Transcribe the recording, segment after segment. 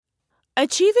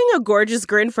Achieving a gorgeous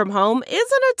grin from home isn't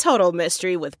a total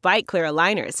mystery with Byte Clear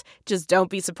aligners. Just don't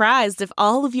be surprised if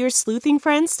all of your sleuthing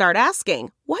friends start asking,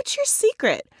 "What's your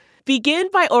secret?" Begin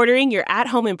by ordering your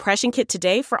at-home impression kit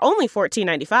today for only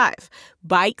 $14.95.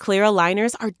 Byte Clear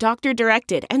aligners are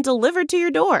doctor-directed and delivered to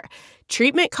your door.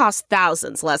 Treatment costs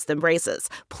thousands less than braces.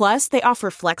 Plus, they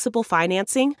offer flexible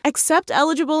financing, accept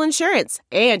eligible insurance,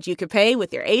 and you can pay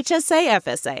with your HSA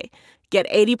FSA. Get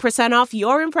 80% off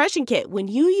your impression kit when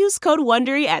you use code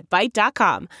WONDERY at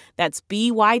Byte.com. That's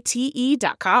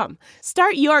BYTE.com.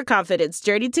 Start your confidence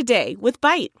journey today with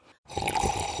Byte.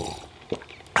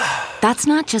 That's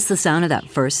not just the sound of that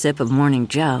first sip of Morning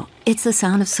Joe. It's the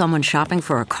sound of someone shopping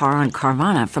for a car on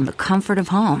Carvana from the comfort of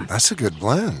home. That's a good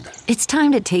blend. It's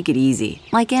time to take it easy,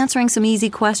 like answering some easy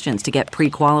questions to get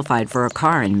pre-qualified for a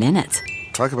car in minutes.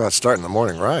 Talk about starting the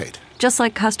morning right. Just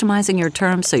like customizing your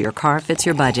terms so your car fits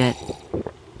your budget.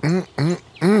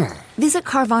 Visit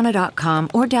Carvana.com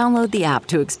or download the app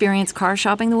to experience car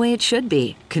shopping the way it should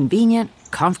be. Convenient,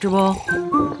 comfortable.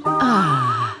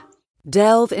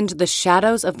 Delve into the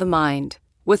shadows of the mind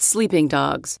with Sleeping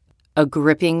Dogs, a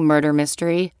gripping murder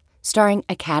mystery starring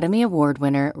Academy Award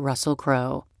winner Russell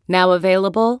Crowe. Now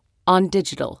available on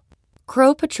digital.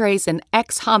 Crowe portrays an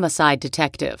ex-homicide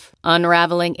detective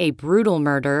unraveling a brutal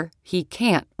murder he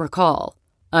can't recall.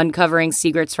 Uncovering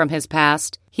secrets from his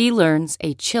past, he learns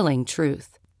a chilling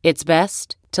truth. It's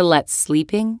best to let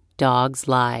sleeping dogs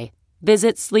lie.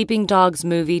 Visit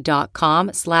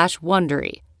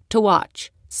sleepingdogsmovie.com/Wondery to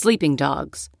watch Sleeping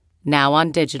Dogs, now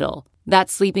on digital.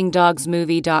 That's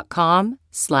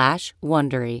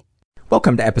sleepingdogsmovie.com/Wondery.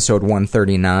 Welcome to episode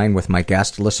 139 with my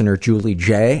guest listener, Julie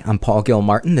J. I'm Paul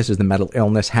Gilmartin. This is the Mental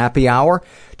Illness Happy Hour.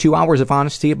 2 hours of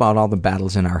honesty about all the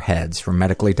battles in our heads, from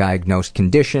medically diagnosed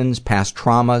conditions, past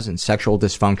traumas, and sexual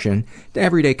dysfunction, to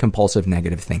everyday compulsive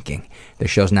negative thinking.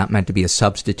 This show's not meant to be a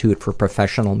substitute for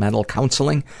professional mental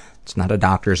counseling. It's not a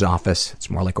doctor's office. It's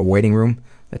more like a waiting room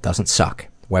that doesn't suck.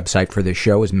 The website for this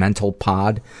show is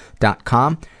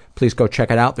mentalpod.com. Please go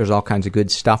check it out. There's all kinds of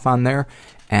good stuff on there.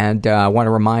 And I want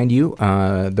to remind you,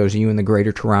 those of you in the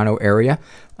greater Toronto area,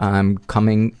 I'm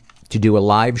coming to do a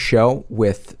live show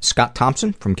with Scott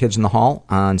Thompson from Kids in the Hall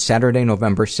on Saturday,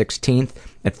 November 16th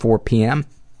at 4 p.m.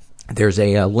 There's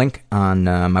a link on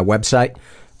my website,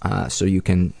 so you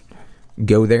can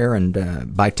go there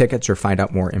and buy tickets or find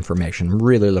out more information. I'm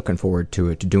really looking forward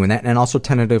to doing that, and also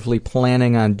tentatively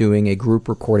planning on doing a group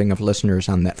recording of listeners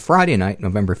on that Friday night,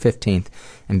 November 15th,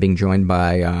 and being joined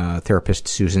by therapist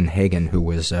Susan Hagen, who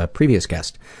was a previous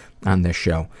guest on this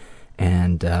show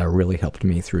and really helped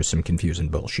me through some confusing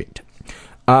bullshit.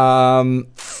 Wouldn't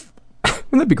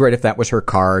it be great if that was her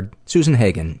card? Susan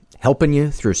Hagen, helping you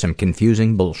through some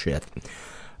confusing bullshit.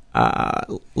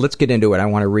 Let's get into it. I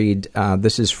want to read,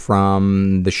 this is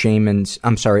from the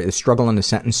Struggle in a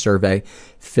Sentence survey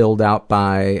filled out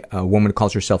by a woman who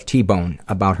calls herself T-Bone.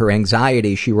 About her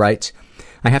anxiety, she writes,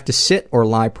 "I have to sit or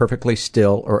lie perfectly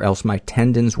still or else my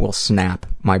tendons will snap,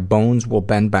 my bones will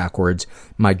bend backwards,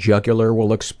 my jugular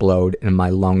will explode, and my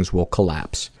lungs will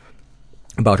collapse."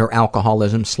 About her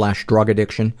alcoholism/drug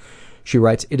addiction, she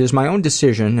writes, "It is my own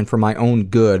decision and for my own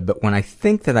good, but when I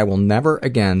think that I will never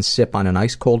again sip on an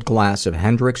ice-cold glass of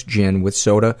Hendrick's gin with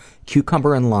soda,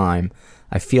 cucumber, and lime,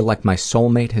 I feel like my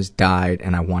soulmate has died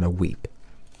and I want to weep."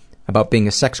 About being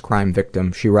a sex crime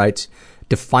victim, she writes,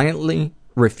 "Defiantly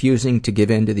refusing to give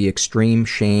in to the extreme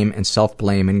shame and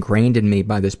self-blame ingrained in me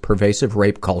by this pervasive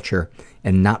rape culture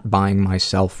and not buying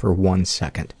myself for 1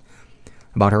 second."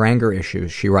 About her anger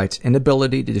issues, she writes,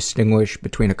 "Inability to distinguish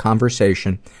between a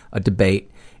conversation, a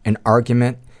debate, an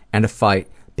argument, and a fight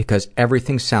because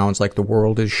everything sounds like the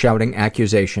world is shouting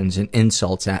accusations and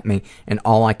insults at me and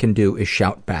all I can do is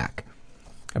shout back."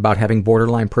 About having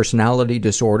borderline personality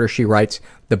disorder, she writes,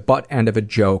 "The butt end of a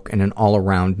joke and an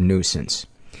all-around nuisance."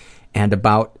 And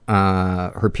about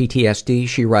her PTSD,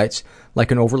 she writes, "Like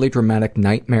an overly dramatic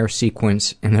nightmare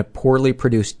sequence in a poorly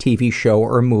produced TV show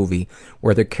or movie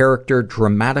where the character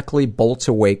dramatically bolts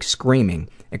awake screaming,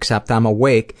 except I'm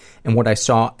awake and what I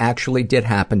saw actually did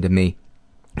happen to me,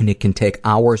 and it can take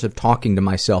hours of talking to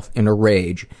myself in a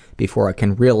rage before I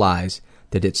can realize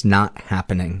that it's not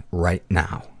happening right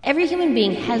now." Every human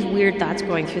being has weird thoughts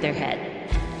going through their head.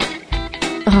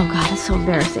 Oh God, it's so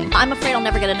embarrassing. I'm afraid I'll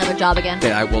never get another job again.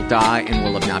 That I will die and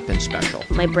will have not been special.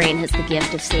 My brain has the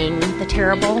gift of seeing the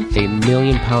terrible. A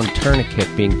million-pound tourniquet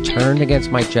being turned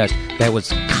against my chest that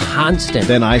was constant.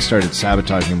 Then I started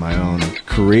sabotaging my own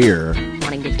career.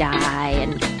 Wanting to die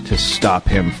and... to stop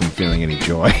him from feeling any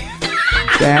joy.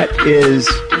 That is...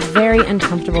 very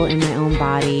uncomfortable in my own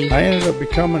body. I ended up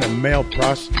becoming a male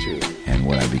prostitute. And and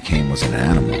what I became was an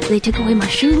animal. They took away my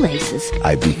shoelaces.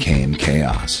 I became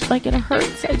chaos. Like, it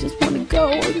hurts. I just want to go.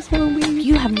 I just want to leave.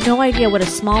 You have no idea what a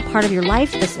small part of your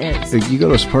life this is. You go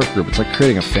to a support group, it's like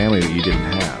creating a family that you didn't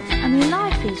have. I mean,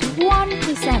 life is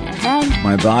 1% event.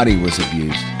 My body was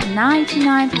abused.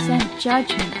 99%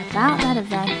 judgment about that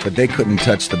event. But they couldn't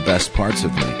touch the best parts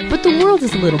of me. But the world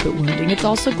is a little bit wounding. It's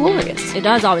also glorious. It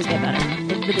does always get better.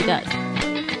 It really does.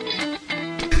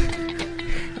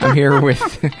 I'm here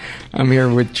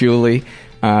with Julie.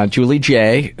 Julie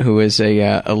J, who is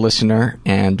a listener,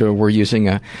 and we're using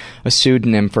a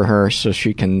pseudonym for her so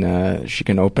she can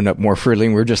open up more freely.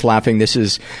 And we're just laughing.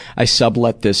 I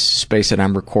sublet this space that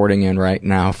I'm recording in right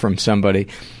now from somebody,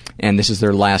 and this is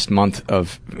their last month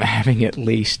of having it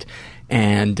leased.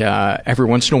 And every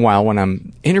once in a while, when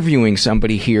I'm interviewing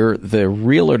somebody here, the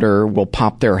realtor will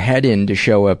pop their head in to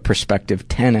show a prospective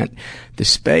tenant the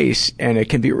space, and it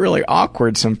can be really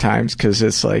awkward sometimes because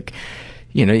it's like,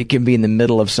 you can be in the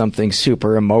middle of something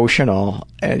super emotional,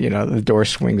 and the door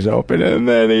swings open, and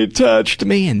then he touched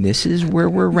me, and this is where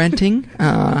we're renting.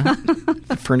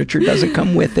 The furniture doesn't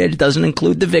come with it; it doesn't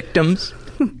include the victims.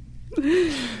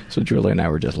 So Julie and I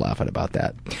were just laughing about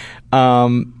that.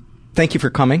 Thank you for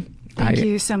coming. Thank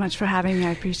you so much for having me.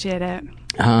 I appreciate it.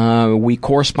 We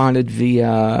corresponded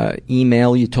via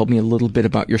email. You told me a little bit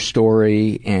about your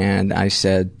story, and I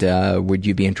said, would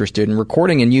you be interested in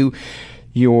recording? And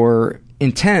your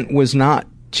intent was not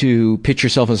to pitch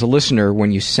yourself as a listener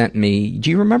when you sent me. Do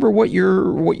you remember what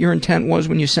your intent was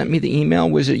when you sent me the email?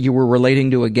 Was it you were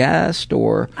relating to a guest,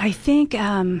 or? I think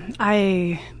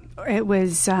I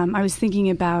was thinking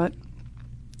about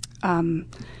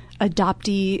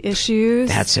adoptee issues.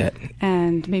 That's it.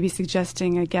 And maybe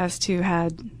suggesting a guest who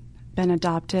had been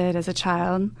adopted as a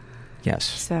child. Yes.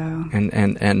 So.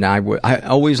 And I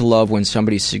always love when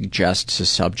somebody suggests a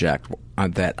subject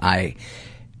that I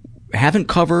haven't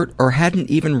covered or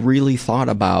hadn't even really thought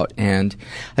about. And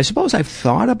I suppose I've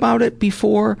thought about it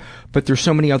before, but there's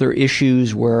so many other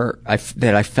issues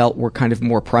that I felt were kind of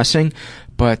more pressing.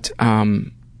 But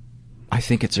I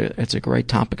think it's a great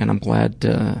topic, and I'm glad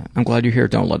you're here.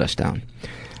 Don't let us down.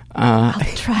 I'll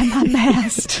try my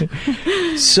best.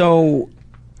 So,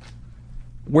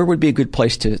 where would be a good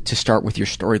place to start with your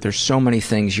story? There's so many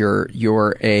things.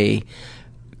 You're a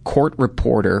court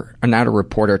reporter, not a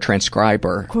reporter, a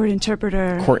transcriber. Court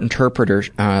interpreter.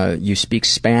 You speak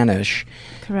Spanish.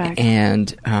 Correct.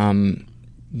 And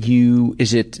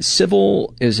is it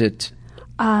civil? Is it?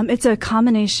 It's a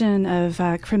combination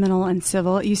of criminal and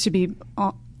civil. It used to be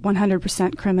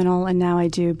 100% criminal, and now I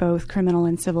do both criminal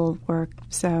and civil work.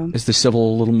 So is the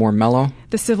civil a little more mellow?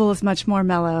 The civil is much more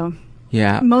mellow.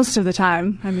 Yeah. Most of the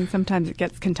time. I mean, sometimes it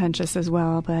gets contentious as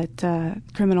well, but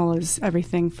criminal is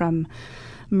everything from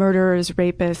murderers,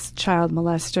 rapists, child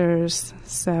molesters,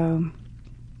 so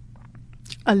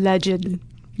alleged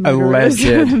murderers.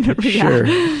 Alleged.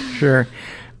 Sure.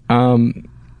 And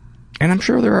I'm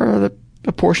sure there are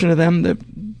a portion of them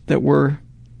that were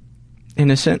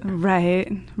innocent. Right.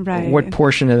 What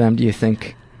portion of them do you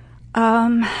think?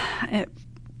 From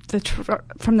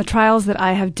the trials that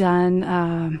I have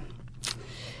done,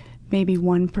 maybe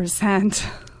 1%.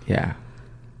 Yeah.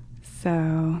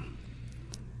 So,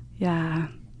 yeah.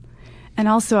 And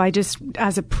also,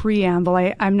 as a preamble,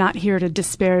 I'm not here to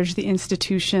disparage the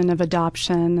institution of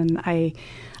adoption, and I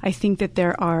think that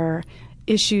there are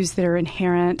issues that are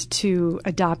inherent to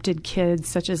adopted kids,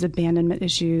 such as abandonment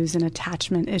issues and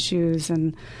attachment issues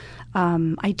and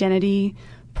identity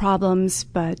problems.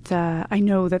 But I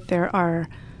know that there are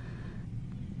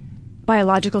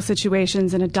biological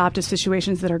situations and adoptive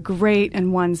situations that are great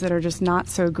and ones that are just not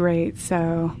so great.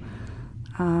 So,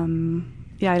 I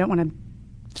don't want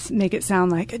to make it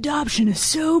sound like adoption is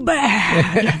so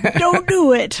bad. Don't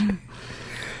do it.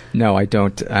 No, I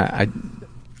don't.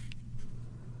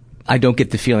 I don't get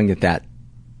the feeling that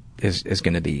is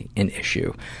going to be an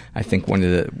issue. I think on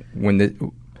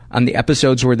the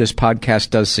episodes where this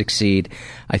podcast does succeed,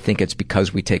 I think it's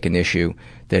because we take an issue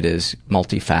that is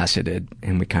multifaceted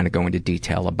and we kind of go into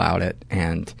detail about it,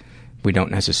 and we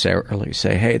don't necessarily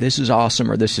say, hey, this is awesome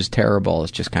or this is terrible.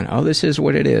 It's just kind of, this is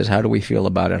what it is. How do we feel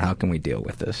about it? How can we deal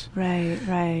with this?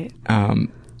 Right.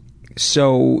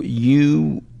 So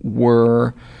you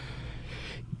were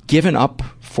given up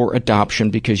for adoption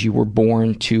because you were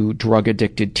born to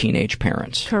drug-addicted teenage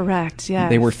parents. Correct, yes.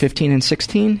 They were 15 and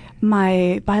 16?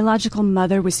 My biological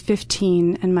mother was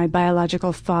 15 and my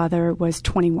biological father was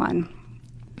 21.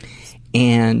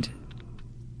 And,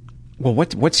 well,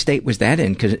 what state was that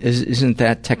in? Because isn't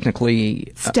that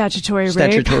technically... Statutory rape?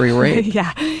 Statutory rape.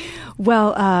 Yeah.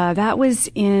 Well, that was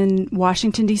in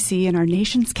Washington, D.C., in our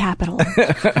nation's capital.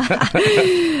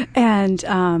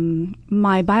 And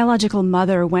my biological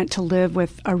mother went to live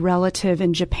with a relative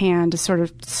in Japan to sort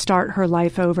of start her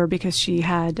life over because she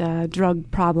had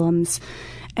drug problems.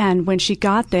 And when she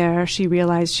got there, she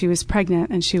realized she was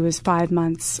pregnant, and she was 5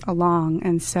 months along.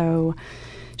 And so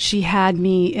she had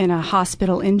me in a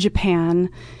hospital in Japan.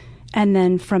 And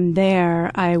then from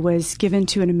there, I was given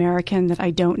to an American that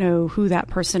I don't know who that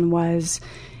person was.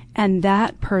 And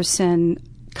that person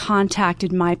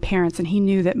contacted my parents, and he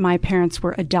knew that my parents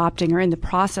were adopting or in the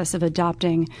process of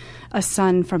adopting a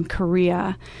son from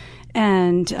Korea.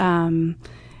 And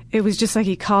it was just like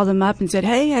he called them up and said,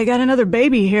 "Hey, I got another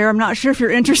baby here. I'm not sure if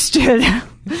you're interested."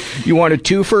 You want a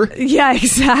twofer? Yeah,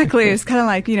 exactly. It's kind of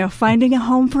like, finding a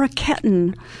home for a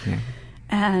kitten. Yeah.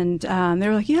 And they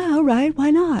were like, "Yeah, all right,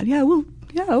 why not? Yeah, well,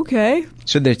 yeah, okay."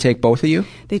 So they take both of you?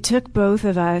 They took both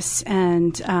of us.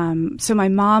 And so my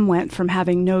mom went from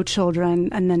having no children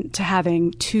and then to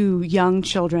having 2 young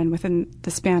children within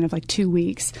the span of like 2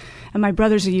 weeks. And my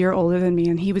brother's a year older than me,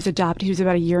 and he was adopted. He was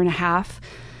about a year and a half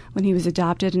when he was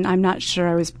adopted. And I'm not sure,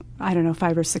 I was,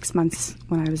 5 or 6 months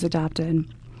when I was adopted.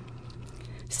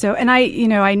 So, and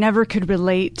I never could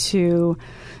relate to,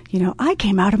 I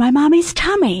came out of my mommy's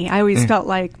tummy. I always felt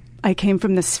like I came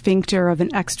from the sphincter of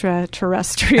an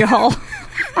extraterrestrial.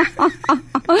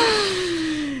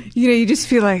 You just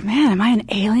feel like, man, am I an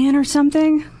alien or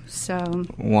something? So.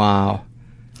 Wow.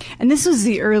 And this was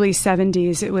the early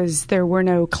 70s. There were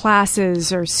no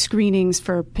classes or screenings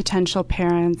for potential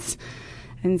parents.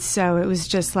 And so it was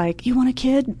just like, you want a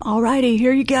kid? All righty,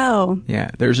 here you go.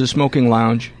 Yeah, there's a smoking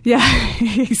lounge. Yeah,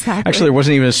 exactly. Actually, there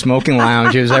wasn't even a smoking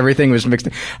lounge. Everything was mixed.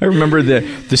 I remember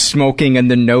the smoking and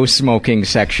the no smoking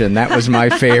section. That was my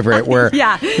favorite. Where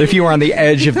if you were on the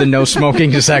edge of the no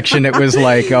smoking section, it was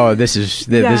like, oh, this is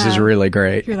really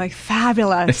great. You're like,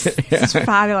 fabulous. This is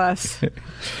fabulous.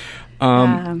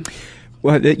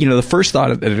 Well, the first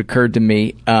thought that occurred to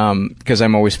me, because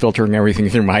I'm always filtering everything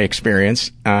through my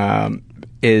experience,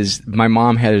 is my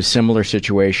mom had a similar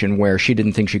situation where she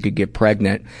didn't think she could get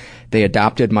pregnant. They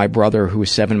adopted my brother, who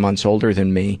was 7 months older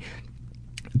than me,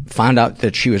 found out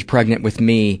that she was pregnant with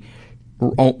me,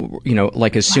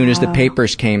 like as soon as the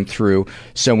papers came through.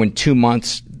 So in 2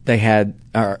 months, they had,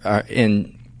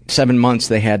 in 7 months,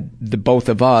 they had the both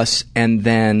of us, and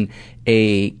then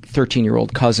a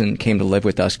 13-year-old cousin came to live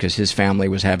with us because his family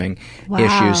was having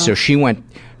issues. So she went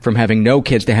from having no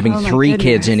kids to having 3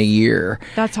 kids in a year.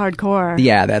 That's hardcore.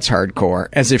 Yeah, that's hardcore.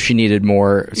 As if she needed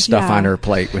more stuff on her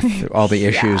plate with all the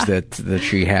issues that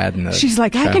she had. She's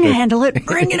like, I can handle it.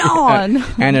 Bring it on.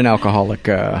 And an alcoholic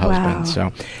husband.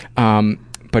 So,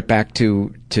 but back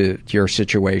to your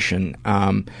situation.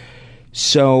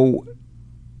 So,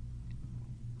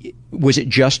 was it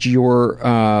just your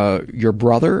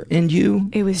brother and you?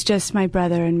 It was just my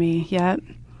brother and me. Yep.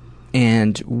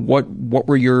 And what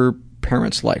were your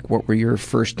parents like? What were your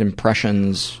first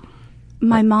impressions?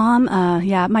 My mom,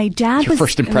 my dad your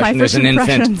first impression as an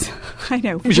infant. I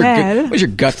know. What was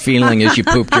your gut feeling as you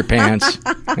pooped your pants?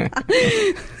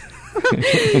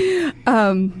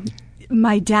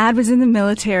 My dad was in the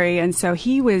military, and so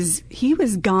he was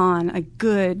gone a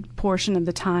good portion of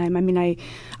the time. I mean,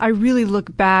 I really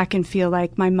look back and feel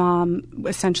like my mom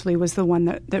essentially was the one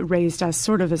that raised us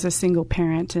sort of as a single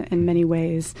parent in many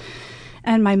ways.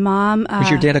 And my mom...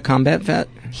 was your dad a combat vet?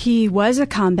 He was a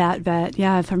combat vet,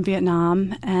 from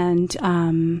Vietnam.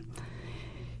 And,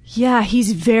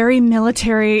 he's very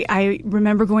military. I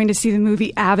remember going to see the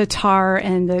movie Avatar,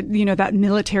 and that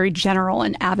military general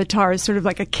in Avatar is sort of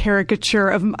like a caricature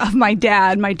of my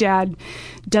dad. My dad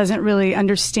doesn't really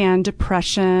understand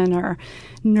depression or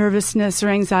nervousness or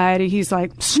anxiety. He's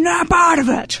like, snap out of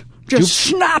it! Just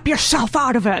snap yourself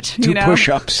out of it. Do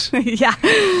push-ups. Yeah.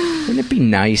 Wouldn't it be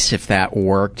nice if that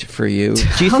worked for you?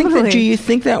 Totally. Do you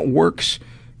think that works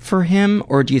for him,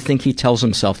 or do you think he tells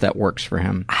himself that works for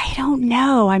him? I don't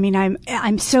know. I mean,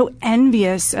 I'm so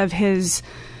envious of his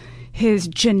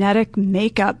genetic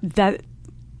makeup that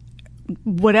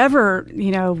whatever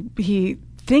he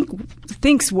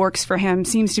thinks works for him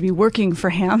seems to be working for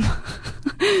him.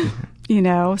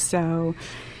 So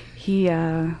he.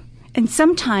 And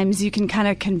sometimes you can kind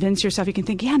of convince yourself, you can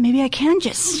think, yeah, maybe I can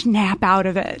just snap out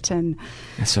of it. And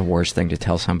that's the worst thing to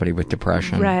tell somebody with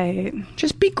depression. Right.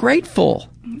 Just be grateful.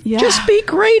 Yeah. Just be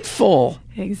grateful.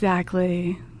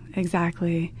 Exactly.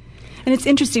 And it's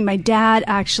interesting, my dad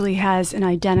actually has an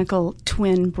identical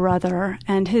twin brother,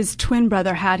 and his twin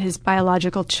brother had his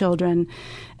biological children.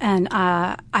 And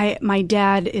my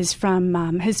dad is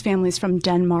from, his family's from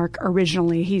Denmark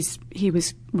originally. He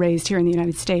was raised here in the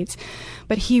United States.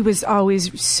 But he was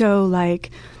always so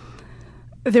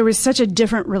there was such a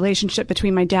different relationship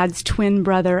between my dad's twin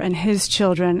brother and his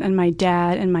children and my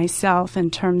dad and myself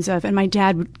in terms of, and my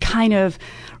dad would kind of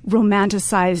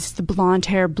romanticize the blonde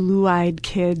hair, blue-eyed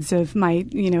kids of my,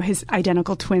 his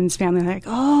identical twins family. Like,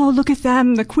 oh, look at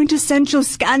them, the quintessential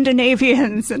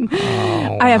Scandinavians. And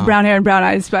I have brown hair and brown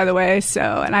eyes, by the way. So,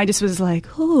 and I just was like,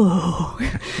 oh,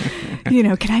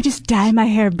 can I just dye my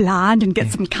hair blonde and get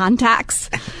some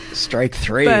contacts? Strike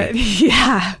three. But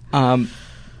yeah.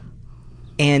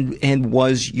 And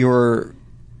was your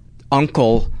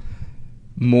uncle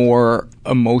more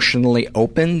emotionally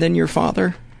open than your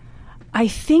father? I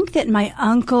think that my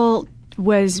uncle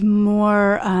was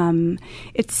more,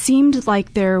 it seemed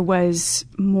like there was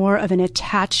more of an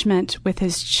attachment with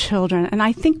his children. And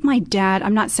I think my dad,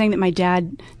 I'm not saying that my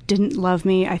dad didn't love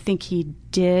me. I think he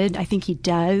did. I think he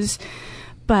does.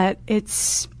 But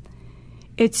it's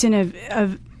in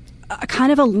a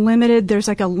kind of a limited, there's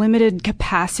like a limited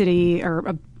capacity,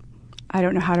 or I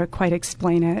don't know how to quite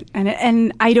explain it.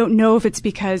 And I don't know if it's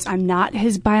because I'm not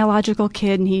his biological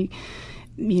kid and he,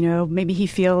 maybe he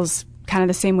feels kind of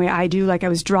the same way I do, like I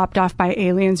was dropped off by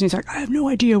aliens and he's like, I have no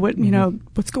idea what,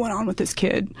 what's going on with this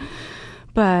kid.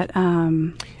 But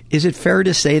is it fair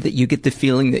to say that you get the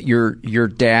feeling that your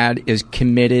dad is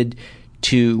committed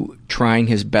to trying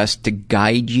his best to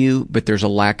guide you, but there's a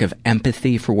lack of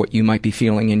empathy for what you might be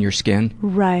feeling in your skin?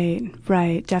 Right,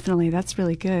 definitely. That's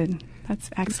really good.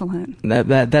 That's excellent.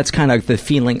 That's kind of the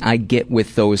feeling I get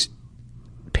with those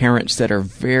parents that are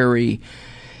very,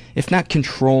 if not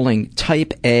controlling,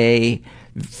 type A,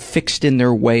 fixed in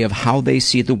their way of how they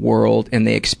see the world, and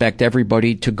they expect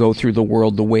everybody to go through the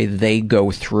world the way they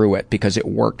go through it because it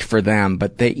worked for them.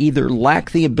 But they either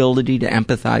lack the ability to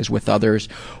empathize with others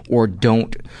or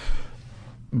don't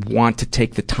want to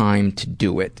take the time to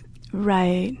do it.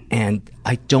 Right. And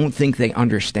I don't think they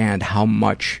understand how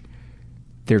much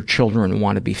their children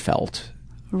want to be felt.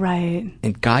 Right.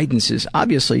 And guidance is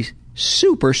obviously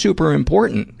super, super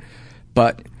important.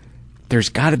 But there's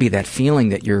got to be that feeling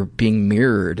that you're being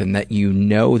mirrored and that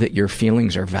that your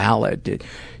feelings are valid.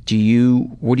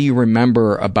 What do you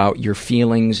remember about your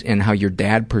feelings and how your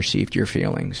dad perceived your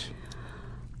feelings?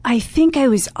 I think I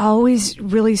was always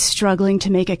really struggling to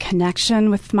make a connection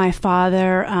with my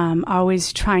father,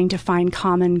 always trying to find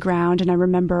common ground. And I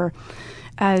remember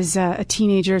as a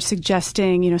teenager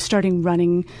suggesting, starting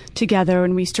running together,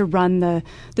 and we used to run the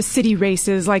city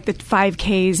races, like the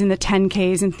 5Ks and the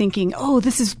 10Ks, and thinking, oh,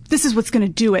 this is what's going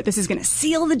to do it. This is going to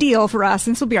seal the deal for us.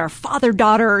 And this will be our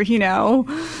father-daughter,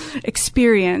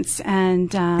 experience.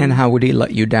 And how would he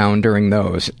let you down during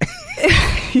those?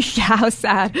 Yeah, how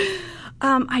sad.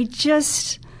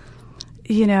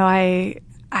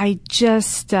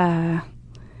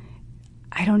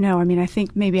 I don't know. I mean, I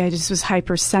think maybe I just was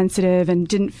hypersensitive and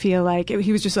didn't feel like it.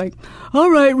 He was just like, all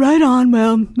right, right on.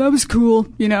 Well, that was cool.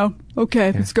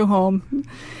 Okay, let's go home.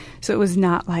 So it was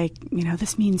not like,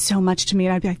 this means so much to me.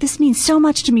 And I'd be like, this means so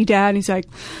much to me, Dad. And he's like,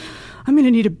 I'm going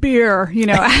to need a beer,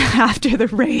 after the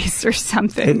race or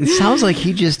something. It sounds like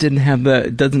he just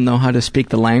doesn't know how to speak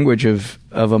the language of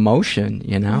emotion,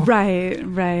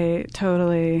 Right,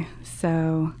 totally.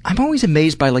 So I'm always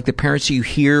amazed by like the parents you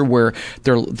hear where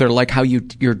they're like how you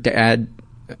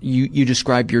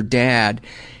describe your dad,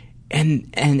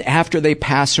 and after they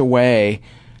pass away,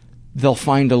 they'll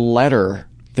find a letter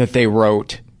that they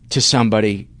wrote to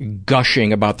somebody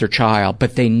gushing about their child,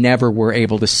 but they never were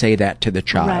able to say that to the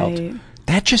child. Right.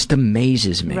 That just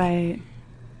amazes me. Right.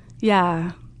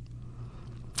 Yeah.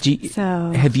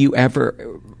 Have you ever?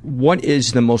 What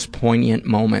is the most poignant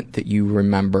moment that you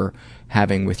remember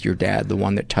having with your dad, the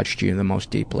one that touched you the most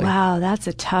deeply? Wow, that's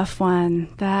a tough one.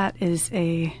 That is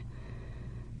a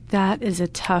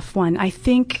tough one. I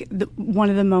think one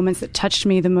of the moments that touched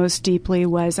me the most deeply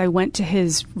was I went to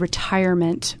his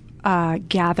retirement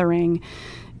gathering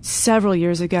several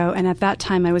years ago, and at that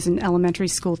time I was an elementary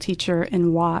school teacher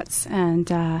in Watts,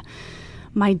 and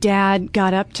my dad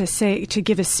got up to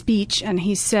give a speech, and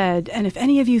he said, and if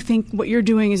any of you think what you're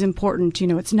doing is important,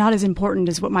 it's not as important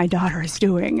as what my daughter is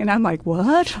doing. And I'm like,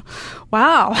 what?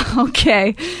 Wow.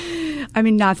 Okay. I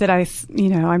mean, not that I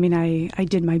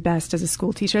did my best as a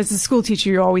school teacher. As a school teacher,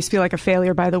 you always feel like a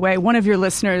failure, by the way. One of your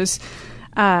listeners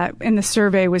in the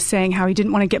survey was saying how he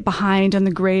didn't want to get behind on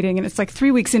the grading. And it's like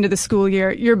 3 weeks into the school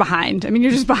year, you're behind. I mean,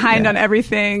 you're just behind on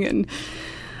everything. And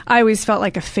I always felt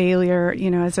like a failure,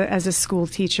 as a school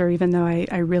teacher, even though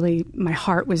my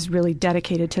heart was really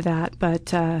dedicated to that.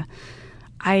 But I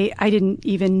didn't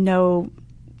even know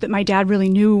that my dad really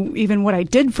knew even what I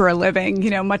did for a living,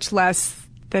 much less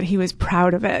that he was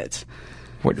proud of it.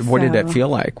 What did it feel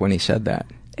like when he said that?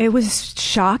 It was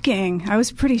shocking. I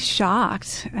was pretty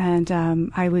shocked, and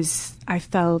I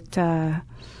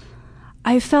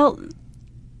felt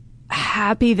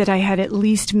happy that I had at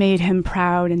least made him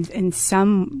proud in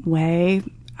some way,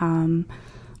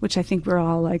 which I think we're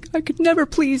all like, I could never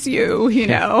please you, you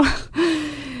know.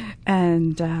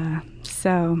 And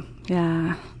so,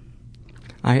 yeah.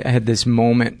 I had this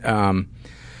moment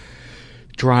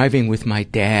driving with my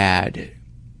dad,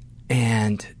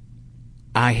 and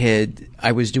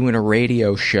I was doing a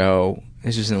radio show.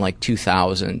 This was in like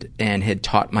 2000, and had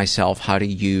taught myself how to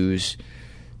use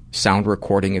sound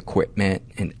recording equipment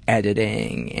and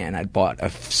editing, and I'd bought a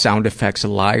sound effects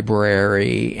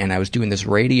library, and I was doing this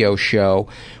radio show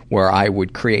where I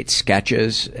would create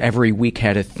sketches. Every week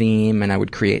had a theme, and I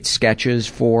would create sketches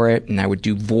for it, and I would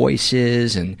do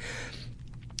voices, and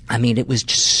I mean, it was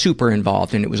just super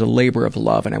involved, and it was a labor of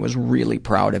love, and I was really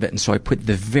proud of it. And so I put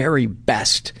the very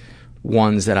best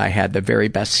ones that I had, the very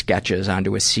best sketches,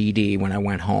 onto a CD when I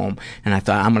went home. And I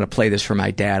thought, I'm going to play this for my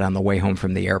dad on the way home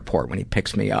from the airport when he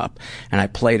picks me up. And I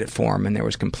played it for him, and there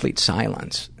was complete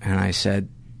silence. And I said,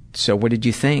 so what did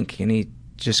you think? And he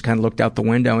just kind of looked out the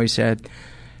window. He said,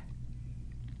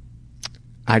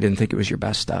 I didn't think it was your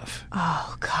best stuff.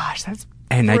 Oh, gosh, that's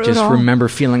and brutal. I just remember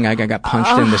feeling like I got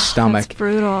punched in the stomach. That's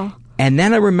brutal. And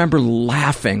then I remember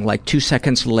laughing like 2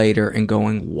 seconds later and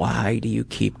going, why do you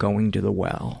keep going to the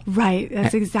well? Right.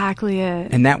 That's exactly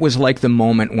it. And that was like the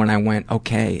moment when I went,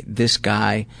 okay, this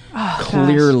guy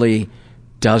clearly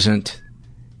doesn't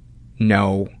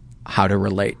know how to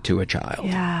relate to a child.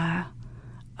 Yeah.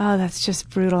 Oh, that's just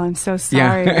brutal. I'm so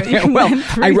sorry. Yeah. Well,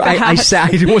 I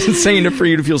wasn't saying it for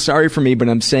you to feel sorry for me, but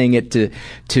I'm saying it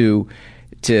to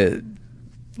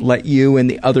let you and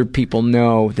the other people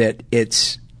know that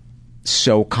it's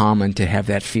so common to have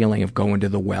that feeling of going to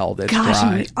the well that's dry.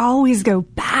 Gosh, we always go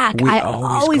back. I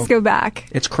always go back.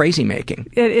 It's crazy making.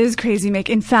 It is crazy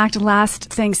making. In fact, last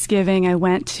Thanksgiving, I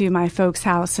went to my folks'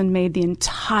 house and made the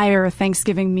entire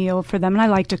Thanksgiving meal for them. And I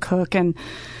like to cook,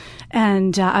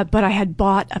 but I had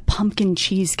bought a pumpkin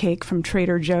cheesecake from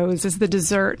Trader Joe's as the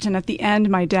dessert. And at the end,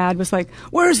 my dad was like,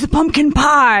 where's the pumpkin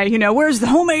pie? You know, where's the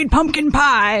homemade pumpkin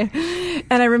pie?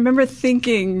 And I remember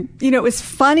thinking, you know, it was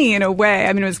funny in a way.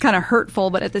 I mean, it was kind of hurtful,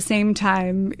 but at the same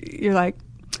time, you're like,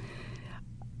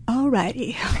 all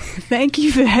righty. Thank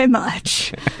you very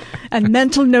much. A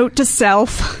mental note to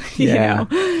self, you know.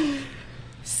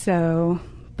 So,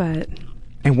 but.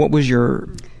 And what was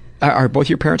are both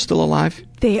your parents still alive?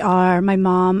 They are. My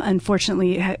mom,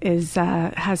 unfortunately,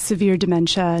 has severe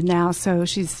dementia now, so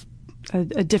she's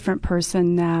a different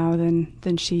person now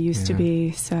than she used to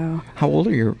be. So, how old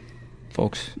are your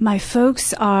folks? My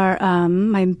folks are.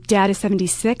 My dad is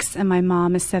 76, and my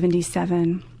mom is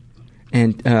 77.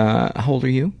 And how old are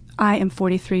you? I am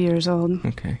 43 years old.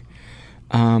 Okay.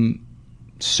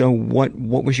 So, what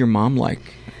was your mom like?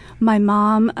 My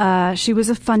mom, she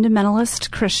was a fundamentalist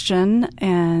Christian,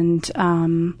 and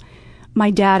my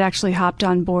dad actually hopped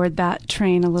on board that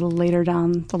train a little later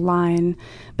down the line.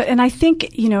 And I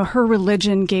think, you know, her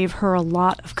religion gave her a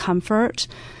lot of comfort,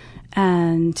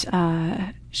 and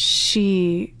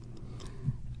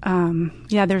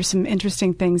there's some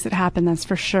interesting things that happened, that's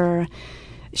for sure.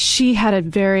 She had a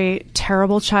very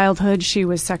terrible childhood. She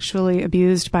was sexually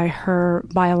abused by her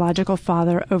biological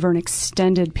father over an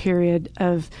extended period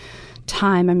of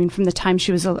time. I mean, from the time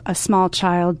she was a small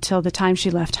child till the time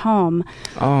she left home.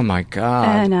 Oh my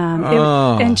God!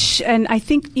 And and I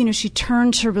think, you know, she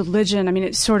turned to religion. I mean,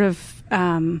 it sort of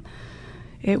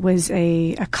it was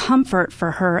a comfort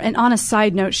for her. And on a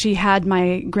side note, she had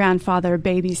my grandfather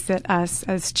babysit us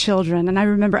as children, and I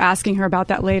remember asking her about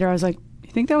that later. I was like,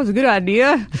 I think that was a good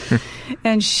idea.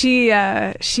 And she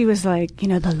was like, you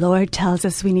know, the Lord tells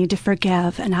us we need to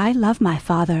forgive, and I love my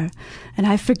father and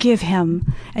I forgive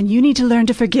him, and you need to learn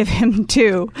to forgive him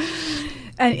too.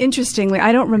 And interestingly,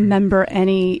 I don't remember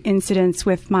any incidents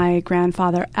with my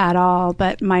grandfather at all,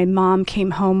 but my mom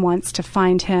came home once to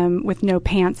find him with no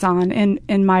pants on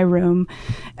in my room.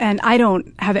 And I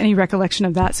don't have any recollection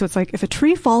of that. So it's like, if a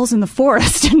tree falls in the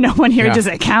forest and no one here, does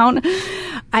it count?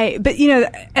 But you know,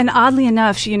 and oddly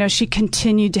enough, she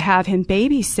continued to have him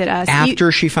babysit us.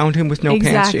 After she found him with no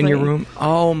pants in your room?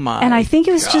 Oh my And I think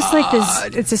it was just like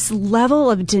this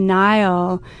level of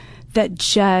denial that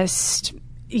just,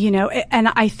 you know, and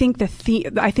I think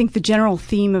the general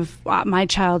theme of my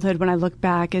childhood, when I look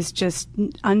back, is just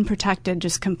unprotected,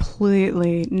 just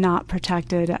completely not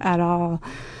protected at all.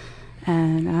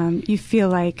 And you feel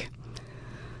like,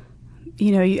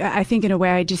 you know, I think in a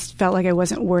way I just felt like I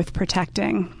wasn't worth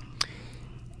protecting.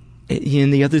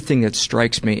 And the other thing that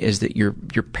strikes me is that your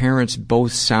parents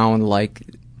both sound like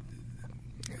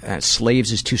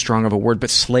slaves is too strong of a word, but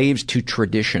slaves to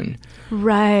tradition.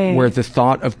 Right. Where the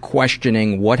thought of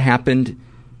questioning what happened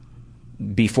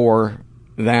before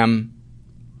them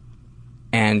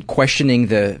and questioning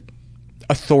the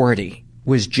authority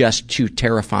was just too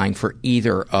terrifying for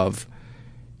either of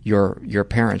your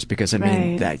parents, because I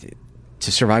mean that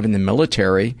to survive in the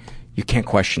military, you can't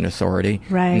question authority.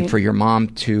 Right. And for your mom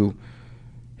to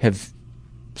have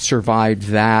survived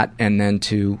that and then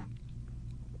to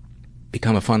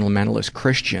become a fundamentalist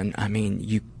Christian, I mean,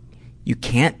 you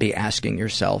can't be asking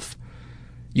yourself,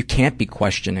 you can't be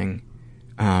questioning.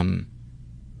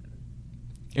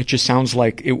 It just sounds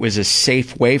like it was a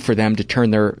safe way for them to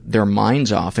turn their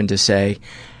minds off and to say,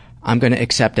 I'm going to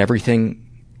accept everything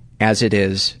as it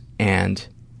is. And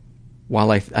while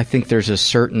I think there's a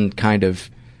certain kind of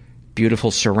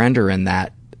beautiful surrender in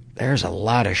that, there's a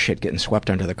lot of shit getting swept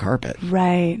under the carpet.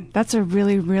 Right. That's a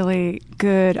really, really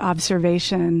good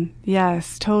observation.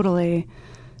 Yes, totally.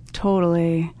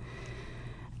 Totally.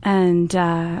 And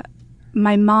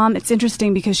my mom, it's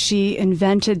interesting because she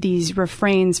invented these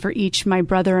refrains for each, my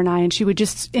brother and I, and she would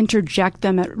just interject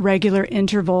them at regular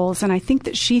intervals. And I think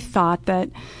that she thought that,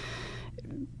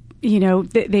 you know,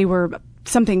 they were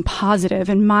something positive.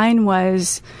 And mine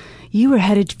was, you were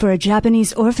headed for a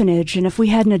Japanese orphanage, and if we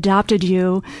hadn't adopted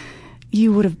you,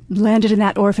 you would have landed in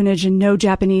that orphanage and no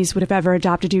Japanese would have ever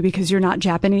adopted you because you're not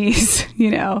Japanese,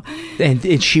 you know.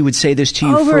 And she would say this to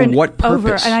you for what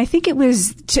purpose? And I think it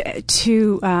was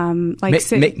to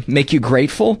make you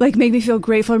grateful? Like make me feel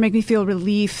grateful or make me feel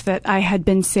relief that I had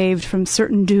been saved from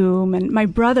certain doom. And my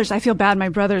brother's, I feel bad, my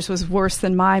brother's was worse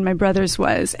than mine. My brother's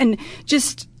was. And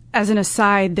just as an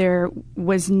aside, there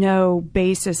was no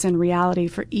basis in reality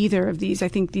for either of these. I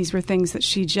think these were things that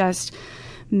she just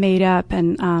made up.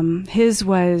 And his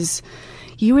was,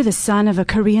 you were the son of a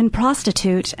Korean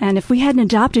prostitute, and if we hadn't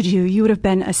adopted you, you would have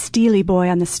been a steely boy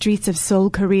on the streets of Seoul,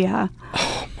 Korea.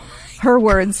 Oh my Her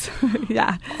words.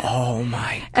 Yeah. Oh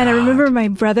my God. And I remember my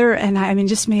brother and I mean,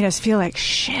 just made us feel like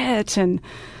shit. And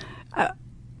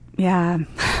yeah.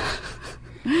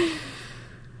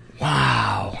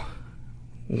 Wow.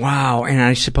 And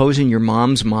I suppose in your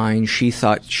mom's mind, she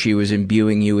thought she was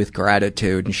imbuing you with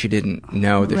gratitude, and she didn't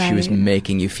know that she was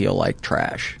making you feel like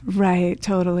trash. Right.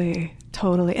 Totally.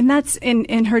 And that's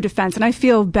in her defense. And I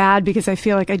feel bad because I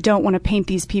feel like I don't want to paint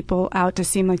these people out to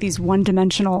seem like these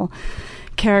one-dimensional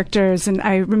characters. And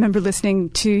I remember listening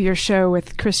to your show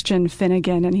with Christian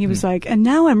Finnegan, and he was like, and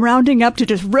now I'm rounding up to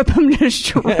just rip them to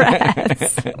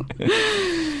shreds.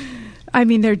 I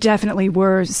mean, there definitely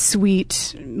were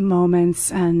sweet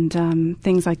moments and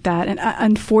things like that. And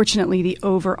unfortunately, the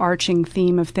overarching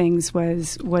theme of things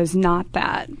was not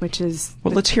that, which is...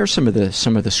 Well, let's hear some of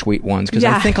the sweet ones, because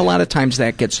I think a lot of times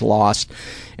that gets lost,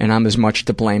 and I'm as much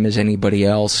to blame as anybody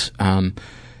else.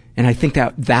 And I think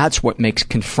that's what makes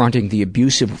confronting the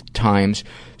abusive times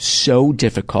so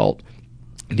difficult,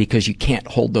 because you can't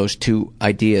hold those two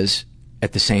ideas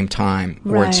at the same time,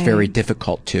 or it's very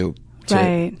difficult to...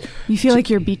 Right. You feel like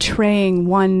you're betraying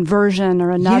one version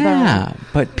or another. Yeah,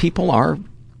 but people are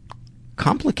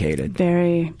complicated.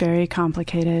 Very, very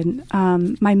complicated.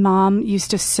 My mom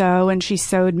used to sew, and she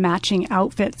sewed matching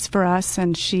outfits for us,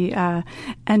 and she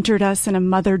entered us in a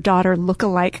mother-daughter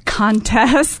look-alike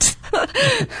contest.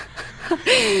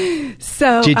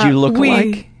 So did you look alike?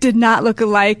 We did not look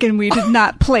alike, and we did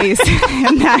not place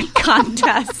in that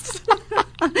contest.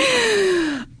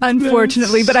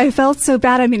 Unfortunately, but I felt so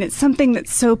bad. I mean, it's something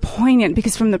that's so poignant,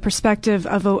 because from the perspective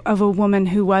of a woman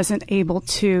who wasn't able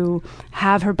to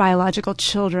have her biological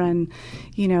children,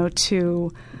 you know,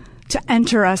 to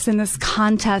enter us in this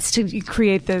contest to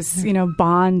create this, you know,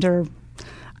 bond, or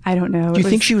I don't know. Do you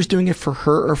think she was doing it for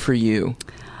her or for you?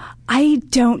 I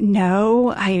don't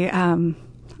know. I'm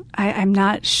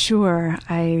not sure.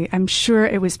 I'm sure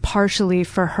it was partially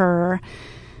for her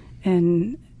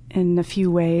in a few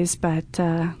ways, but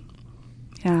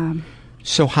yeah.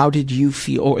 So how did you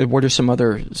feel? Or what are some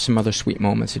other sweet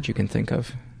moments that you can think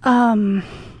of?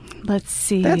 Let's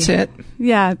see. That's it.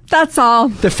 Yeah, that's all.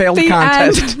 The failed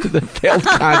contest. The failed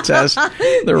contest.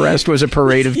 The rest was a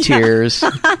parade of tears.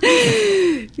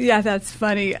 Yeah, that's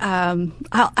funny.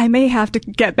 I may have to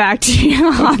get back to you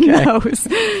on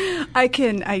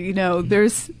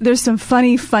those. There's some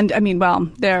funny fun. I mean, well,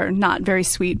 they're not very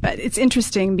sweet, but it's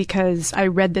interesting because I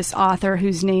read this author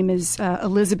whose name is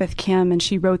Elizabeth Kim, and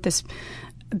she wrote this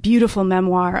beautiful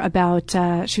memoir about,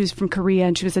 she was from Korea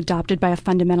and she was adopted by a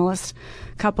fundamentalist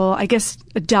couple. I guess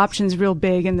adoption's real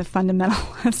big in the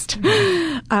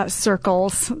fundamentalist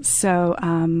circles. So,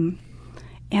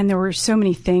 and there were so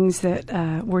many things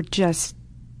that were just,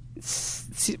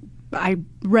 I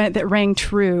read that rang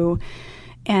true.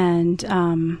 And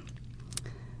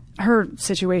her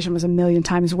situation was a million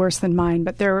times worse than mine,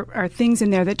 but there are things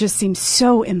in there that just seem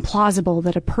so implausible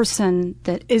that a person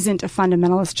that isn't a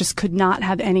fundamentalist just could not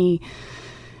have any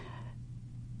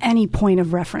point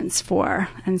of reference for.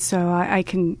 And so I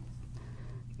can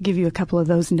give you a couple of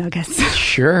those nuggets.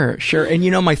 Sure.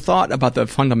 And my thought about the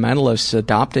fundamentalists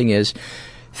adopting is,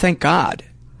 thank God,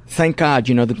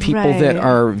 the people that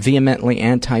are vehemently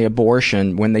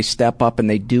anti-abortion, when they step up and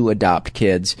they do adopt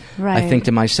kids, I think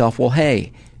to myself, well,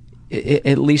 hey,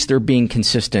 at least they're being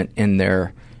consistent in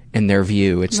their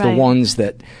view. It's the ones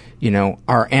that,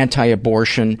 are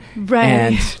anti-abortion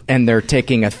and they're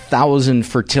taking 1,000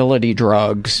 fertility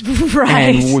drugs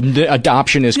and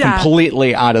adoption is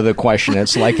completely out of the question.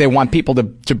 It's like they want people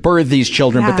to birth these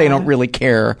children, but they don't really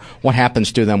care what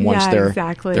happens to them once they're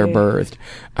birthed.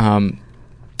 I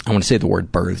want to say the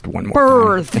word birthed one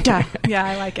more time. Yeah,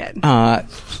 I like it.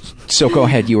 So go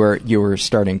ahead. You were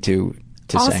starting to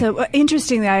also, say.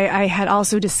 Interestingly, I had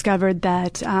also discovered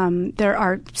that there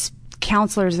are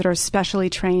counselors that are specially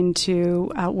trained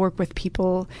to work with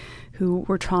people who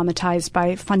were traumatized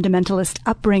by fundamentalist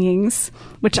upbringings,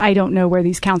 which I don't know where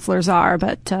these counselors are,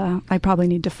 but I probably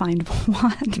need to find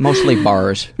one. Mostly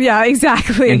bars. Yeah,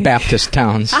 exactly. In Baptist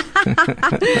towns.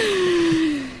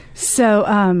 So,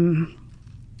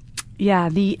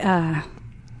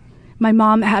 my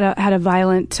mom had a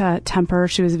violent temper.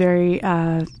 She was very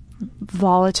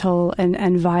volatile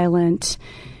and violent.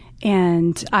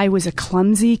 And I was a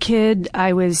clumsy kid.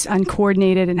 I was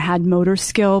uncoordinated and had motor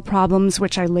skill problems,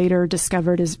 which I later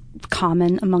discovered is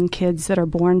common among kids that are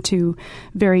born to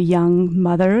very young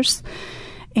mothers.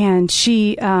 And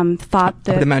she thought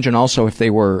that... I would imagine also if they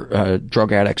were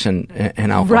drug addicts and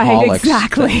alcoholics, right,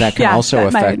 exactly. that can also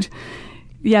affect...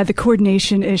 the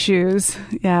coordination issues.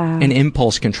 Yeah. And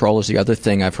impulse control is the other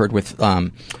thing I've heard with...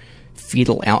 I'm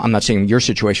not saying your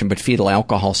situation, but fetal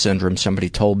alcohol syndrome. Somebody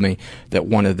told me that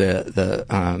one of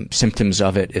the symptoms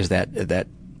of it is that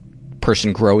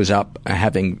person grows up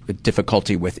having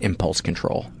difficulty with impulse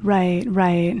control. Right.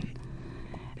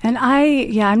 And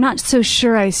I'm not so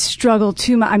sure I struggle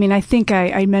too much. I mean, I think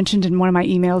I mentioned in one of my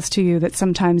emails to you that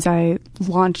sometimes I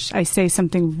say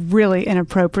something really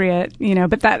inappropriate,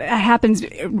 but that happens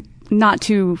not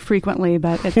too frequently,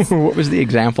 but it's... What was the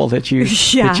example that you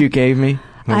gave me?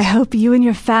 I hope you and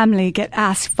your family get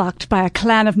ass-fucked by a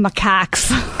clan of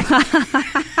macaques.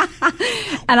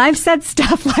 And I've said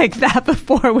stuff like that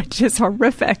before, which is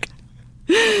horrific.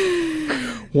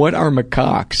 What are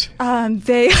macaques?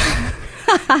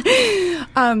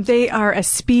 They are a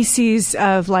species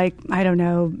of,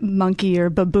 monkey or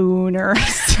baboon or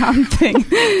something.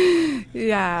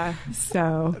 Yeah,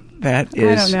 so... That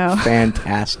is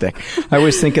fantastic. I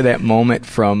always think of that moment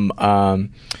from...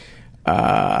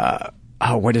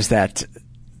 what is that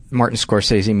Martin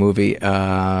Scorsese movie,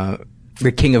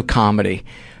 The King of Comedy,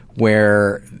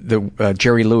 where the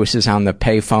Jerry Lewis is on the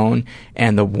payphone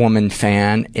and the woman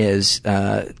fan is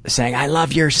saying, "I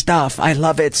love your stuff. I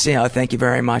love it. Thank you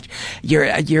very much.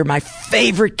 You're my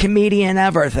favorite comedian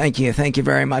ever. Thank you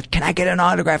very much. Can I get an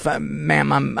autograph,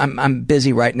 ma'am? I'm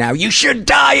busy right now. You should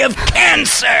die of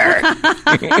cancer."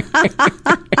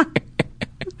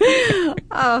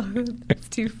 Oh, that's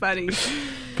too funny.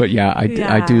 But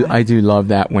I do love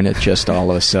that when it just all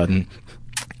of a sudden,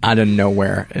 out of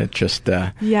nowhere, it just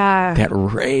that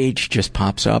rage just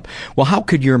pops up. Well, how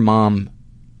could your mom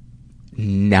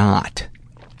not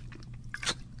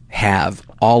have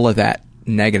all of that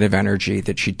negative energy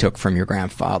that she took from your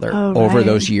grandfather over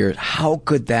those years? How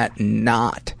could that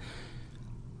not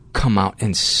come out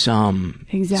in some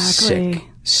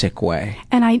sick way?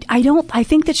 And I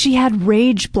think that she had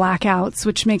rage blackouts,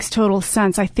 which makes total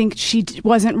sense. I think she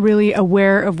wasn't really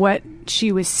aware of what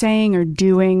she was saying or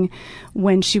doing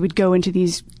when she would go into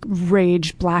these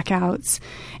rage blackouts.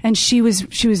 And she was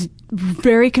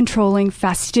very controlling,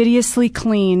 fastidiously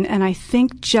clean, and I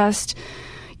think just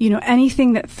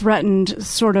anything that threatened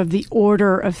sort of the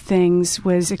order of things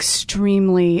was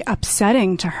extremely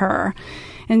upsetting to her.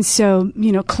 And so,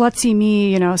 klutzy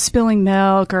me, spilling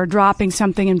milk or dropping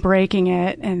something and breaking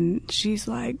it. And she's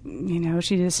like,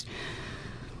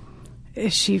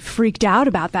 she freaked out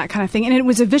about that kind of thing. And it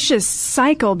was a vicious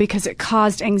cycle because it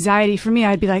caused anxiety for me.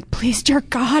 I'd be like, please, dear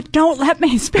God, don't let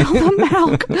me spill the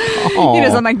milk.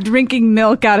 So I'm like drinking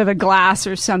milk out of a glass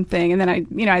or something. And then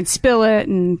I'd spill it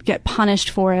and get punished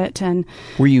for it. And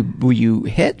were you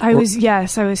hit? I was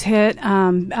hit.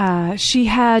 She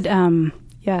had,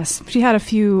 yes, she had a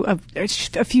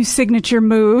few signature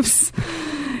moves.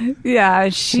 Yeah,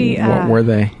 what were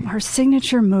they? Her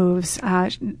signature moves.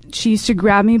 She used to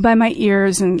grab me by my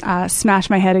ears and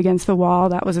smash my head against the wall.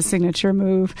 That was a signature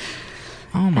move.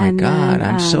 Oh my God, then,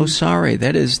 I'm so sorry.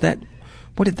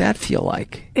 What did that feel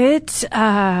like? It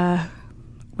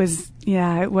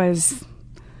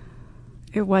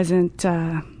wasn't,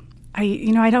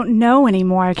 I don't know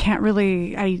anymore. I can't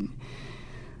really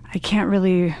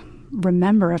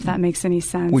remember, if that makes any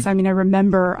sense. I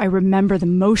remember the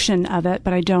motion of it,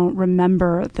 but I don't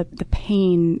remember the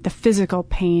pain, the physical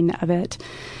pain of it.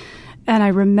 And I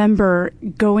remember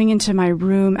going into my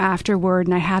room afterward,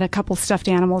 and I had a couple stuffed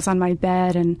animals on my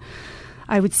bed, and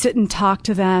I would sit and talk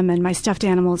to them, and my stuffed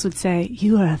animals would say,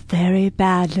 "You are a very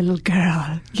bad little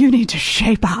girl. You need to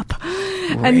shape up."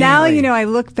 Really? And now, I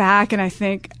look back and I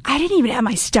think, I didn't even have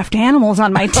my stuffed animals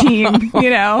on my team,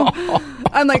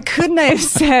 I'm like, couldn't I have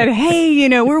said, "Hey,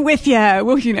 we're with you,"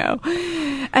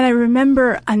 And I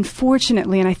remember,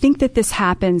 unfortunately, and I think that this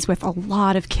happens with a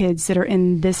lot of kids that are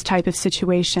in this type of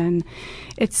situation,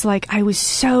 it's like I was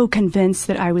so convinced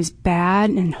that I was bad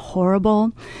and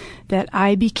horrible that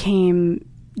I became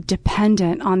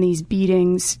dependent on these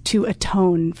beatings to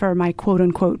atone for my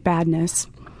quote-unquote badness,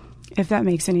 if that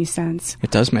makes any sense.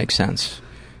 It does make sense.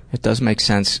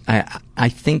 I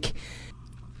think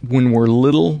when we're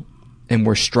little and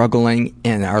we're struggling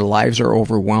and our lives are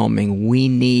overwhelming, we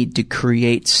need to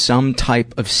create some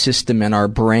type of system in our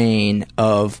brain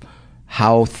of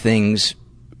how things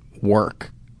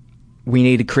work. We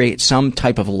need to create some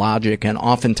type of logic, and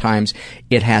oftentimes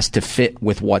it has to fit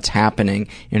with what's happening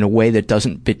in a way that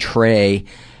doesn't betray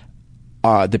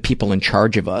the people in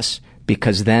charge of us,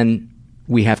 because then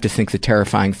we have to think the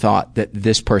terrifying thought that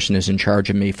this person is in charge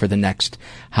of me for the next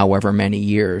however many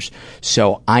years.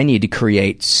 So I need to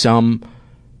create some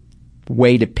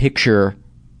way to picture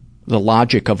the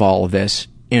logic of all of this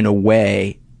in a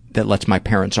way that lets my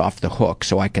parents off the hook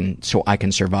so I can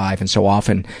survive. And so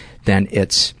often then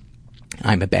it's,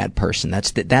 I'm a bad person.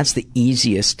 That's the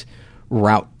easiest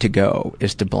route to go,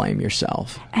 is to blame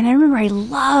yourself. And I remember I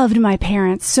loved my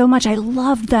parents so much. I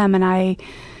loved them, and I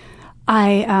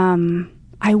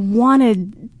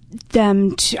wanted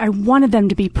them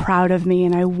to be proud of me,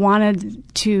 and I wanted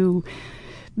to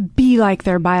be like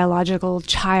their biological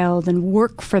child and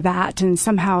work for that. And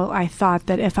somehow I thought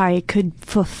that if I could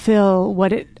fulfill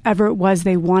whatever it was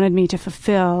they wanted me to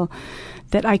fulfill,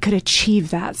 that I could achieve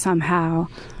that somehow.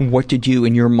 What did you,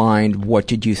 in your mind, what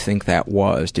did you think that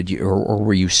was? Did you, or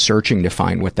were you searching to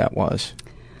find what that was?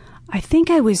 I think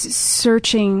I was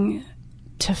searching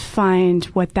to find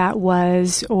what that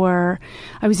was, or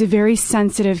I was a very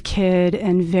sensitive kid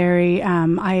and very,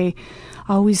 I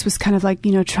always was kind of like,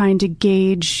 trying to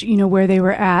gauge, where they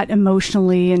were at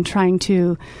emotionally and trying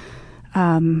to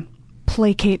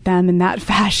placate them in that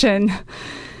fashion.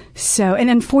 So, and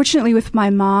unfortunately with my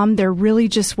mom, there really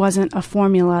just wasn't a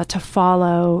formula to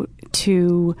follow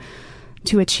to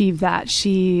achieve that.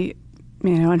 She,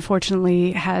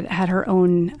 unfortunately had her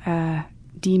own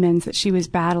demons that she was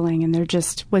battling, and there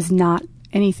just was not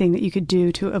anything that you could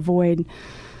do to avoid.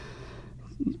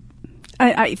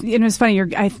 It was funny.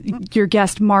 Your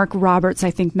guest Mark Roberts,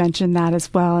 I think, mentioned that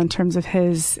as well in terms of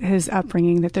his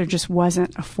upbringing, that there just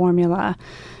wasn't a formula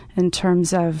in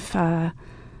terms of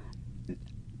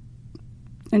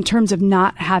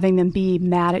not having them be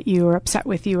mad at you or upset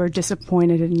with you or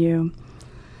disappointed in you.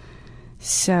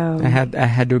 So I had to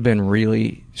have been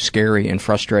really scary and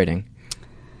frustrating.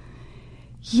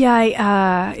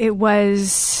 Yeah, it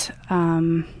was.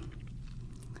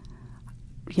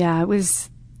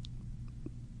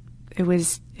 It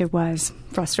was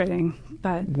frustrating.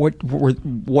 But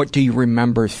what do you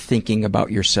remember thinking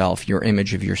about yourself, your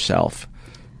image of yourself?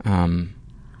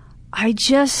 I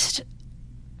just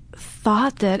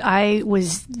thought that I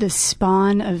was the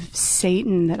spawn of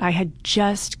Satan, that I had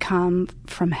just come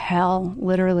from hell,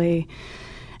 literally.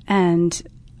 And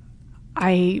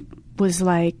I was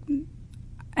like,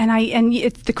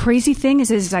 the crazy thing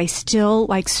is I still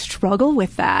struggle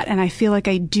with that. And I feel like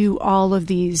I do all of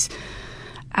these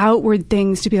outward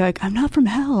things to be like, I'm not from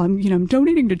hell. I'm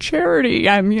donating to charity.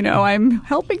 I'm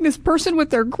helping this person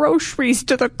with their groceries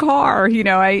to the car.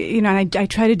 I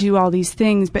try to do all these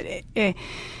things, but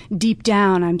deep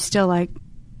down, I'm still like,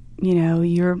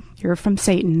 you're from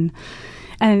Satan.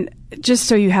 And just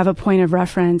so you have a point of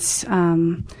reference,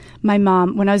 my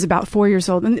mom, when I was about 4 years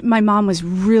old, and my mom was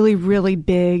really, really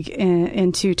big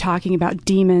into talking about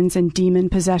demons and demon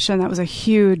possession. That was a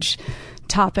huge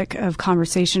topic of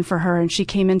conversation for her. And she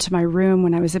came into my room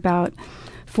when I was about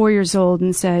 4 years old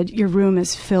and said, "Your room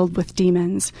is filled with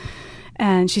demons."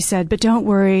 And she said, "But don't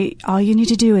worry, all you need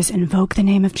to do is invoke the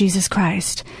name of Jesus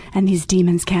Christ, and these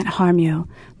demons can't harm you.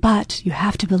 But you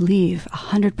have to believe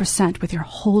 100% with your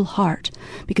whole heart,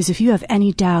 because if you have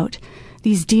any doubt,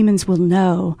 these demons will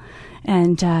know,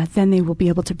 and then they will be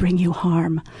able to bring you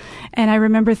harm. And I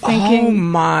remember thinking, oh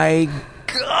my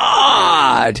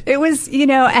God. It was,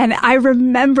 and I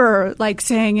remember like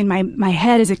saying in my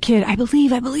head as a kid, I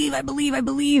believe.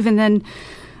 And then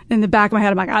in the back of my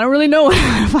head, I'm like, I don't really know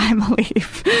if I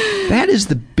believe. That is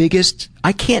the biggest,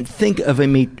 I can't think of a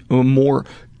more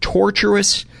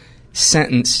torturous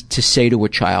sentence to say to a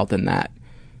child than that.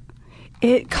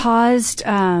 It caused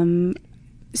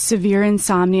severe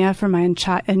insomnia for my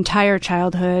entire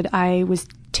childhood. I was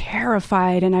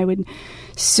terrified, and I would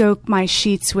soak my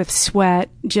sheets with sweat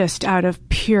just out of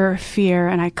pure fear,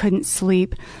 and I couldn't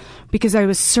sleep because I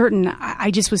was certain,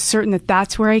 I just was certain that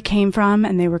that's where I came from,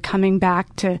 and they were coming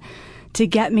back to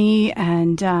get me.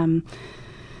 And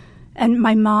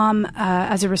my mom,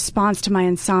 as a response to my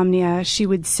insomnia, she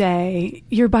would say,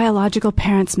 your biological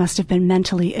parents must have been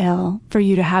mentally ill for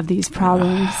you to have these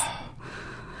problems.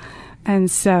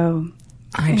 And so...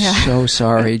 I'm so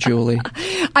sorry, Julie.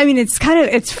 I mean,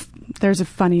 there's a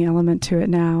funny element to it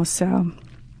now, so...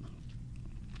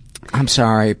 I'm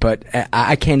sorry, but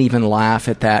I can't even laugh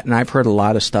at that, and I've heard a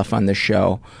lot of stuff on this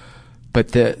show, but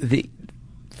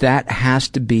that has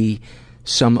to be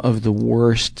some of the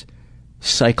worst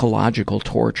psychological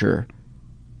torture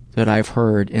that I've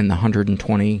heard in the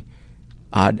 120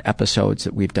 odd episodes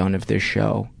that we've done of this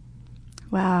show.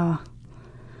 Wow.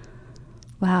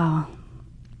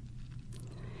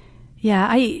 Yeah,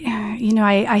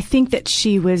 I think that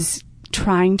she was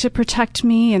trying to protect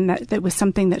me, and that was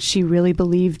something that she really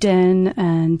believed in.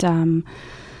 And I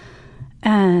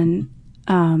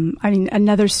mean,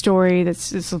 another story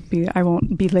I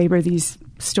won't belabor these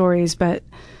stories, but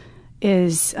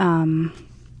is, and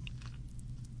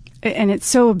it's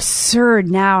so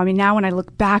absurd now. I mean, now when I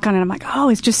look back on it, I'm like, oh,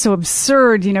 it's just so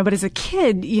absurd, but as a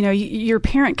kid, your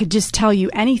parent could just tell you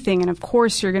anything. And of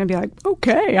course you're going to be like,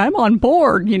 okay, I'm on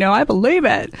board, I believe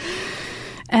it.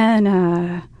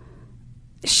 And,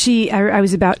 I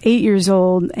was about 8 years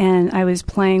old, and I was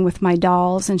playing with my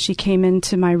dolls, and she came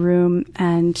into my room,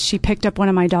 and she picked up one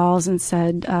of my dolls and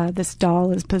said, this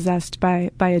doll is possessed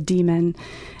by a demon.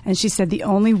 And she said the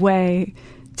only way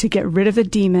to get rid of the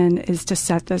demon is to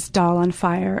set this doll on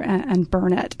fire and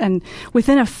burn it. And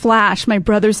within a flash, my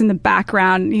brother's in the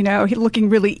background, looking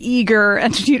really eager,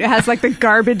 and she has like the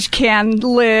garbage can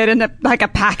lid and like a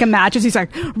pack of matches. He's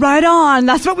like, right on,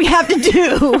 that's what we have to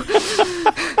do.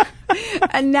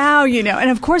 And now, and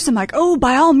of course I'm like, oh,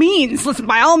 by all means, let's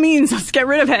get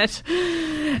rid of it.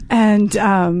 And,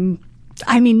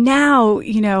 I mean, now,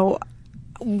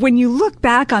 when you look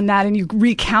back on that and you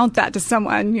recount that to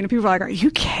someone, people are like, are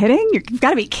you kidding? You've got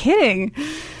to be kidding.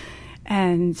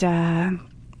 And,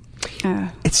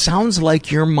 it sounds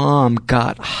like your mom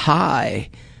got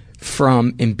high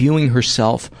from imbuing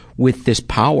herself with this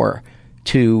power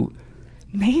to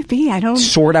maybe, I don't...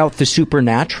 sort out the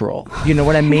supernatural. You know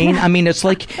what I mean? I mean, it's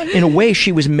like, in a way,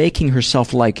 she was making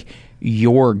herself like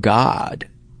your God.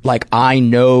 Like, I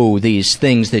know these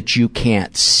things that you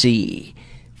can't see.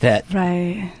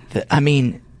 Right. I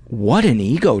mean, what an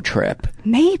ego trip.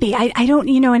 Maybe. I don't,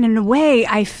 and in a way,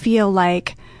 I feel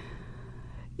like,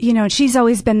 she's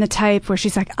always been the type where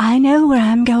she's like, I know where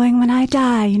I'm going when I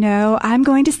die, I'm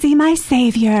going to see my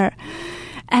savior.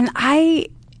 And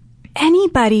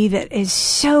anybody that is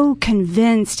so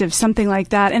convinced of something like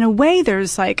that, in a way,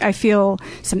 there's like, I feel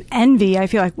some envy. I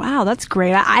feel like, wow, that's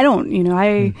great. I don't,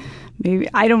 maybe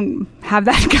I don't have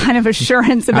that kind of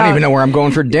assurance about... I don't even know where I'm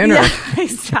going for dinner. Yeah,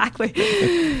 exactly.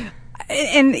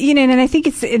 And, and I think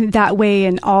it's in that way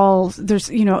in all, there's,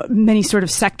 many sort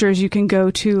of sectors you can go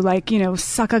to, like,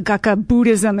 Sakagaka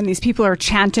Buddhism, and these people are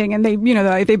chanting, and they,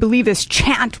 they believe this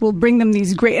chant will bring them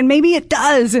these great, and maybe it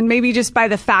does, and maybe just by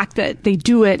the fact that they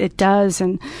do it, it does.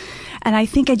 And I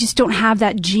think I just don't have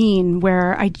that gene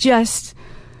where I'm just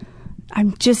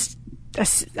a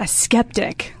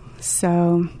skeptic.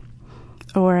 So...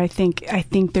 or I think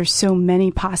there's so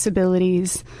many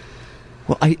possibilities.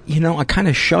 Well, I kind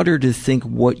of shudder to think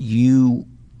what you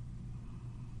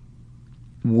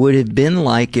would have been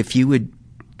like if you had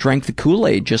drank the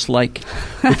Kool-Aid, just like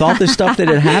with all the stuff that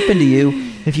had happened to you,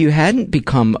 if you hadn't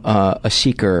become a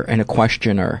seeker and a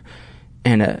questioner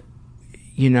and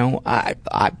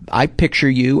I picture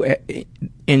you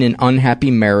in an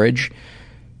unhappy marriage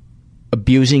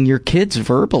abusing your kids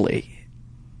verbally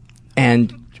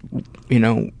and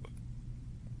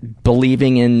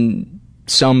believing in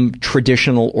some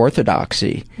traditional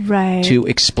orthodoxy, right, to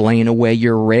explain away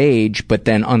your rage, but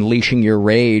then unleashing your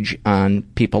rage on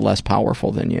people less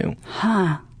powerful than you.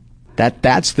 Huh.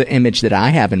 That's the image that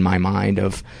I have in my mind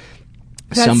of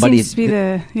that somebody. Seems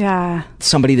to be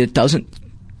somebody that doesn't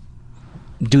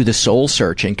do the soul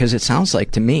searching? Because it sounds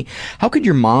like to me, how could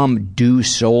your mom do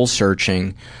soul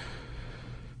searching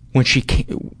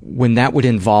when that would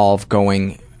involve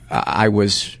going, I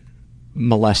was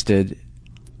molested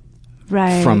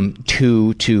from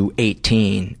 2 to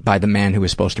 18 by the man who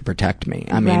was supposed to protect me.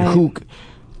 I mean,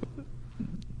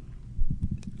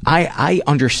 I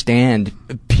understand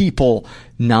people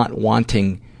not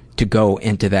wanting to go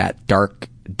into that dark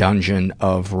dungeon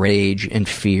of rage and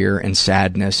fear and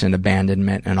sadness and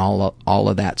abandonment and all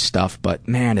of that stuff, but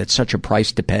man, it's such a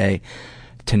price to pay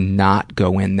to not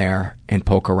go in there and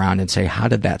poke around and say, how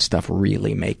did that stuff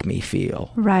really make me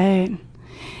feel? Right.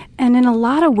 And in a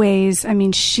lot of ways, I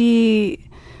mean,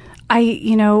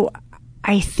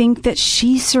 I think that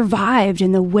she survived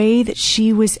in the way that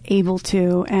she was able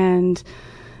to, and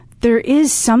there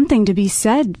is something to be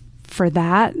said for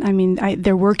that. I mean,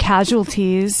 there were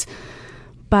casualties,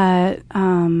 but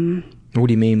what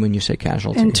do you mean when you say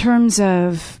casualties? In terms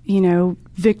of,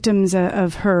 victims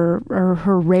of her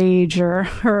rage or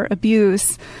her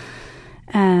abuse,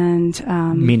 and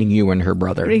meaning you and her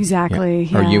brother. Exactly.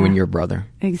 Yeah. Or you and your brother.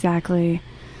 Exactly.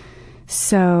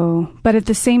 So, but at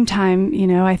the same time,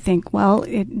 I think, well,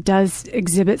 it does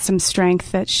exhibit some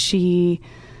strength that she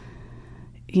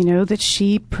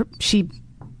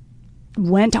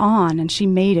went on and she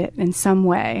made it in some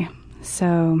way.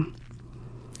 So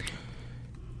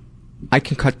I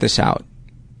can cut this out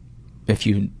if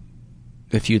you'd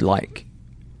like.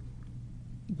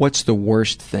 What's the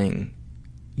worst thing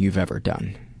you've ever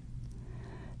done?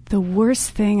 The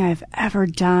worst thing I've ever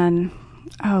done?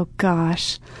 Oh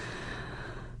gosh.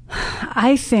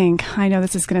 I know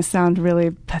this is going to sound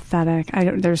really pathetic. I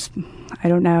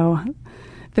don't know.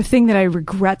 The thing that I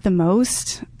regret the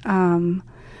most,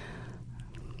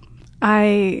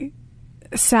 I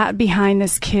sat behind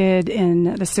this kid in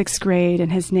the 6th grade,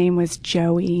 and his name was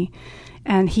Joey,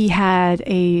 and he had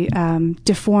a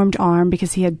deformed arm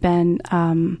because he had been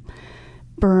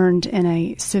burned in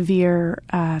a severe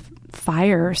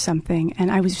fire or something,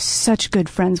 and I was such good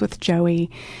friends with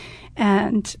Joey.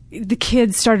 And the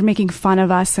kids started making fun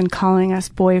of us and calling us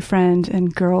boyfriend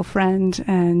and girlfriend,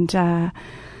 and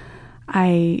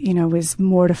I, was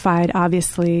mortified,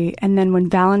 obviously. And then when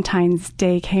Valentine's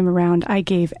Day came around, I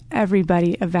gave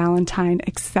everybody a Valentine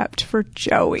except for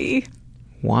Joey.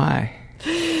 Why?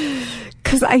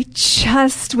 Because I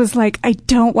just was like, I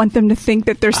don't want them to think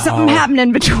that there's something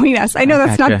happening between us. I know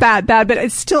that's not bad, but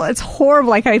it's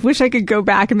horrible. Like, I wish I could go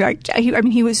back and be like,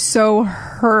 he was so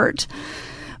hurt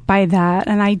by that.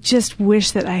 And I just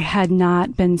wish that I had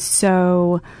not been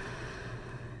so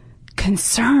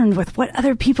concerned with what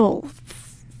other people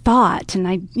thought. And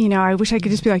I wish I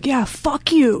could just be like, yeah,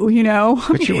 fuck you,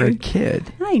 But you were a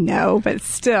kid. I know, but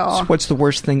still. So what's the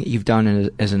worst thing that you've done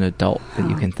as an adult that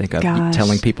you can think of? Gosh.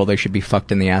 Telling people they should be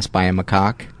fucked in the ass by a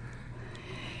macaque?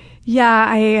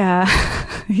 Yeah,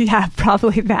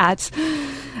 probably that.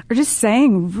 Or just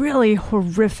saying really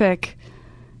horrific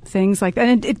things like that.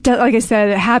 And it like I said,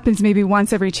 it happens maybe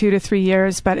once every 2 to 3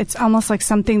 years, but it's almost like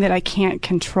something that I can't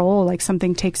control, like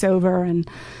something takes over and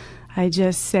I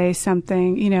just say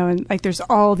something, and like there's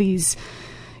all these,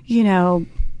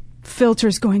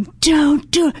 filters going,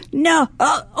 don't do it, no,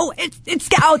 it's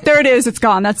out, there it is, it's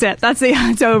gone, that's it,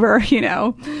 it's over,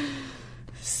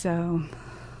 So,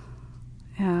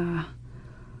 yeah.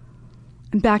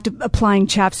 And back to applying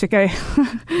chapstick, I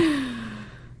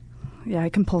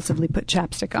compulsively put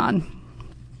chapstick on.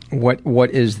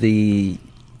 What is the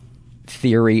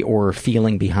theory or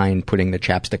feeling behind putting the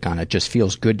chapstick on? It just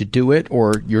feels good to do it,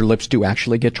 or your lips do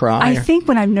actually get dry? I think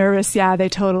when I'm nervous,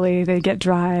 they get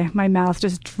dry. My mouth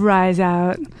just dries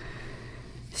out.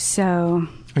 So.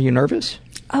 Are you nervous?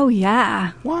 Oh,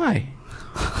 yeah. Why?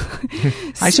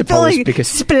 I suppose because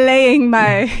splaying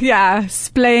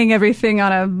everything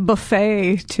on a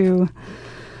buffet to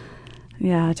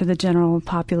the general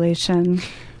population.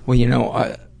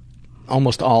 Well,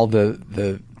 almost all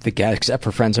the guests, except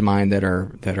for friends of mine that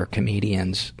are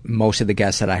comedians, most of the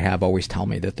guests that I have always tell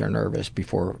me that they're nervous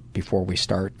before we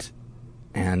start,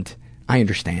 and I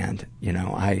understand.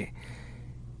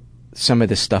 Some of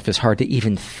this stuff is hard to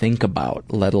even think about,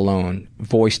 let alone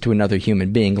voice to another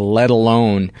human being, let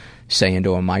alone say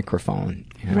into a microphone.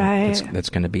 Right. That's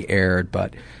going to be aired.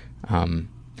 But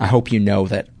I hope you know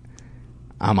that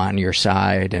I'm on your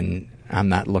side, and I'm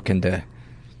not looking to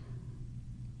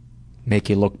make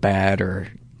you look bad or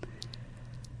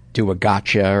do a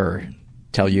gotcha or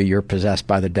tell you you're possessed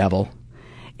by the devil.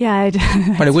 Yeah,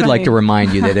 but I would like to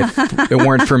remind you that if it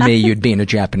weren't for me, you'd be in a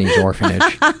Japanese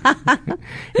orphanage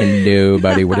and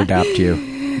nobody would adopt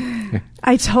you.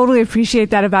 I totally appreciate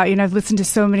that about you. And I've listened to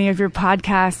so many of your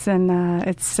podcasts,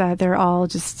 and they're all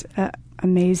just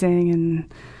amazing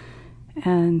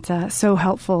and so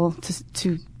helpful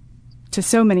to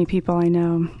so many people I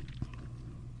know.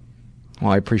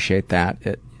 Well, I appreciate that.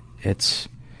 It's,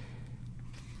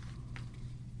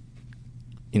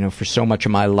 for so much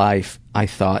of my life, I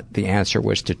thought the answer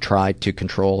was to try to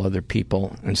control other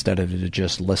people instead of to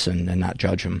just listen and not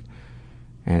judge them.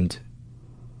 And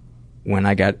when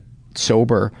I got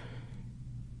sober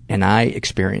and I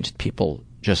experienced people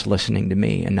just listening to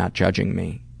me and not judging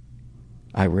me,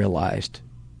 I realized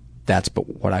that's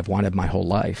what I've wanted my whole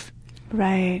life.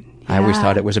 Right. I always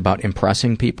thought it was about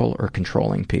impressing people or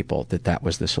controlling people, that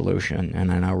was the solution.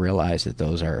 And I now realize that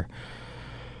those are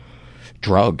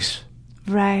drugs.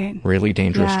 Right. Really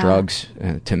dangerous drugs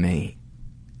to me.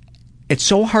 It's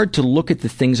so hard to look at the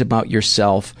things about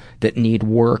yourself that need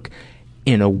work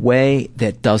in a way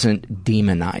that doesn't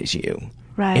demonize you.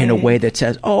 Right. In a way that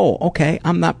says, oh, okay,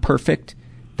 I'm not perfect.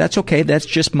 That's okay. That's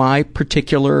just my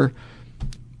particular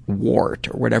wart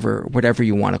or whatever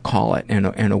you want to call it,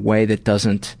 in a way that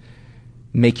doesn't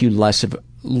make you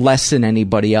less than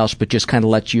anybody else, but just kind of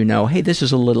lets you know, hey, this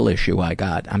is a little issue I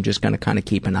got. I'm just going to kind of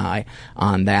keep an eye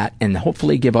on that and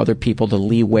hopefully give other people the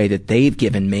leeway that they've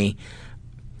given me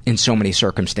in so many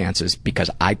circumstances because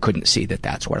I couldn't see that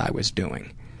that's what I was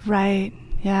doing. Right.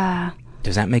 Yeah.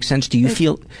 Does that make sense? Do you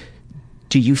feel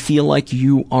like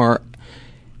you are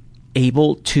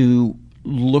able to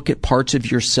look at parts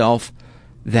of yourself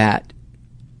that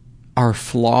are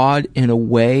flawed in a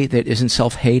way that isn't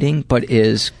self-hating but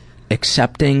is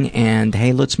accepting and,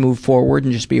 hey, let's move forward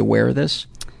and just be aware of this?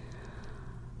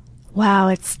 Wow,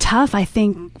 it's tough. I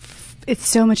think it's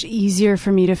so much easier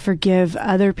for me to forgive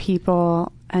other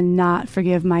people and not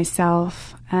forgive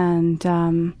myself.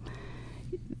 And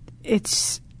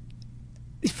it's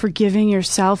forgiving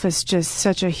yourself is just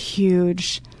such a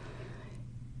huge,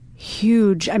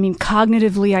 I mean,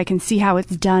 cognitively I can see how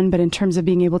it's done, but in terms of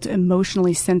being able to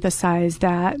emotionally synthesize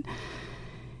that,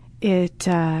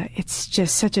 it's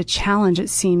just such a challenge. It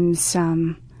seems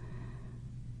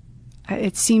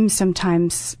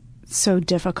sometimes so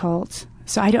difficult.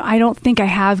 So I don't think I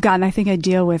have gotten. I think I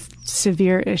deal with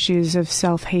severe issues of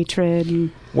self-hatred.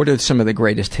 And what are some of the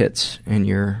greatest hits in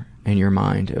your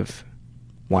mind of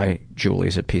why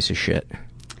Julie's a piece of shit?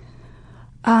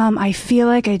 I feel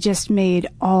like I just made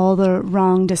all the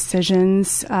wrong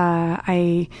decisions.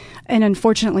 And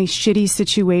unfortunately, shitty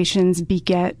situations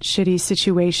beget shitty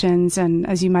situations. And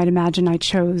as you might imagine, I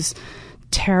chose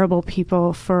terrible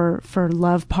people for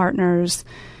love partners,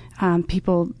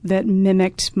 people that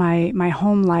mimicked my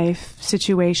home life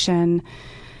situation.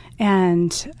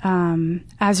 And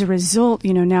as a result,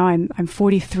 now I'm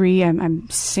 43. I'm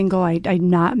single. I'm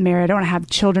not married. I don't have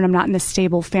children. I'm not in a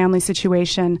stable family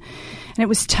situation. And it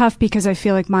was tough because I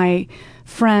feel like my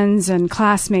friends and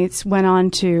classmates went on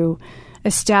to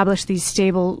establish these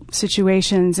stable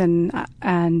situations, and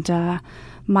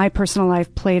my personal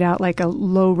life played out like a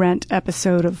low rent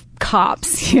episode of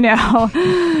Cops,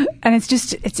 And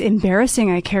it's embarrassing.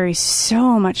 I carry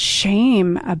so much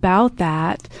shame about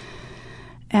that.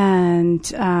 And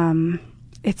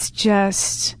it's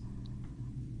just,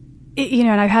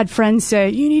 and I've had friends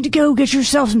say, you need to go get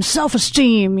yourself some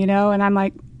self-esteem, and I'm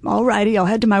like, all righty, I'll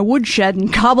head to my woodshed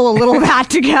and cobble a little of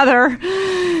that together.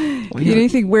 Well, you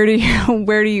think, where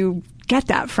do you get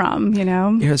that from,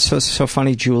 Yeah, it's so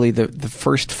funny, Julie. The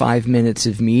first 5 minutes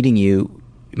of meeting you,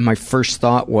 my first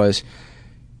thought was,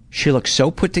 she looks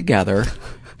so put together.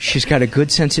 She's got a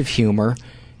good sense of humor.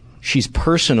 She's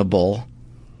personable.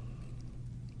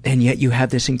 And yet you have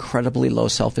this incredibly low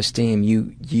self-esteem.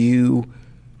 You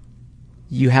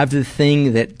have the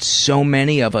thing that so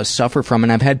many of us suffer from.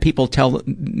 And I've had people tell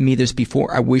me this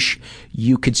before. I wish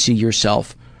you could see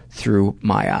yourself through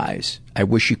my eyes. I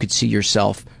wish you could see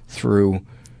yourself through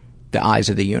the eyes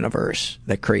of the universe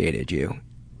that created you.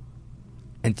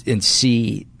 And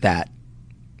see that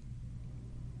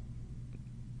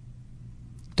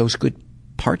those good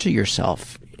parts of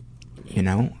yourself,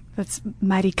 That's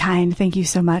mighty kind. Thank you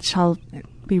so much. I'll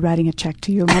be writing a check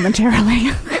to you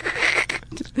momentarily.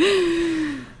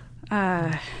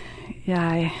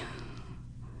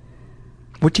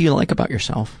 What do you like about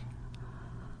yourself?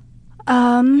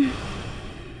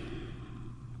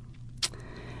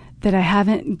 That I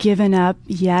haven't given up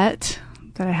yet.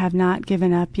 That I have not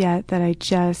given up yet. That I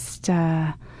just...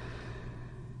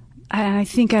 I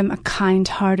think I'm a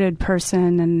kind-hearted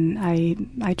person, and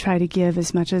I try to give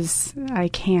as much as I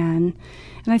can.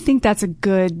 And I think that's a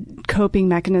good coping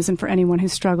mechanism for anyone who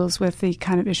struggles with the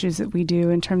kind of issues that we do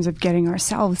in terms of getting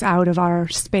ourselves out of our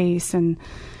space and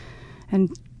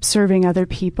serving other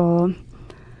people.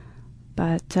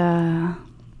 But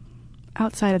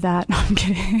outside of that, no, I'm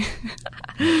kidding.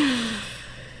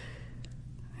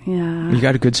 Yeah. You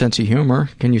got a good sense of humor.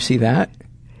 Can you see that?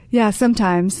 Yeah,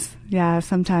 sometimes. Yeah,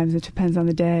 sometimes. It depends on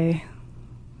the day.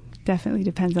 Definitely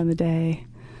depends on the day.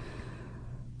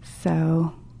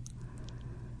 So,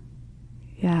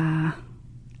 yeah.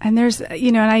 And there's,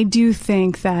 and I do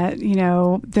think that,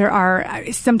 there are,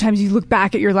 sometimes you look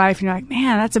back at your life and you're like,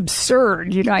 man, that's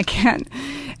absurd. I can't.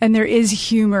 And there is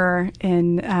humor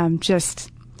in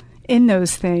just in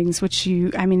those things, which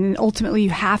ultimately you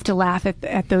have to laugh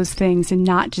at those things and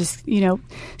not just,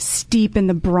 steep in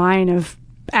the brine of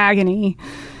agony,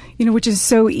 which is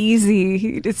so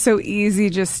easy. It's so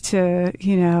easy just to,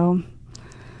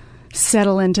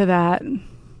 settle into that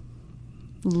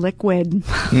liquid.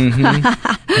 Mm-hmm.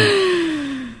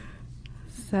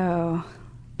 So,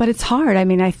 but it's hard.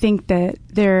 I think that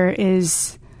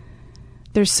there's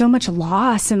so much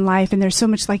loss in life, and there's so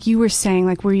much, like you were saying,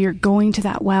 like where you're going to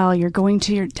that well, you're going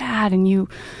to your dad, and you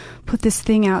put this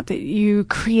thing out that you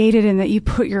created and that you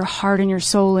put your heart and your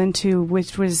soul into,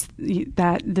 which was the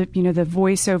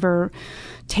voiceover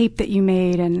tape that you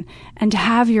made, and to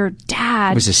have your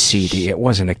dad. It was a CD. It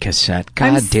wasn't a cassette.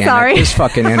 God I'm damn sorry. it. This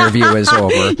fucking interview is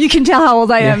over. You can tell how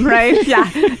old I am, right?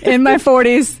 Yeah. In my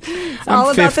 40s. It's all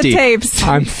about 50. the tapes.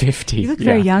 I'm 50. You look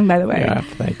very young, by the way. Yeah,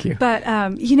 thank you. But,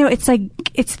 it's like,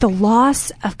 it's the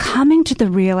loss of coming to the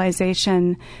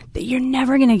realization that you're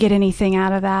never going to get anything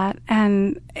out of that.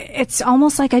 And it's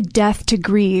almost like a death to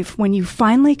grieve when you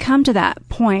finally come to that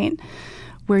point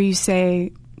where you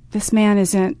say, this man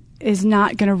is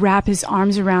not going to wrap his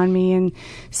arms around me and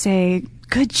say,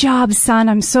 good job, son.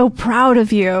 I'm so proud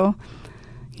of you,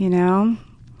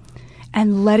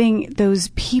 and letting those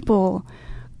people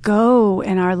go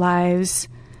in our lives.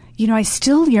 I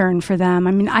still yearn for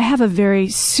them. I have a very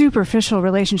superficial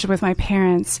relationship with my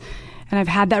parents, and I've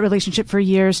had that relationship for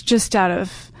years just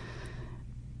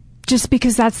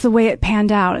because that's the way it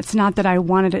panned out. It's not that I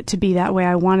wanted it to be that way.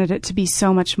 I wanted it to be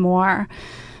so much more.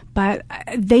 But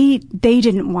they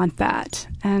didn't want that.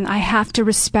 And I have to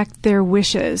respect their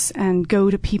wishes and go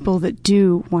to people that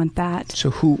do want that. So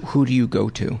who do you go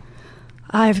to?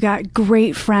 I've got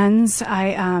great friends. I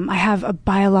have a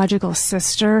biological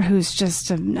sister who's just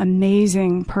an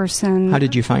amazing person. How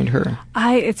did you find her?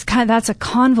 That's a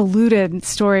convoluted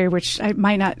story, which it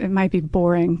might be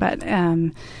boring, but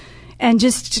and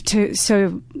just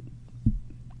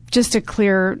to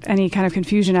clear any kind of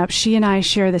confusion up, she and I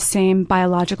share the same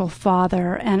biological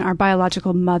father, and our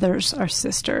biological mothers are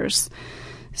sisters.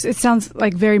 So it sounds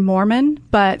like very Mormon,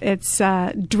 but it's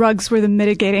drugs were the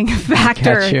mitigating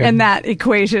factor in that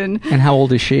equation. And how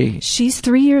old is she? She's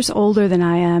 3 years older than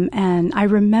I am, and I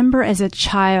remember as a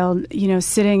child,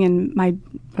 sitting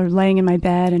laying in my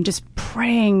bed and just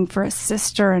praying for a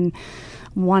sister and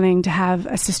wanting to have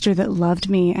a sister that loved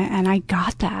me, and I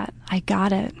got that. I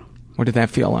got it. What did that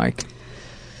feel like?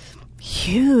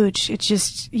 Huge. It's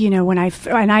just, when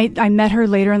I met her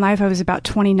later in life, I was about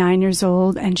 29 years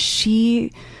old, and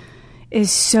she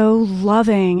is so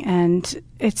loving, and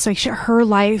it's like her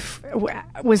life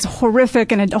was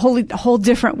horrific in a whole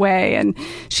different way. And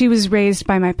she was raised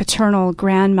by my paternal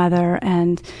grandmother,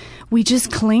 and we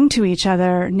just cling to each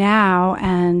other now.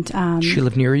 And does she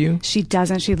live near you? She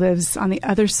doesn't. She lives on the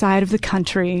other side of the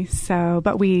country.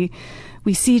 But we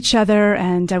see each other,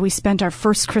 and we spent our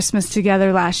first Christmas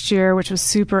together last year, which was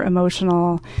super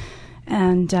emotional.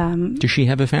 And does she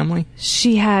have a family?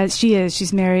 She is.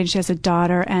 She's married. She has a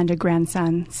daughter and a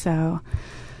grandson. So,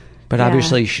 but yeah.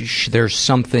 Obviously, there's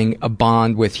something, a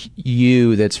bond with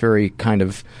you that's very kind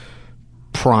of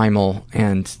primal,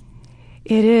 and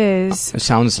it is. It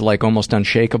sounds like almost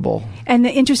unshakable. And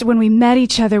the interest, when we met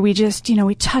each other, we just,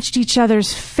 we touched each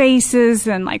other's faces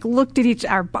and looked at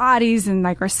our bodies and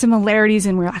our similarities,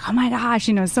 and we were like, oh my gosh,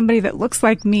 somebody that looks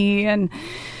like me. And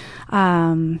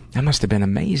that must have been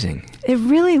amazing. It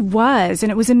really was.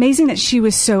 And it was amazing that she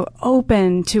was so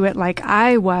open to it like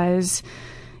I was,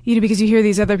 because you hear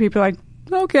these other people like,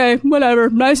 okay, whatever,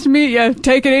 nice to meet you,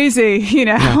 take it easy,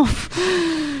 Yeah.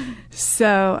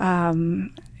 So,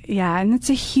 yeah, and it's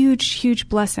a huge, huge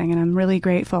blessing, and I'm really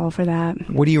grateful for that.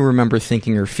 What do you remember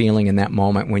thinking or feeling in that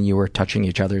moment when you were touching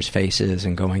each other's faces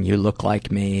and going, you look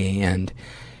like me, and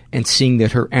seeing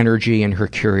that her energy and her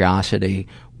curiosity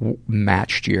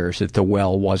matched yours, that the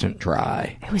well wasn't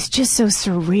dry? It was just so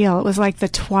surreal. It was like the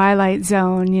Twilight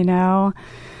Zone,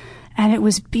 and it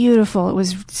was beautiful. It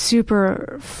was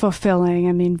super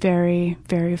fulfilling. Very,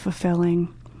 very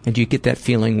fulfilling. And do you get that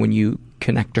feeling when you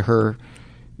connect to her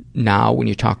now, when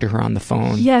you talk to her on the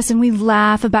phone? Yes, and we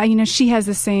laugh about, she has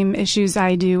the same issues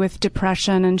I do with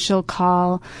depression, and she'll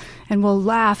call and we'll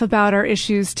laugh about our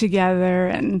issues together,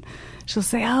 and she'll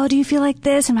say, "Oh, do you feel like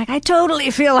this?" I'm like, "I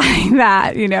totally feel like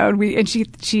that," and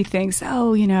she thinks,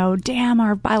 "Oh, damn,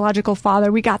 our biological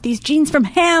father, we got these genes from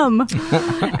him."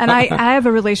 And I have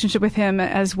a relationship with him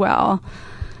as well.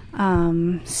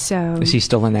 So is he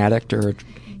still an addict, or?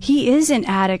 He is an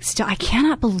addict still. I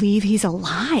cannot believe he's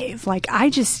alive. Like, I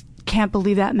just can't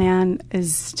believe that man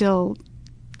is still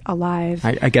alive.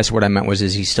 I guess what I meant was,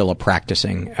 is he still a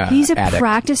practicing He's a addict?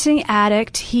 Practicing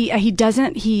addict. He does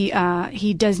not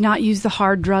use the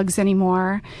hard drugs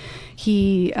anymore.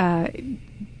 He's an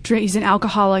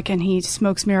alcoholic, and he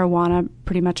smokes marijuana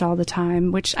pretty much all the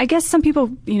time, which I guess some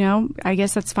people, I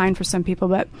guess that's fine for some people,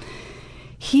 but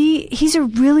he's a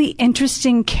really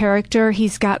interesting character.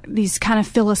 He's got these kind of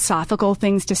philosophical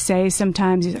things to say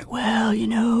sometimes. He's like, "Well,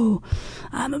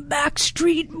 I'm a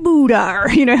backstreet Buddha," or,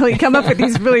 he'll come up with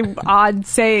these really odd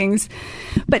sayings.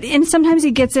 And sometimes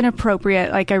he gets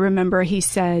inappropriate. Like, I remember he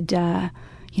said,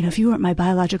 "If you weren't my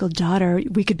biological daughter,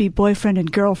 we could be boyfriend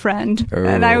and girlfriend." Oh.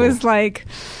 And I was like,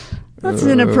 that's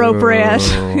inappropriate.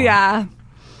 Yeah.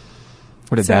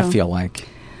 What did that feel like?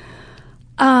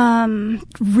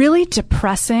 Really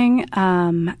depressing.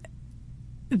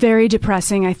 Very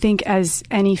depressing. I think, as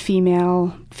any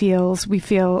female feels, we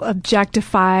feel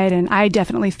objectified, and I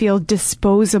definitely feel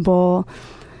disposable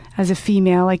as a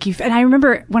female. And I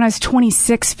remember when I was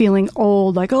 26 feeling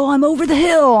old, like, "Oh, I'm over the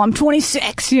hill. I'm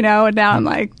 26, and now I'm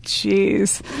like,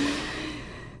 geez.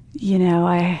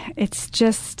 It's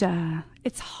just,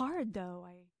 it's hard though.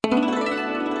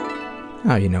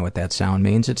 Oh, you know what that sound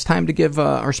means. It's time to give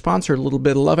our sponsor a little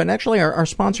bit of love. And actually, our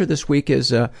sponsor this week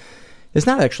is not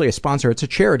actually a sponsor. It's a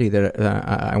charity that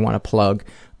I want to plug.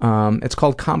 It's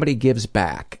called Comedy Gives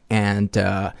Back. And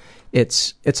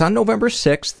it's on November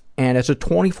 6th, and it's a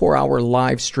 24-hour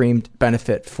live-streamed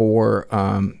benefit for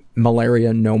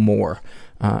Malaria No More.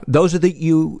 Those of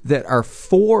you that are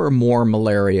for more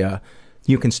malaria,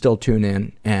 you can still tune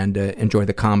in and enjoy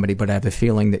the comedy, but I have a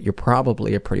feeling that you're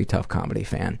probably a pretty tough comedy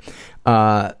fan.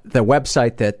 The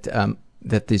website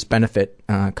that this benefit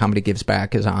Comedy Gives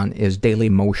Back is on is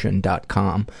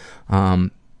dailymotion.com.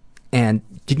 And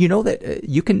did you know that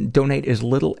you can donate as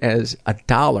little as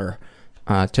 $1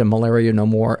 to Malaria No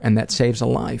More, and that saves a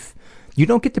life? You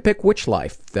don't get to pick which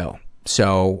life, though.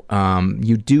 So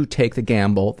you do take the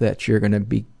gamble that you're going to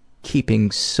be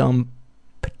keeping some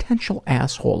potential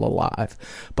asshole alive,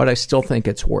 but I still think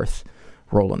it's worth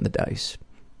rolling the dice.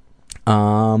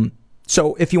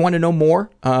 So if you want to know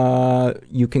more,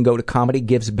 you can go to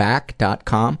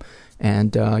comedygivesback.com,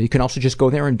 and you can also just go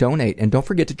there and donate. And don't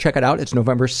forget to check it out. It's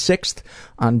November 6th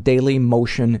on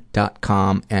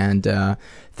dailymotion.com. And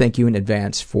thank you in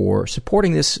advance for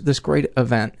supporting this great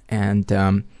event. And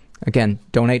again,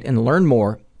 donate and learn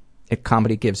more at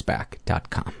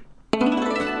comedygivesback.com.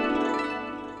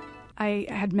 I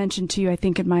had mentioned to you, I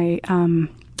think, in my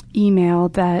email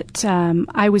that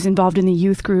I was involved in the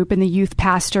youth group, and the youth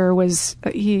pastor was,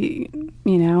 he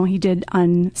did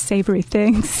unsavory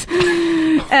things.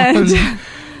 And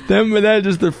that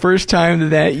is the first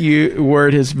time that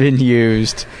word has been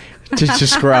used to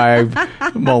describe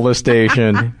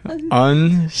molestation.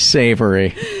 Unsavory.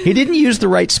 He didn't use the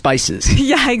right spices.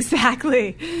 Yeah,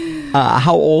 exactly.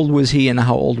 How old was he, and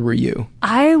how old were you?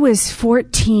 I was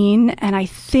 14, and I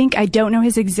don't know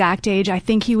his exact age. I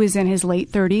think he was in his late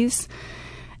 30s.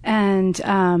 And,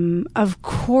 of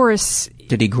course...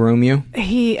 Did he groom you?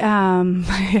 He,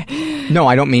 No,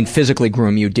 I don't mean physically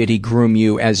groom you. Did he groom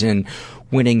you as in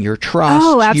winning your trust?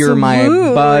 Oh, absolutely. You're my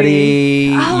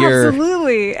buddy. Oh,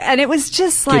 absolutely. And it was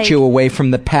just like... Get you away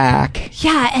from the pack.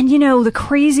 Yeah, and the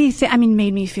crazy thing,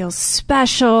 made me feel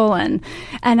special, and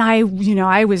I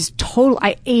was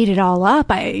I ate it all up.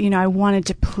 I wanted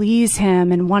to please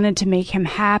him and wanted to make him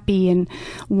happy and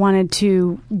wanted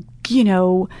to,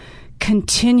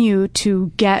 continue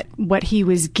to get what he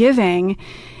was giving.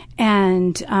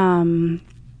 And,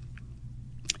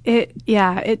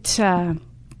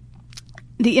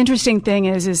 the interesting thing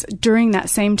is during that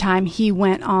same time, he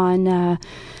went on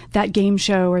that game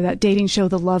show or that dating show,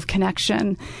 The Love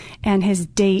Connection, and his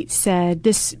date said,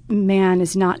 "This man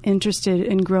is not interested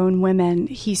in grown women.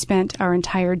 He spent our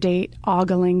entire date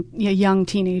ogling young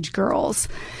teenage girls."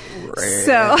 Really?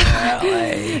 So,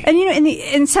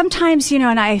 and sometimes,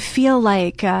 and I feel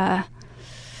like I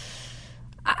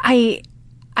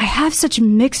have such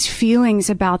mixed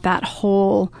feelings about that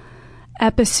whole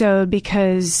episode,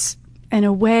 because in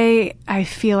a way, I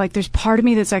feel like there's part of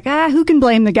me that's like, who can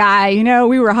blame the guy?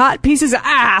 We were hot pieces of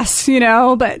ass,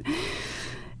 but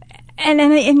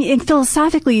And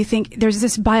philosophically, you think there's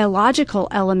this biological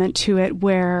element to it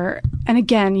where, and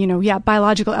again,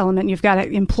 biological element, you've got to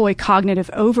employ cognitive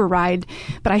override,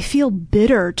 but I feel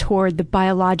bitter toward the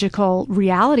biological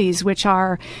realities, which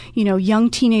are, young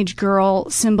teenage girl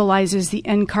symbolizes the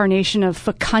incarnation of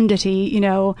fecundity,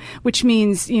 which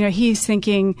means, he's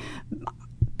thinking,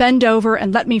 bend over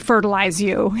and let me fertilize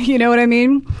you. You know what I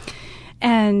mean?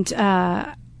 And,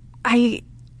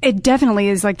 it definitely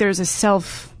is like there's a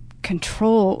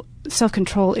self-control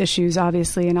issues,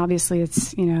 obviously, and obviously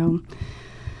it's,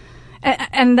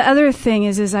 and the other thing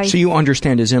is So you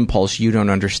understand his impulse, you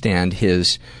don't understand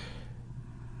his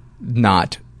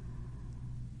not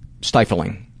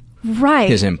stifling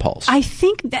his impulse. I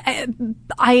think that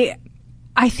I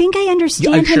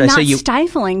understand him not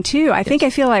stifling too. I think I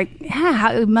feel like,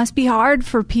 it must be hard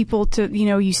for people to,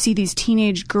 you see these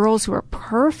teenage girls who are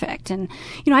perfect. And,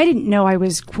 I didn't know I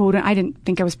didn't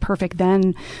think I was perfect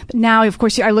then. But now, of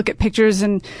course, I look at pictures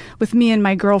and with me and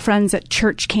my girlfriends at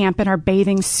church camp in our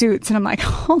bathing suits and I'm like,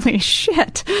 holy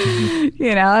shit. Mm-hmm.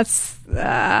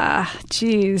 That's,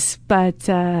 geez. But,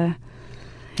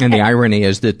 and the irony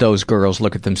is that those girls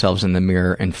look at themselves in the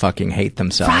mirror and fucking hate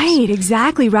themselves. Right,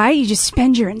 exactly right. You just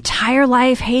spend your entire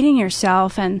life hating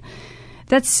yourself. And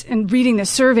reading the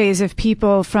surveys of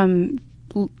people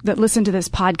that listen to this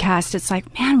podcast, it's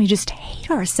like, man, we just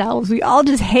hate ourselves. We all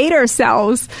just hate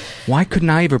ourselves. Why couldn't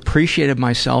I have appreciated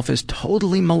myself as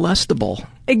totally molestable?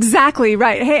 Exactly,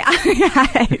 right.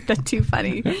 Hey, that's too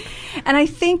funny. And I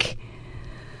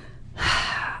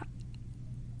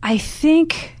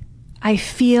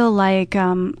feel like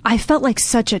I felt like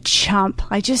such a chump.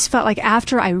 I just felt like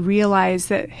after I realized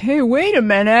that, hey, wait a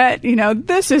minute,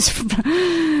 this is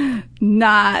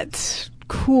not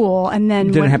cool. And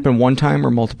then did it happen one time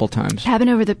or multiple times? It happened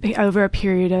over a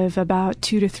period of about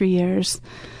 2 to 3 years.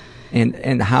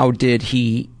 And how did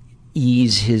he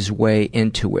ease his way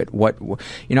into it?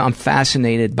 I'm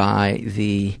fascinated by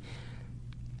the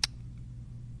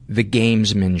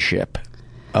gamesmanship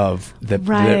of the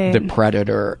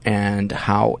predator and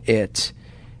how it's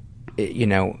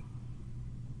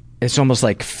almost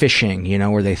like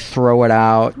fishing, where they throw it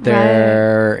out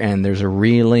there and there's a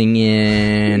reeling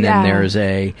in and there's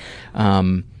an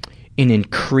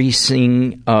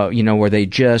increasing, where they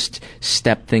just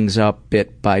step things up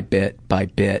bit by bit by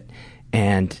bit,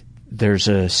 and there's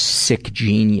a sick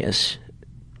genius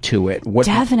to it.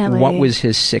 Definitely. What was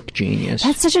his sick genius?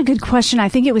 That's such a good question. I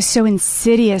think it was so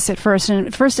insidious at first. And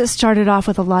at first it started off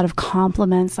with a lot of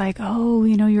compliments like, oh,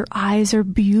 your eyes are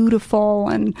beautiful.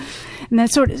 And then it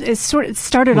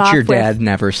started off with... Which your dad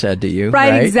never said to you,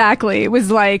 right? Right, exactly. It was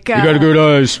like... you got good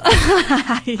eyes.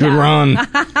 Good run.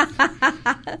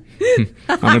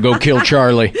 I'm going to go kill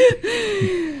Charlie.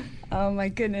 Oh my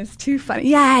goodness. Too funny.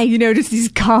 Yeah, just these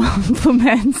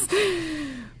compliments.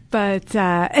 But,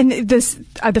 and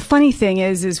the funny thing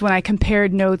is when I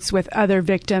compared notes with other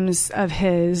victims of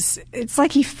his, it's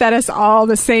like he fed us all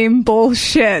the same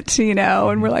bullshit,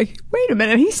 and we're like, wait a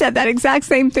minute, he said that exact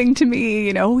same thing to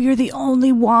me, you're the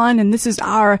only one and this is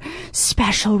our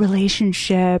special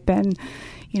relationship and,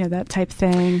 that type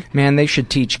thing. Man, they should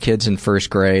teach kids in first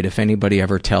grade, if anybody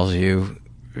ever tells you,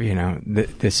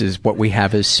 this is what we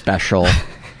have is special,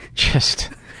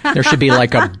 there should be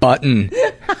like a button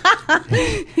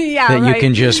that you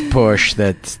can just push.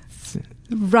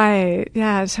 Right.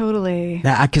 Yeah, totally.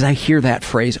 Because I hear that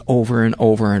phrase over and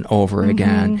over and over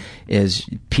again, is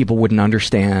people wouldn't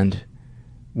understand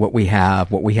what we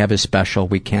have. What we have is special.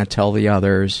 We can't tell the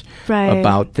others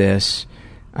about this.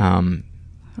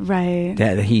 Right.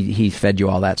 That he fed you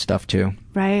all that stuff too.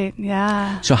 Right.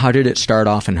 Yeah. So how did it start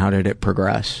off and how did it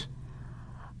progress?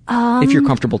 If you're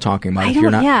comfortable talking about it. If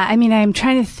you're not. Yeah. I mean, I'm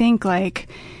trying to think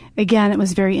again, it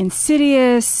was very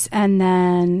insidious and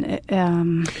then,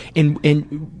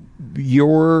 in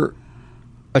your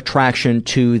attraction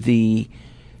to the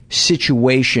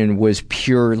situation was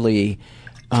purely,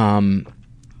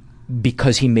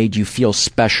 because he made you feel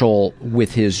special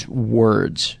with his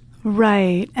words.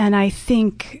 Right. And I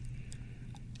think,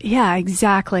 yeah,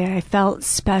 exactly. I felt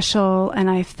special and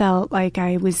I felt like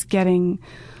I was getting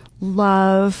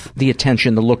love. The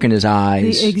attention, the look in his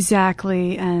eyes.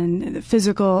 Exactly. And the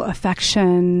physical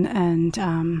affection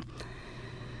and,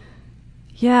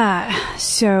 yeah.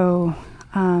 So,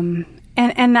 and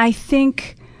I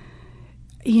think,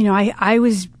 I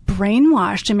was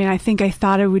brainwashed. I mean, I think I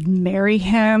thought I would marry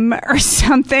him or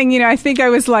something. I think I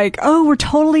was like, oh, we're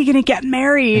totally going to get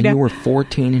married. And you were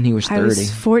 14 and he was 30. I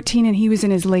was 14 and he was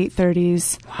in his late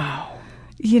 30s. Wow.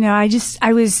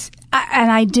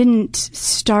 I didn't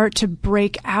start to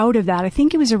break out of that. I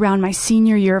think it was around my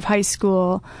senior year of high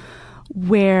school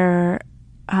where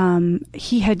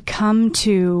he had come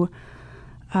to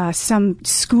some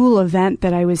school event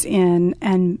that I was in,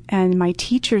 and my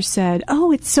teacher said,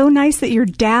 "Oh, it's so nice that your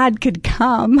dad could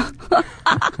come."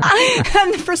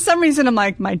 And for some reason, I'm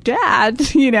like, "My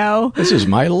dad, you know? This is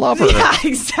my lover." Yeah,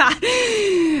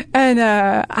 exactly. And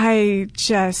I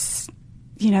just,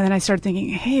 you know, then I started thinking,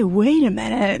 "Hey, wait a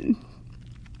minute."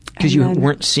 Because you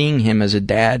weren't seeing him as a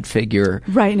dad figure.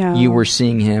 Right, no. You were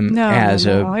seeing him as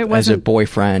a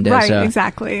boyfriend. Right,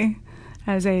 exactly.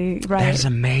 Right. That is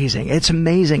amazing. It's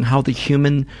amazing how the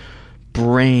human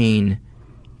brain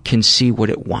can see what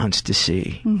it wants to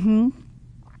see. Mm-hmm.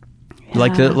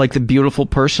 Yeah. Like the beautiful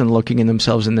person looking at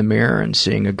themselves in the mirror and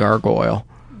seeing a gargoyle.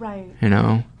 Right. You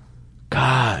know?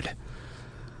 God.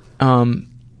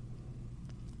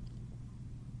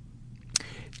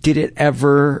 Did it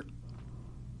ever...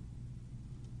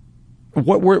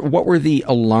 What were the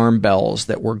alarm bells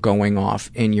that were going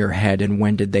off in your head, and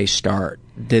when did they start?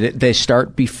 Did they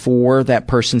start before that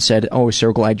person said, "Oh,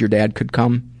 so glad your dad could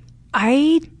come"?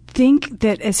 I think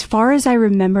that as far as I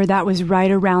remember, that was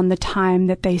right around the time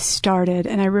that they started.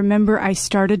 And I remember I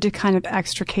started to kind of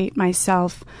extricate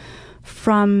myself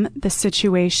from the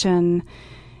situation.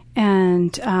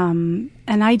 And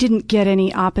I didn't get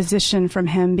any opposition from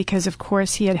him because, of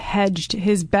course, he had hedged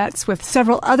his bets with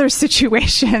several other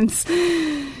situations,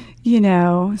 you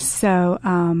know, so...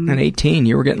 At 18,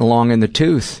 you were getting long in the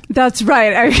tooth. That's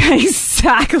right.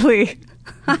 Exactly.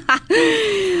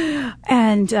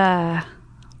 And,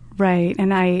 right.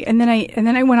 And then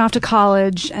I went off to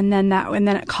college, and then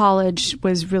at college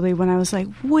was really when I was like,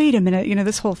 wait a minute, you know,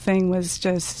 this whole thing was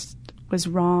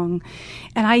wrong.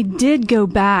 And I did go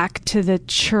back to the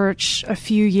church a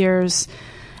few years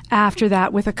after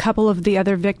that with a couple of the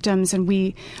other victims, and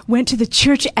we went to the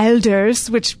church elders,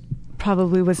 which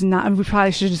probably was not, we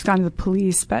probably should have just gone to the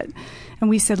police, and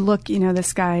we said, look, you know,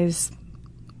 this guy's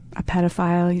a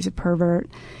pedophile, he's a pervert.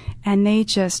 And they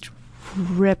just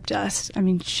ripped us. I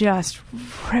mean, just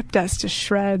ripped us to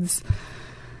shreds.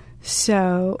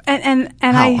 So, and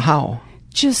How?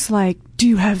 Just like, do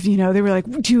you have, you know, they were like,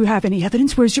 do you have any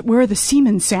evidence? Where are the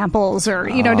semen samples? Or,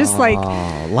 you know, just like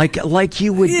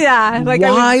you would. Yeah. Like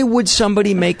why would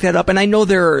somebody make that up? And I know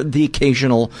there are the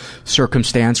occasional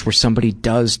circumstance where somebody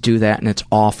does do that and it's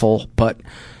awful, but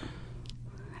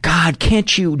God,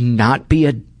 can't you not be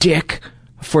a dick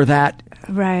for that?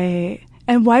 Right.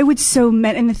 And why would so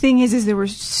many, and the thing is there were,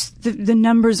 the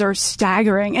numbers are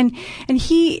staggering. And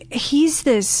he's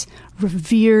this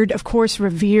revered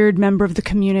member of the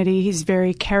community. He's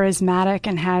very charismatic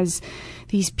and has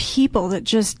these people that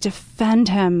just defend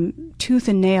him tooth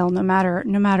and nail, no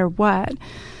matter what.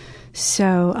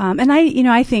 So, and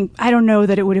I think, I don't know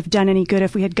that it would have done any good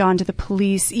if we had gone to the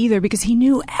police either, because he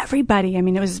knew everybody. I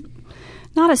mean, it was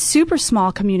not a super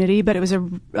small community, but it was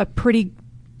a pretty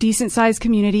decent sized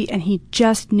community, and he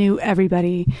just knew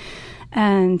everybody.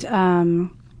 And,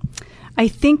 I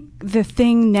think the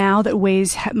thing now that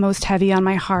weighs most heavy on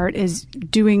my heart is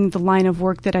doing the line of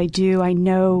work that I do. I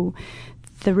know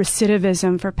the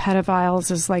recidivism for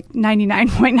pedophiles is like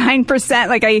 99.9%.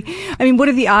 Like, I mean, what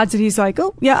are the odds that he's like,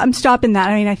 oh, yeah, I'm stopping that?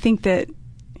 I mean, I think that,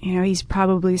 you know, he's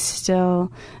probably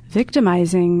still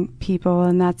victimizing people,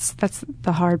 and that's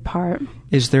the hard part.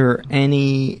 Is there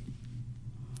any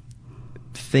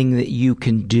thing that you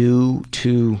can do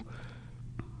to...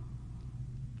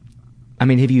 I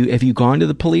mean, have you gone to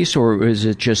the police, or is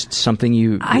it just something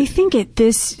you... I think at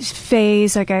this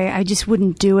phase, like, I just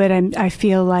wouldn't do it. I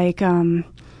feel like, you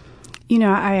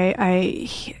know, and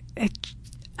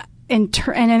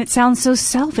it sounds so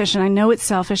selfish, and I know it's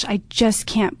selfish. I just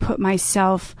can't put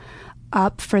myself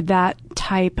up for that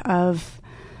type of,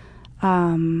 you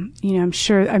know, I'm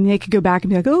sure, I mean, they could go back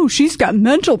and be like, oh, she's got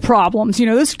mental problems. You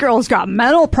know, this girl's got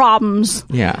mental problems.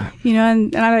 Yeah. You know,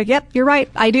 and I'm like, yep, you're right.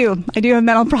 I do have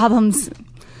mental problems.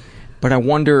 But I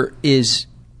wonder,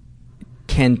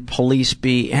 can police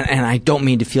be, and I don't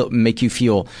mean to make you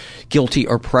feel guilty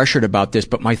or pressured about this,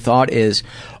 but my thought is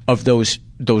of those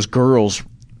girls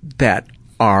that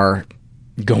are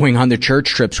going on the church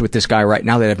trips with this guy right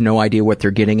now that have no idea what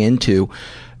they're getting into.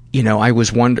 You know, I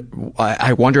wonder,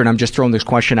 and I'm just throwing this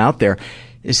question out there,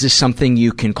 is this something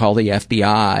you can call the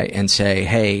FBI and say,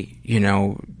 hey, you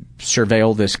know,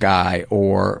 surveil this guy?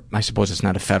 Or I suppose it's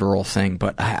not a federal thing,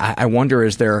 but I wonder,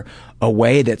 is there a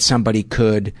way that somebody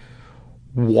could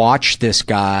watch this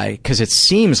guy? Because it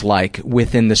seems like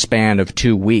within the span of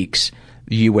 2 weeks,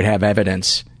 you would have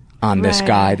evidence on this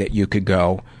guy that you could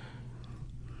go...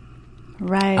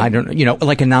 Right. I don't, you know,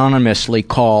 like anonymously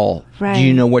call. Right. Do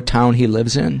you know what town he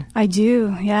lives in? I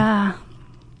do, yeah.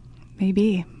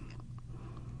 Maybe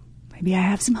I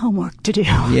have some homework to do.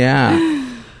 Yeah.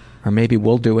 Or maybe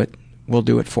we'll do it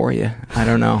for you. I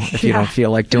don't know if you don't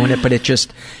feel like doing it, but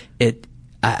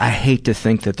I hate to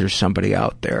think that there's somebody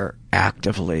out there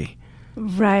actively.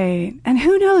 Right. And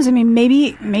who knows? I mean,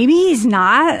 maybe he's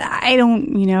not. I don't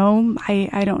know.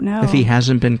 If he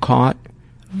hasn't been caught.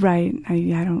 Right.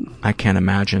 I don't. I can't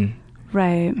imagine.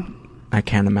 Right. I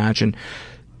can't imagine.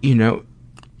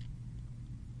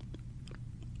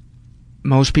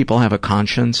 Most people have a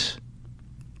conscience,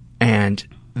 and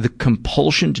the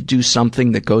compulsion to do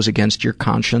something that goes against your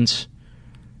conscience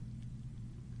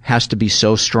has to be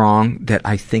so strong that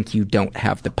I think you don't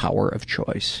have the power of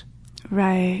choice.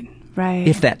 Right. Right.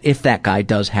 If that guy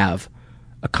does have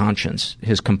a conscience,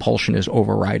 his compulsion is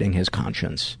overriding his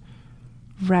conscience.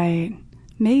 Right.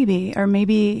 Maybe. Or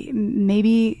maybe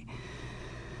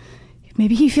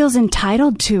he feels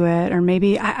entitled to it, or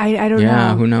maybe I don't know.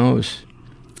 Yeah, who knows?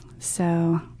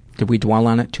 So. Did we dwell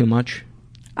on it too much?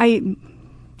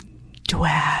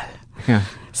 Dwell. Yeah.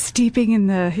 Steeping in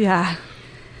the,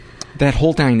 That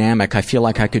whole dynamic, I feel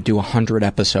like I could do 100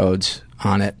 episodes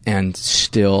on it and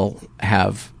still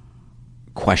have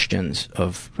questions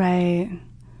of right.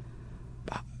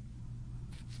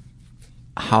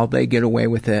 how they get away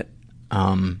with it,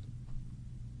 how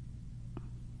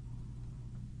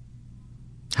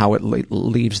it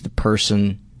leaves the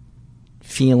person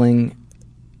feeling.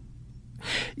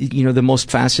 The most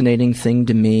fascinating thing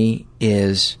to me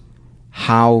is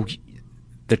how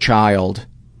the child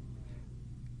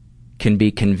can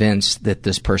be convinced that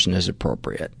this person is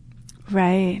appropriate.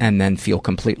 Right. And then feel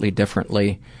completely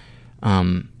differently,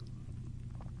 and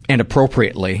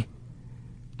appropriately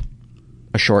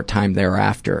a short time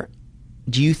thereafter.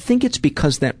 Do you think it's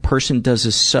because that person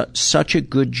does such a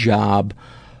good job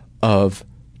of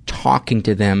talking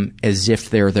to them as if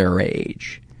they're their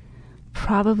age?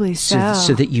 Probably so.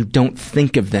 So that you don't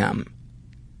think of them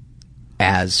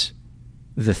as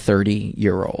the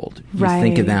 30-year-old. You right.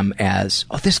 think of them as,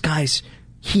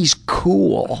 he's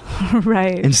cool.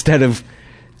 Right. Instead of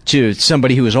to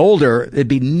somebody who is older, it'd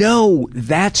be, no,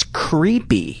 that's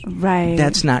creepy. Right.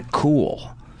 That's not cool.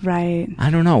 Right.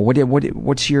 I don't know.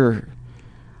 What's your...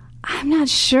 I'm not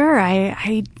sure.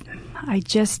 I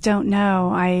just don't know.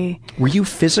 Were you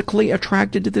physically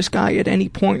attracted to this guy at any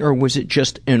point, or was it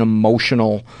just an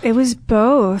emotional... It was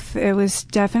both. It was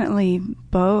definitely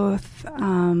both.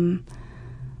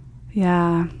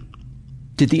 Yeah.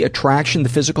 Did the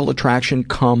physical attraction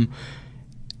come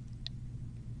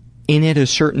in at a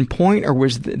certain point, or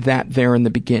was that there in the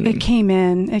beginning? It came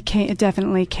in. It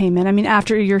definitely came in. I mean,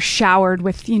 after you're showered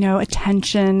with,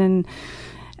 attention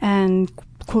and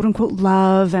quote unquote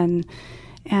love and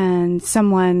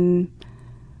someone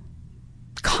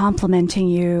complimenting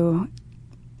you.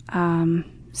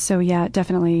 So yeah, it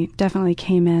definitely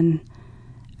came in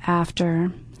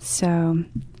after. So.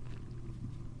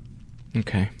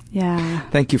 Okay. Yeah.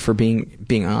 Thank you for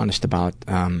being honest about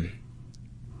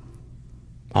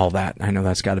all that. I know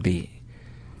that's got to be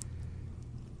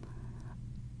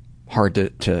hard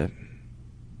to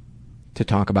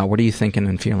talk about. What are you thinking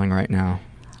and feeling right now?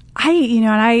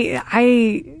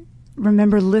 I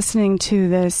remember listening to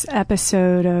this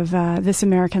episode of This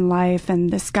American Life, and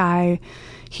this guy,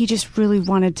 he just really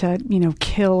wanted to,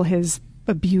 kill his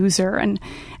abuser, and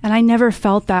I never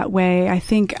felt that way. I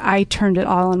think I turned it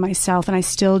all on myself, and I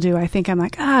still do. I think I'm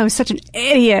like, I was such an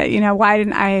idiot. Why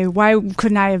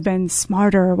couldn't I have been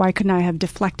smarter? Why couldn't I have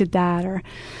deflected that?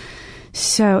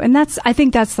 And I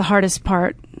think that's the hardest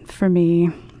part for me,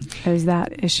 is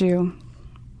that issue.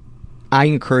 I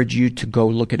encourage you to go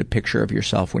look at a picture of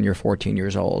yourself when you're 14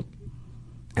 years old,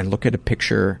 and look at a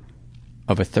picture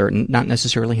of not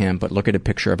necessarily him, but look at a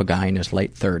picture of a guy in his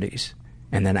late 30s.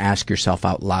 And then ask yourself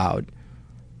out loud,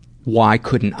 why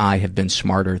couldn't I have been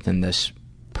smarter than this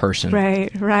person?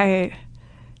 Right.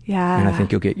 Yeah. And I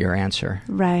think you'll get your answer.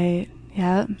 Right.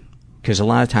 Yeah. Because a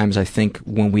lot of times I think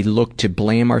when we look to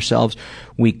blame ourselves,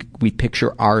 we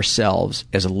picture ourselves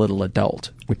as a little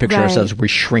adult. We picture ourselves, we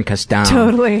shrink us down.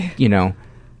 Totally.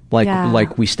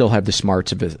 Like we still have the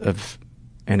smarts of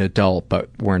an adult, but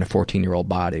we're in a 14-year-old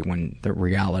body, when the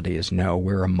reality is no,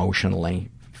 we're emotionally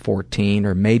 14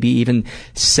 or maybe even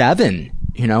 7.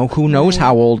 Who knows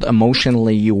how old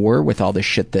emotionally you were with all this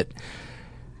shit that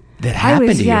happened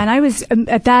to you. Yeah, and I was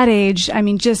at that age. I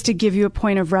mean, just to give you a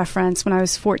point of reference, when I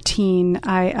was 14,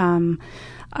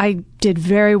 I did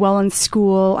very well in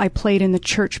school. I played in the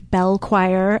church bell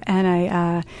choir, and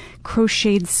I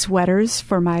crocheted sweaters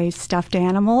for my stuffed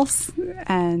animals.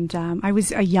 And I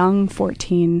was a young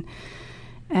 14,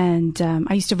 and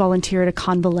I used to volunteer at a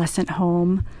convalescent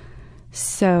home.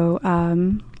 So,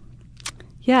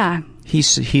 yeah. He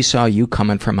saw you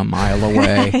coming from a mile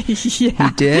away. Yeah.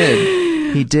 He did.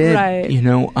 He did. Right. You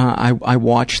know, I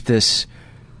watched this.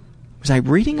 Was I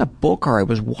reading a book or I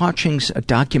was watching a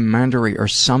documentary or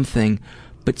something,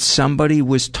 but somebody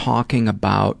was talking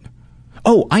about,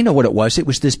 oh, I know what it was. It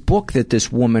was this book that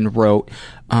this woman wrote.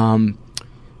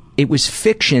 It was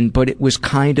fiction, but it was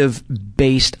kind of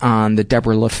based on the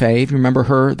Deborah LaFave. You remember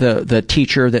her? The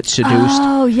teacher that seduced?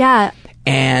 Oh, yeah.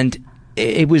 And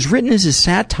it was written as a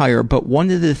satire, but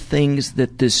one of the things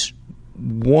that this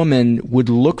woman would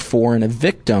look for in a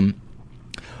victim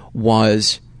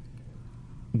was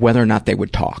whether or not they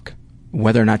would talk,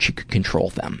 whether or not she could control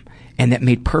them. And that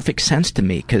made perfect sense to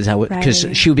me because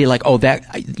she would be like, oh, that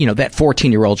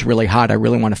 14-year-old's really hot. I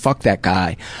really want to fuck that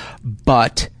guy.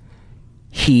 But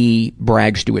he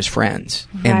brags to his friends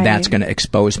and that's going to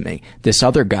expose me. This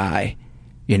other guy,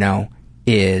 you know,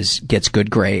 gets good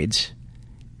grades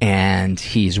and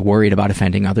he's worried about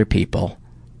offending other people.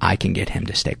 I can get him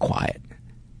to stay quiet.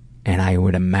 And I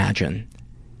would imagine.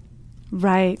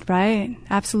 Right.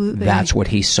 Absolutely. That's what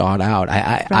he sought out.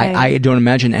 I don't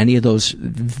imagine any of those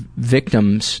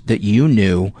victims that you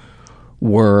knew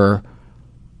were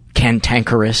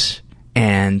cantankerous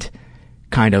and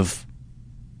kind of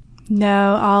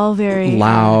all very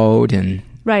loud and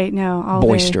all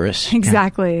boisterous. Very,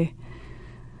 exactly.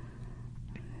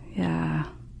 Yeah.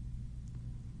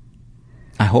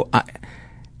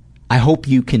 I hope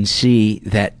you can see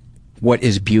that what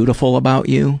is beautiful about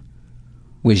you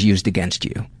was used against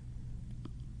you.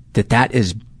 That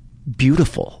is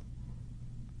beautiful.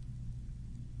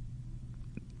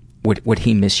 What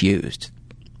he misused.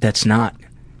 That's not.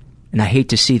 And I hate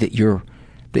to see that you're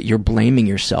blaming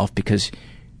yourself because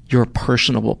you're a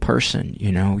personable person,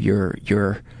 you know.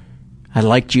 I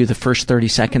liked you the first 30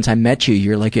 seconds I met you.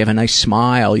 You're like, you have a nice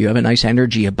smile, you have a nice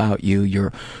energy about you.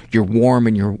 You're warm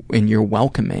and you're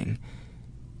welcoming.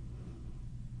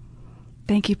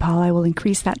 Thank you, Paul. I will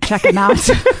increase that check amount.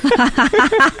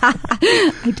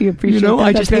 I do appreciate that.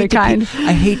 I That's very kind.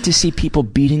 I hate to see people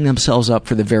beating themselves up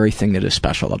for the very thing that is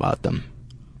special about them.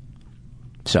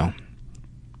 So,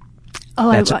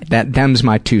 them's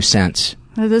my 2 cents.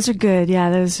 Oh, those are good. Yeah,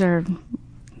 those are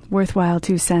worthwhile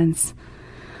 2 cents.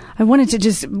 I wanted to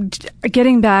just,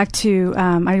 getting back to,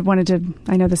 I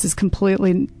know this is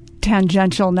completely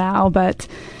tangential now, but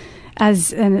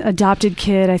as an adopted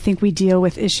kid, I think we deal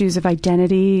with issues of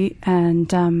identity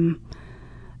and I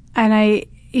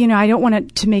don't want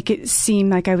it to make it seem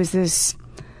like I was this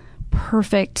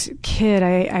perfect kid.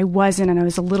 I wasn't, and I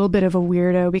was a little bit of a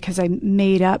weirdo because I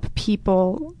made up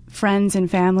people, friends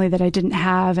and family that I didn't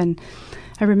have. And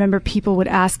I remember people would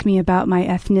ask me about my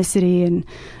ethnicity and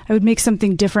I would make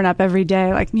something different up every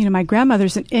day. Like, you know, my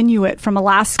grandmother's an Inuit from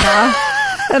Alaska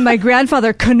and my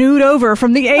grandfather canoed over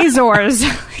from the Azores,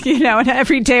 you know, and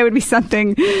every day would be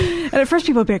something. And at first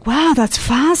people would be like, wow, that's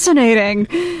fascinating.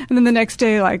 And then the next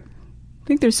day, like, I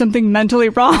think there's something mentally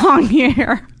wrong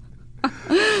here.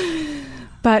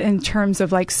 But in terms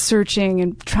of like searching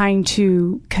and trying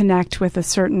to connect with a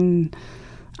certain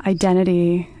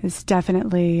identity is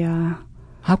definitely,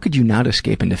 How could you not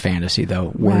escape into fantasy, though?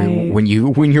 When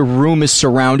your room is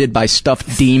surrounded by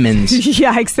stuffed demons?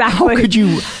 Yeah, exactly.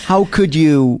 How could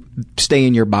you stay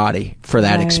in your body for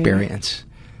that experience?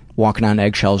 Walking on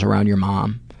eggshells around your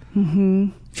mom,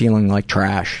 feeling like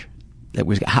trash.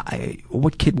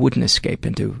 What kid wouldn't escape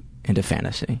into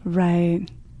fantasy? Right.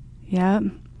 Yep.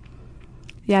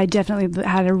 Yeah, I definitely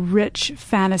had a rich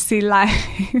fantasy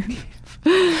life.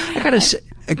 I gotta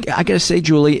say,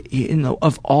 Julie, you know,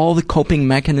 of all the coping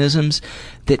mechanisms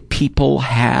that people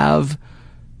have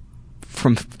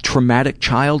from traumatic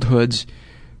childhoods,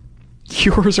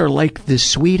 yours are like the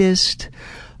sweetest,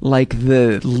 like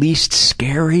the least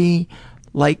scary.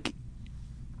 Like,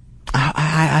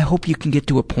 I hope you can get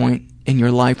to a point in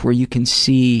your life where you can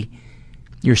see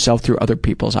yourself through other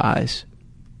people's eyes.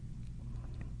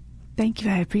 Thank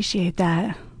you. I appreciate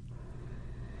that.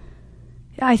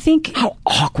 I think... How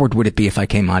awkward would it be if I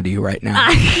came on to you right now?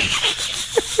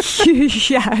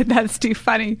 Yeah, that's too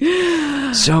funny.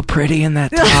 So pretty in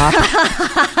that top.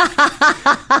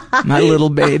 My little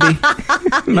baby.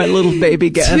 My little baby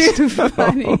guest. Too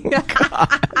funny. Oh,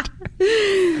 God.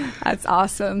 That's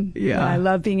awesome. Yeah. I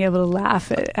love being able to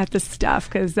laugh at the stuff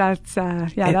because that's,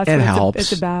 that's it what helps.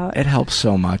 It's about. It helps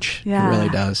so much. Yeah. It really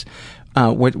does.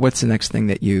 What's the next thing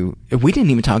that we didn't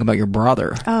even talk about your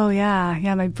brother. Oh, yeah.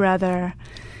 Yeah, my brother.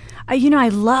 I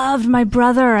loved my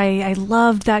brother. I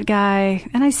loved that guy,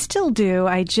 and I still do.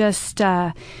 I just,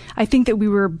 I think that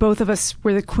both of us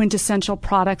were the quintessential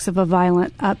products of a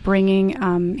violent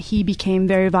upbringing. He became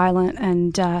very violent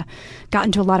and got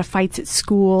into a lot of fights at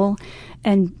school,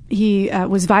 and he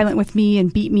was violent with me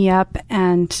and beat me up,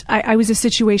 and I was a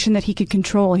situation that he could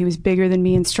control. He was bigger than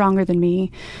me and stronger than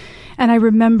me. And I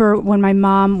remember when my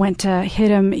mom went to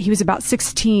hit him, he was about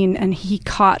 16, and he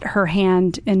caught her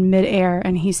hand in midair,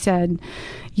 and he said,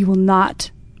 "You will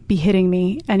not be hitting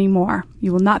me anymore.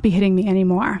 You will not be hitting me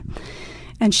anymore."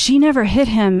 And she never hit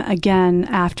him again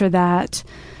after that.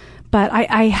 But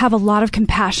I have a lot of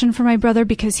compassion for my brother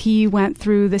because he went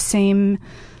through the same,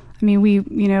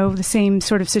 the same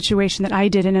sort of situation that I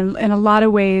did. And in a lot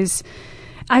of ways,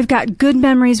 I've got good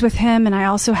memories with him, and I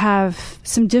also have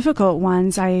some difficult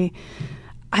ones. I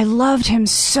loved him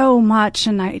so much,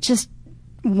 and I just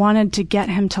wanted to get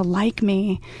him to like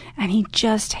me, and he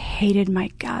just hated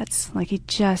my guts. Like, he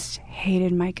just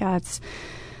hated my guts.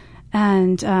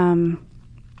 And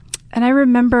I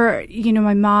remember,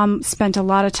 my mom spent a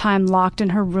lot of time locked in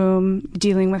her room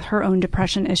dealing with her own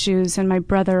depression issues, and my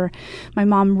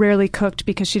mom rarely cooked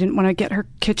because she didn't want to get her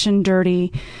kitchen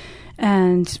dirty.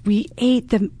 And we ate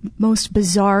the most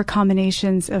bizarre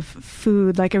combinations of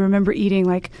food. Like, I remember eating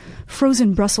like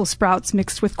frozen Brussels sprouts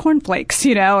mixed with cornflakes,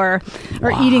 or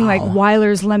eating like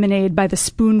Weiler's lemonade by the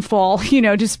spoonful,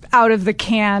 just out of the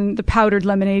can, the powdered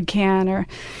lemonade can, or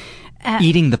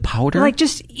eating the powder? Like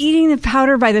just eating the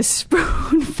powder by the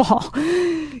spoonful,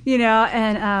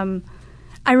 and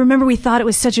I remember we thought it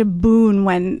was such a boon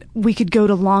when we could go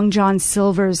to Long John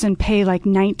Silver's and pay like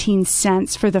 19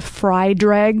 cents for the fry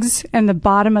dregs and the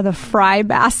bottom of the fry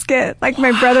basket. Like,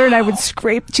 my brother and I would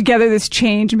scrape together this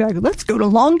change and be like, let's go to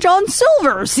Long John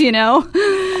Silver's,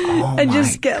 and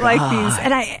just get like these.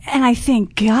 And I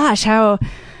think, gosh, how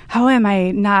am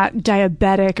I not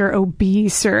diabetic or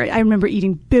obese? Or I remember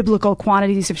eating biblical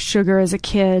quantities of sugar as a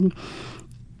kid.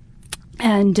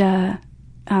 And,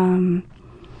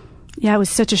 it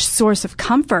was such a source of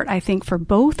comfort, I think, for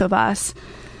both of us.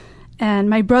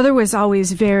 And my brother was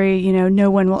always very,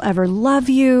 no one will ever love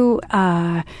you.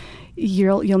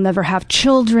 You'll never have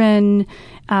children.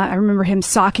 I remember him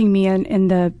socking me in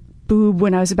the boob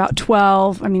when I was about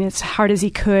 12. As hard as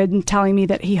he could, and telling me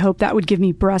that he hoped that would give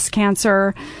me breast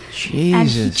cancer. Jesus. And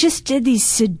he just did these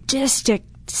sadistic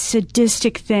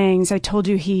things. I told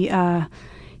you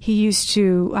he used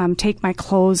to take my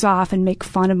clothes off and make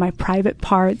fun of my private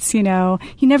parts, He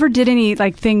never did any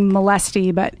thing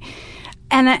molesty, but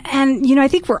and I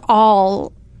think we're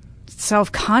all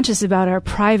self-conscious about our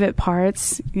private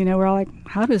parts. We're all like,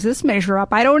 how does this measure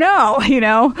up? I don't know,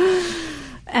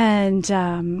 And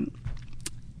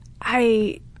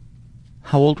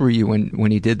how old were you when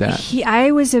he did that?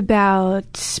 I was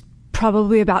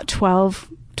probably about 12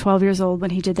 years old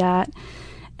when he did that.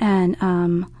 And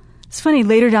it's funny,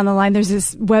 later down the line, there's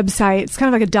this website. It's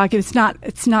kind of like a document.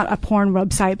 It's not a porn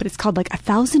website, but it's called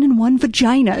 1,001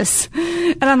 Vaginas.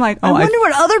 And I'm like, I wonder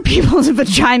what other people's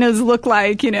vaginas look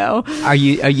like, Are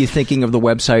you thinking of the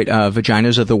website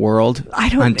Vaginas of the World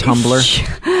on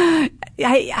Tumblr?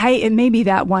 It may be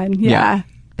that one, yeah.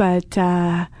 But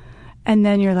and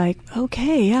then you're like,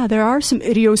 okay, yeah, there are some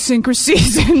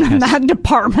idiosyncrasies in that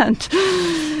department.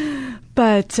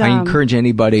 But I encourage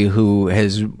anybody who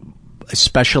has,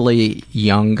 especially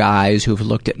young guys who've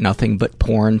looked at nothing but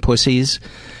porn pussies,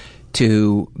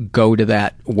 to go to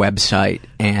that website,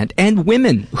 and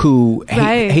women who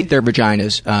hate their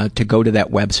vaginas, to go to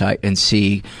that website and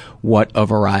see what a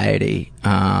variety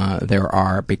there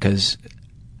are, because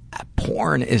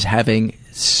porn is having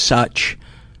such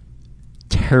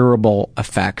terrible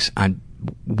effects on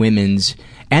women's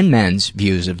and men's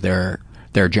views of their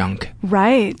junk.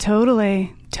 Right,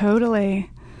 totally.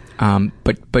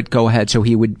 But go ahead. So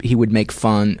he would make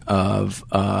fun of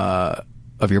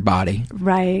your body.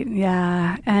 Right.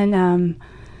 Yeah. And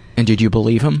did you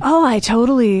believe him? Oh, I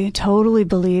totally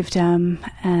believed him.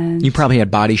 And you probably had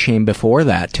body shame before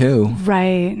that too.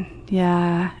 Right.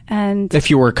 Yeah. And if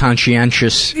you were a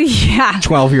conscientious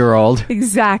 12-year-old.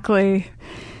 Exactly.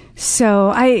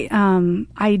 So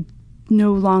I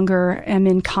no longer am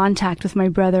in contact with my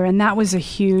brother, and that was a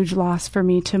huge loss for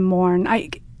me to mourn.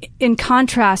 In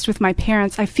contrast with my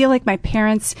parents, I feel like my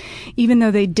parents, even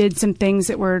though they did some things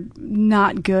that were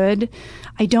not good,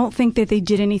 I don't think that they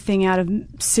did anything out of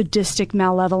sadistic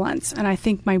malevolence. And I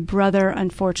think my brother,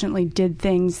 unfortunately, did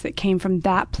things that came from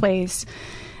that place.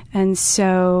 And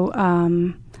so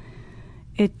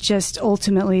it just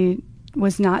ultimately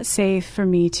was not safe for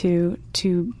me to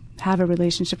have a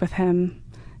relationship with him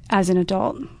as an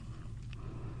adult.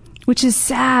 which is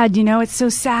sad, it's so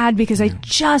sad because I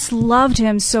just loved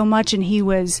him so much, and he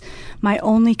was my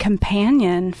only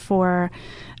companion for,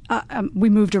 we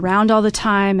moved around all the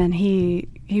time, and he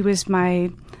was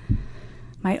my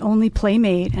only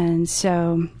playmate. And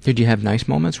so, did you have nice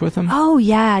moments with him? Oh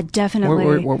yeah,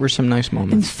 definitely. What were some nice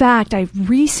moments? In fact, I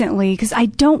recently, because I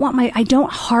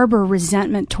don't harbor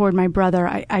resentment toward my brother.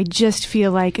 I just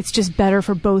feel like it's just better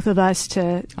for both of us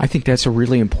to. I think that's a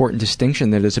really important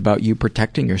distinction, that it's about you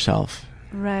protecting yourself.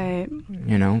 Right.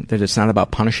 That it's not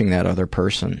about punishing that other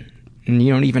person. And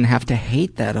you don't even have to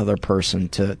hate that other person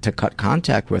to cut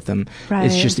contact with them. Right.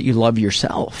 It's just that you love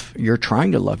yourself. You're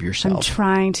trying to love yourself.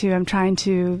 I'm trying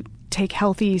to take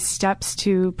healthy steps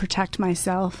to protect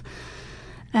myself.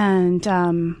 And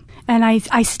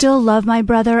I still love my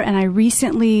brother, and I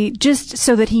recently, just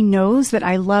so that he knows that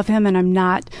I love him and I'm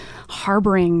not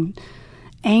harboring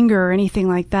anger or anything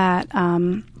like that.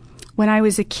 When I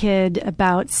was a kid,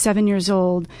 about 7 years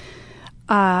old,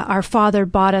 our father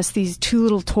bought us these 2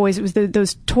 little toys. It was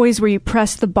those toys where you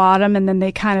press the bottom and then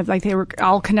they kind of like, they were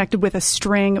all connected with a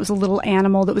string. It was a little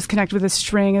animal that was connected with a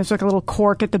string. It was like a little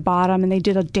cork at the bottom, and they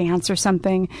did a dance or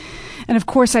something. And of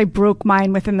course I broke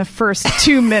mine within the first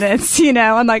 2 minutes,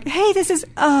 I'm like, hey, this is,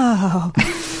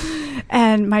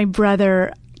 and my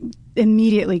brother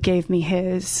immediately gave me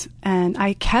his, and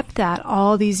I kept that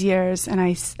all these years, and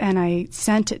I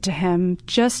sent it to him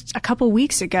just a couple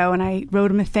weeks ago, and I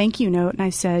wrote him a thank you note, and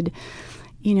I said,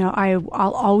 I'll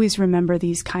always remember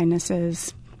these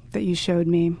kindnesses that you showed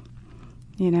me,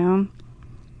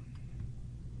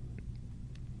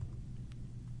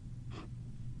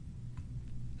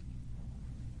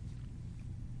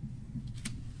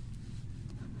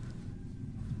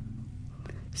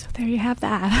 So there you have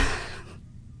that.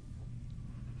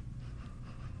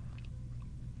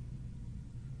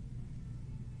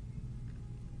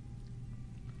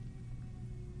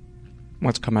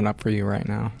 What's coming up for you right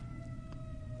now?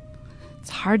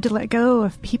 It's hard to let go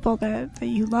of people that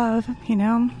you love,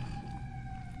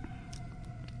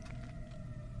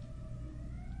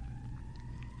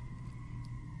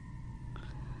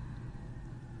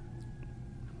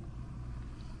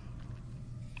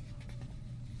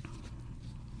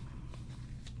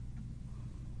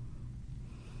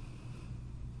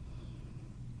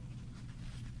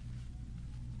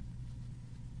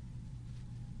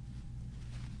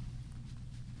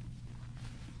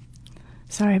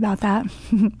 Sorry about that.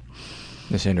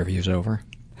 This interview's over.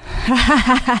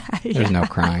 There's no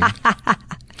crying.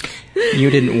 You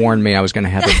didn't warn me I was going to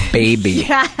have a baby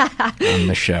on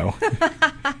the show.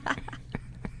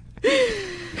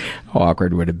 How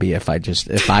awkward would it be if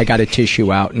I got a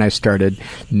tissue out and I started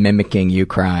mimicking you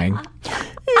crying?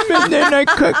 And then I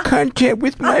cut contact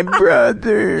with my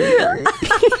brother.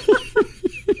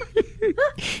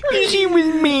 He was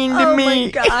mean to me. Oh my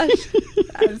gosh.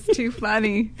 That's too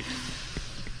funny.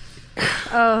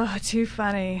 Oh, too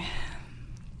funny.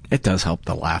 It does help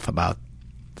to laugh about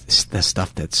the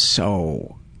stuff that's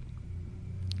so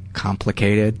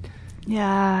complicated.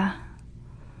 Yeah.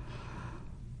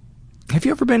 Have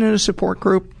you ever been in a support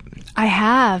group? I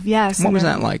have, yes. What was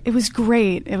that like? It was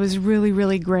great. It was really,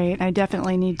 really great. I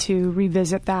definitely need to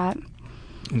revisit that.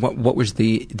 What was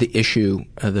the issue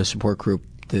of the support group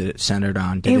that it centered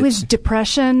on? It was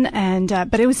depression, and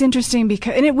but it was interesting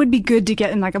because, and it would be good to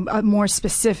get in like a more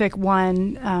specific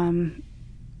one.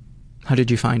 How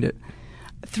did you find it?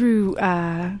 Through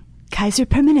Kaiser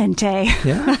Permanente.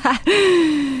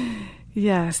 Yeah.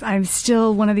 Yes, I'm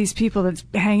still one of these people that's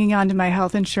hanging on to my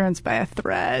health insurance by a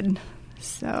thread.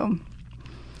 So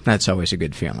that's always a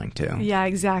good feeling too. Yeah,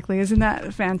 exactly. Isn't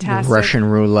that fantastic? The Russian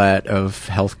roulette of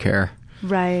healthcare.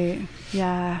 Right.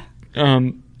 Yeah.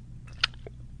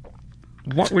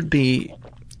 What would be...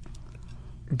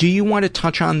 Do you want to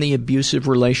touch on the abusive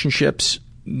relationships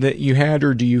that you had,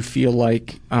 or do you feel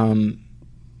like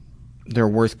they're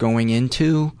worth going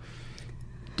into?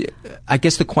 I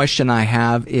guess the question I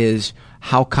have is,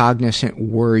 how cognizant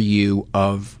were you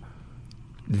of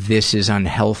this is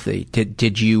unhealthy?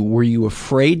 Were you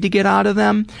afraid to get out of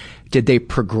them? Did they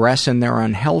progress in their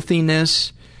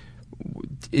unhealthiness?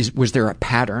 Was there a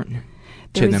pattern?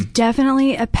 There was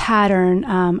definitely a pattern.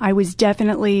 I was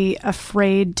definitely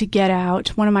afraid to get out.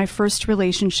 One of my first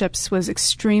relationships was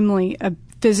extremely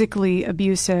physically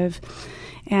abusive.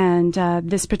 And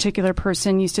this particular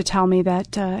person used to tell me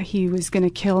that he was going to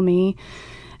kill me.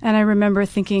 And I remember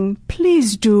thinking,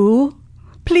 please do.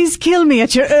 Please kill me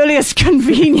at your earliest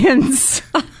convenience.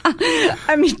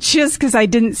 I mean, just because I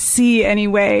didn't see any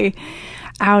way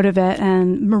out of it.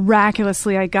 And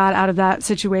miraculously, I got out of that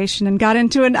situation and got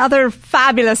into another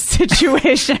fabulous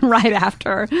situation right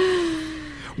after.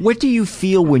 What do you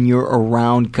feel when you're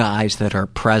around guys that are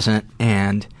present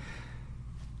and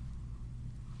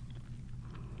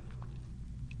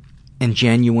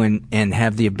genuine and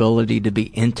have the ability to be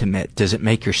intimate? Does it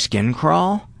make your skin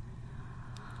crawl?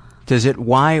 Does it?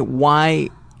 Why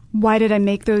did I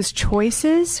make those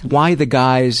choices? Why the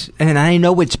guys? And I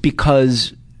know it's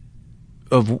because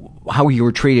of how you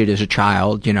were treated as a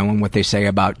child, and what they say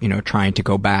about, trying to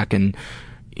go back and,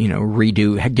 get a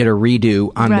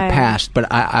redo on the past. But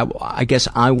I guess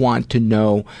I want to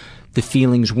know the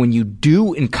feelings when you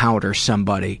do encounter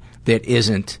somebody that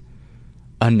isn't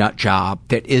a nut job,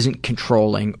 that isn't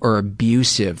controlling or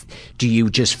abusive. Do you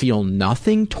just feel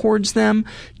nothing towards them?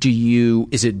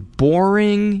 Is it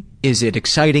boring? Is it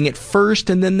exciting at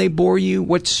first and then they bore you?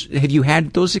 Have you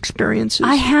had those experiences?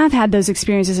 I have had those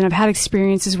experiences, and I've had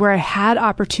experiences where I had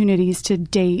opportunities to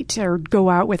date or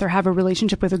go out with or have a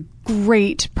relationship with a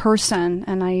great person,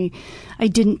 and I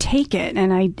didn't take it.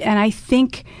 And I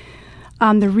think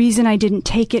the reason I didn't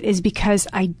take it is because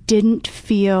I didn't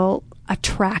feel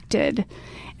attracted.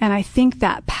 And I think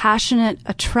that passionate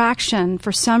attraction,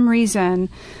 for some reason,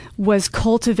 was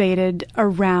cultivated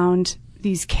around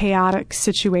these chaotic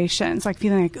situations, like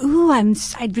feeling like, ooh, I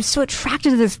was so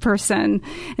attracted to this person.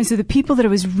 And so the people that I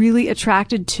was really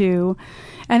attracted to,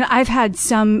 and I've had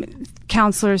some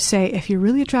counselors say, if you're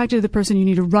really attracted to the person, you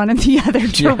need to run in the other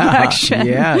direction.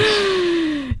 Yeah.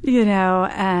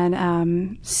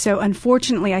 And so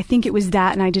unfortunately, I think it was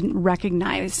that, and I didn't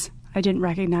recognize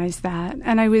that.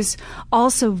 And I was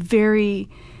also very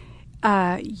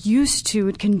used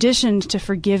to, conditioned to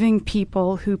forgiving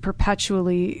people who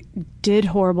perpetually did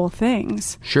horrible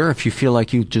things. Sure, if you feel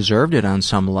like you deserved it on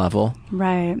some level.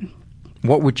 Right.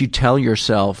 What would you tell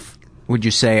yourself? Would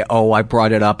you say, oh, I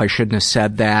brought it up, I shouldn't have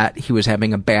said that, he was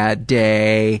having a bad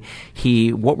day?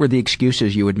 What were the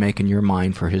excuses you would make in your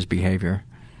mind for his behavior?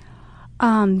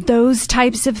 Those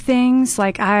types of things,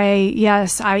 like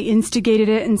I instigated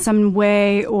it in some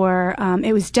way, or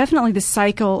it was definitely the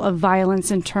cycle of violence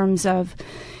in terms of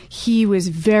he was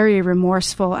very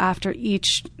remorseful after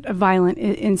each violent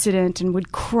incident and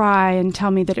would cry and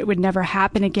tell me that it would never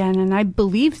happen again. And I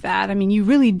believed that. I mean, you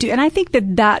really do. And I think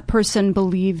that person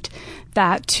believed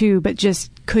that too, but just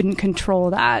couldn't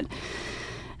control that.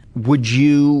 Would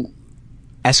you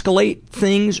escalate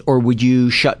things, or would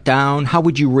you shut down? How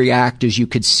would you react as you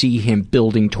could see him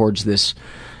building towards this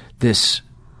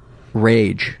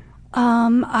rage?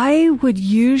 I would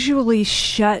usually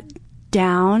shut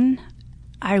down.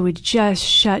 I would just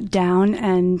shut down,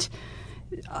 and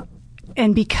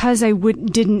because I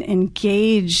didn't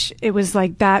engage, it was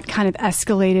like that kind of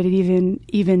escalated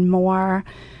even more.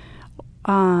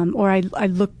 Or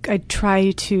I'd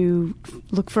try to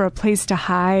look for a place to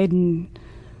hide, and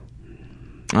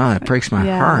oh, that breaks my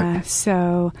heart.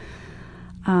 So,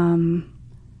 and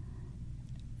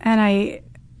I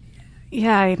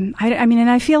mean, and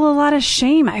I feel a lot of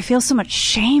shame. I feel so much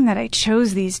shame that I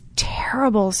chose these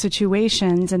terrible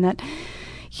situations, and that,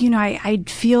 I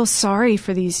feel sorry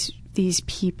for these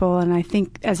people. And I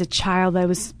think as a child, I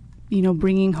was,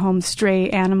 bringing home stray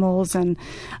animals, and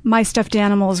my stuffed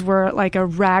animals were like a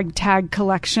ragtag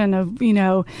collection of,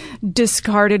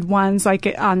 discarded ones, like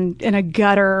in a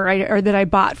gutter, or that I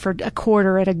bought for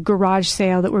 $0.25 at a garage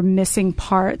sale that were missing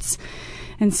parts.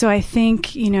 And so I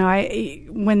think,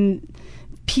 when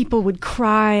people would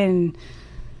cry, and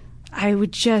it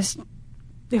would just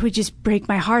break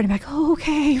my heart. I'm like, oh,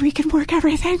 okay, we can work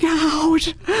everything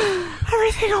out.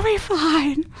 Everything will be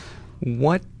fine.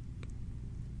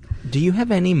 Do you have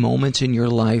any moments in your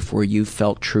life where you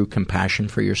felt true compassion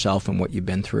for yourself and what you've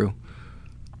been through?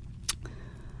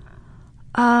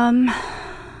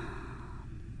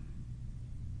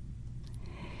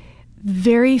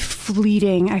 Very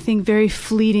fleeting. I think very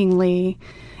fleetingly.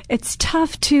 It's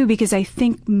tough too, because I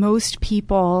think most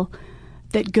people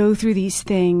that go through these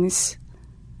things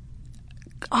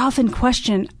often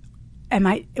question,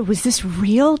 was this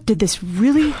real? Did this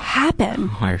really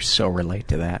happen? Oh, I so relate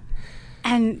to that.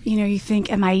 And, you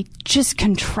think, am I just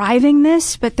contriving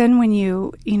this? But then when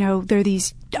there are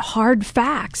these hard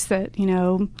facts that,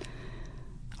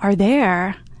 are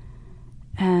there.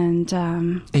 And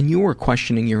you were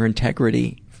questioning your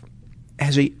integrity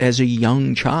as a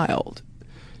young child.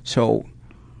 So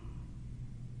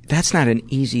that's not an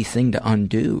easy thing to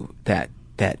undo, that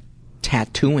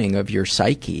tattooing of your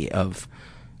psyche of,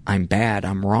 I'm bad,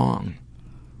 I'm wrong.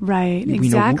 Right,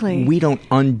 exactly. We don't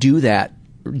undo that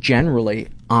generally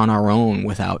on our own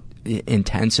without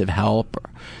intensive help,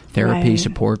 or therapy,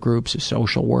 support groups, a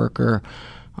social worker.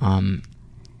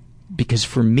 Because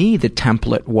for me, the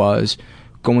template was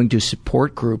going to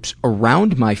support groups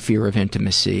around my fear of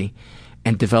intimacy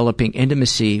and developing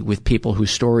intimacy with people whose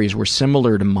stories were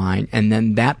similar to mine. And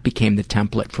then that became the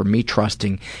template for me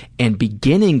trusting and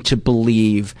beginning to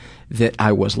believe that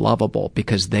I was lovable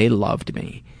because they loved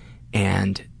me.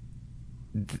 And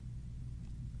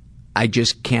I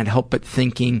just can't help but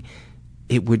thinking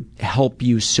it would help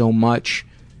you so much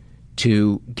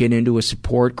to get into a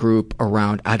support group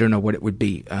around, I don't know what it would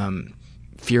be,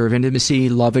 fear of intimacy,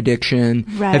 love addiction.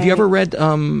 Right. Have you ever read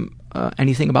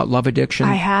anything about love addiction?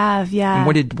 I have, yeah. And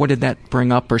what did that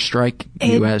bring up or strike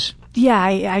you as? Yeah,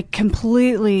 I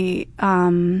completely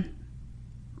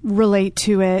relate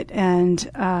to it,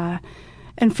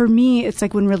 and for me, it's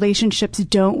like when relationships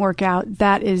don't work out,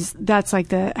 that's like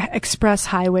the express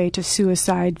highway to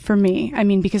suicide for me. I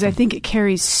mean, because I think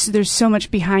there's so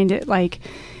much behind it, like,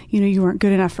 you weren't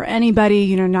good enough for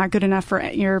anybody, not good enough for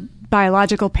your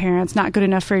biological parents, not good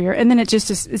enough for and then it's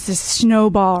this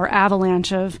snowball or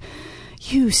avalanche of,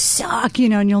 you suck,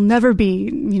 and you'll never be,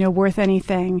 worth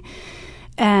anything.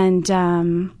 And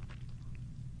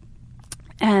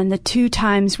the 2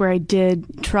 times where I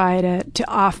did try to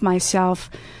off myself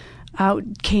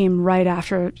came right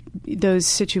after those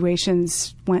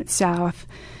situations went south.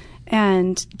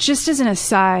 And just as an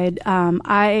aside,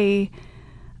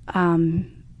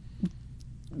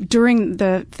 during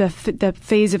the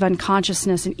phase of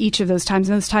unconsciousness in each of those times,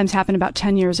 and those times happened about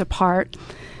 10 years apart,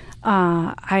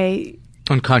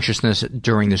 unconsciousness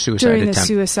during the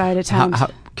suicide attempt. How,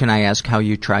 can I ask how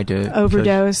you tried to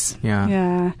overdose?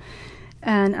 Yeah.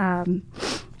 And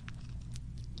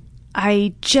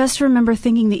I just remember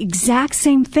thinking the exact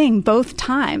same thing both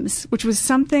times, which was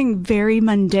something very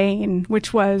mundane,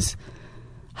 which was,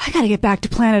 I got to get back to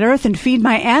planet Earth and feed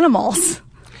my animals.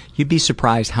 You'd be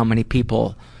surprised how many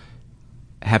people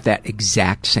have that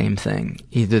exact same thing.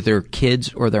 Either they're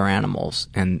kids or they're animals,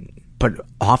 but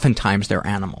oftentimes they're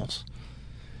animals.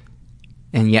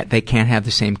 And yet they can't have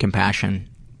the same compassion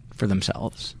for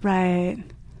themselves. Right.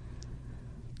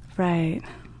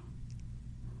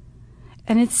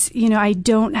 And it's, I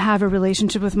don't have a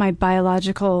relationship with my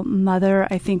biological mother.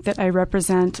 I think that I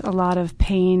represent a lot of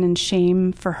pain and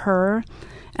shame for her.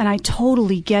 And I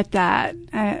totally get that.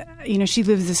 She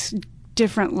lives this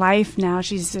different life now.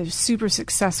 She's a super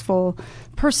successful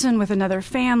person with another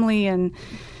family. And,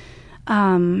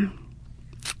 I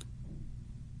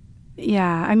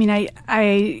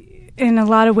in a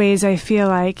lot of ways, I feel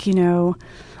like,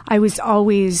 I was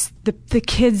always the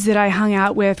kids that I hung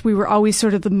out with. We were always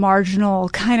sort of the marginal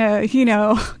kind of,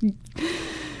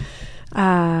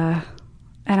 and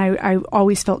I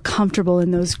always felt comfortable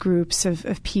in those groups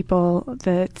of people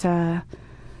that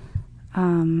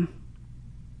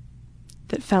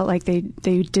felt like they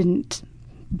didn't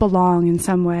belong in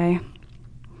some way.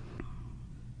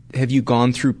 Have you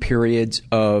gone through periods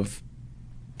of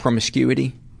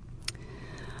promiscuity?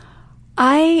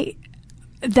 I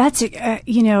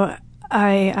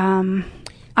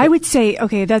would say,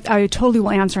 okay, that I totally will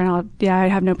answer, and I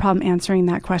have no problem answering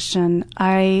that question.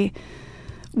 I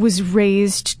was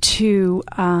raised to,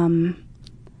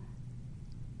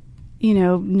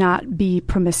 not be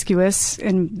promiscuous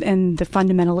in the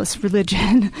fundamentalist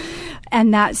religion.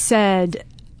 And that said,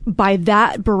 by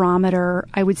that barometer,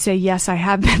 I would say, yes, I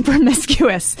have been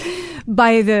promiscuous.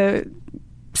 By the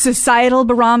societal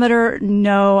barometer,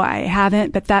 no, I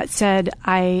haven't. But that said,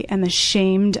 I am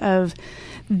ashamed of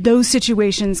those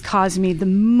situations. Cause me the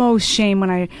most shame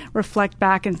when I reflect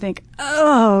back and think,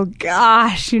 oh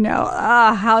gosh,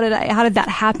 how did that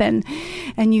happen?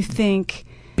 And you think,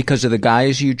 because of the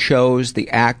guys you chose, the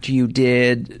act you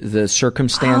did, the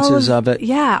circumstances of it.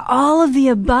 Yeah, all of the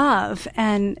above.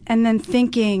 And then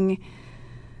thinking,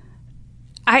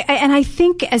 I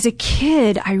think as a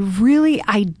kid, I really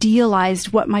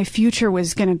idealized what my future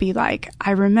was going to be like.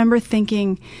 I remember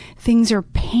thinking things are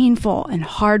painful and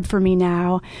hard for me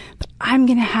now, but I'm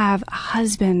going to have a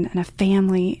husband and a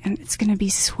family, and it's going to be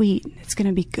sweet. It's going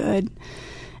to be good.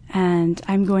 And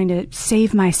I'm going to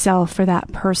save myself for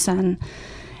that person.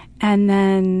 And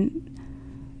then,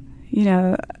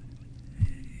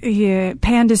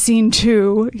 Panda Scene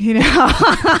 2, Hey,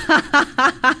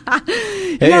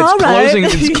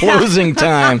 it's closing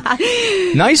time.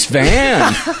 Nice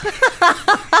van.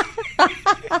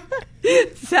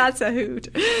 That's a hoot.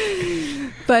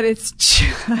 But it's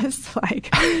just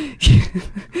like...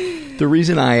 The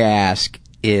reason I ask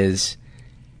is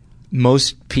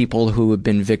most people who have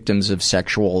been victims of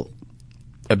sexual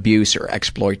abuse or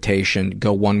exploitation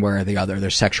go one way or the other. Their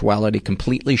sexuality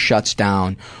completely shuts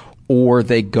down, or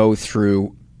they go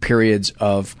through periods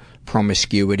of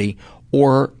promiscuity,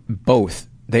 or both.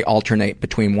 They alternate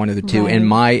between one of the two. Right. And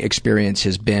my experience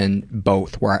has been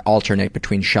both, where I alternate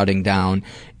between shutting down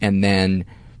and then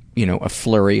a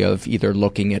flurry of either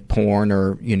looking at porn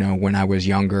or, when I was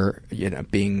younger,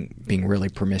 being really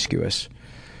promiscuous.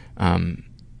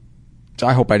 So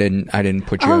I hope I didn't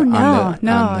put you on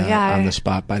the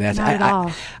spot by that. Not at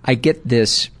all. I get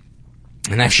this,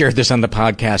 and I've shared this on the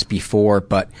podcast before,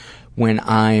 but when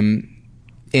I'm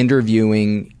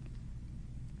interviewing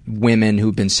women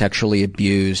who've been sexually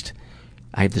abused,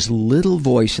 I have this little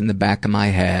voice in the back of my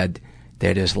head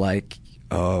that is like,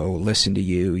 oh, listen to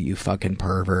you, you fucking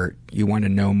pervert. You want to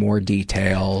know more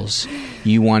details.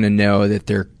 You want to know that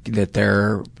they're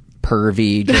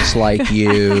pervy just like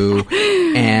you.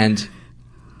 And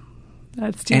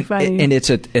that's too funny. And it's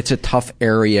a tough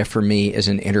area for me as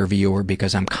an interviewer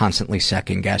because I'm constantly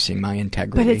second guessing my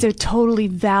integrity. But it's a totally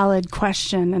valid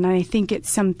question, and I think it's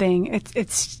something.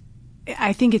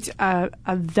 I think it's a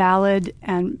valid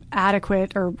and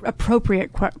adequate or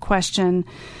appropriate question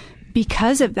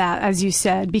because of that, as you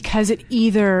said, because it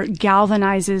either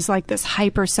galvanizes like this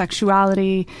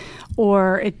hypersexuality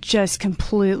or it just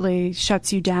completely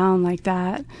shuts you down like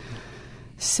that.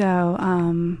 So,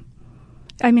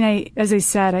 as I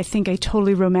said, I think I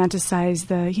totally romanticize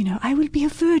the, I will be a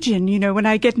virgin, when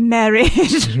I get married.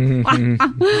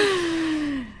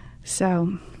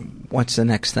 So. What's the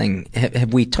next thing?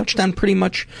 Have we touched on pretty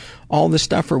much all the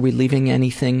stuff? Or are we leaving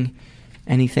anything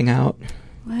out?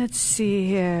 Let's see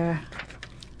here.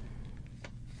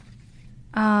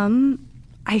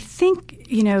 I think,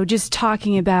 just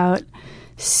talking about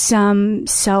some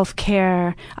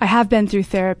self-care. I have been through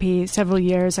therapy several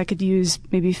years. I could use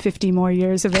maybe 50 more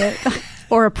years of it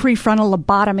or a prefrontal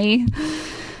lobotomy.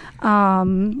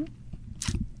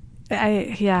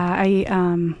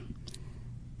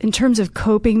 In terms of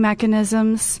coping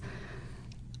mechanisms,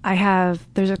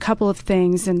 there's a couple of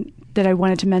things that I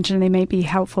wanted to mention. They might be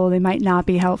helpful. They might not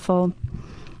be helpful.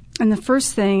 And the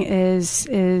first thing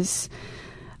is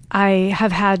I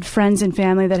have had friends and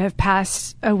family that have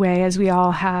passed away, as we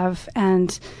all have.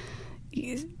 And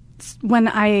when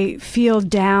I feel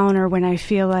down or when I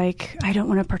feel like I don't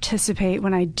want to participate,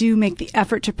 when I do make the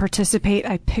effort to participate,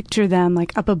 I picture them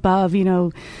like up above,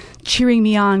 cheering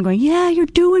me on, going, yeah, you're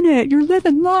doing it. You're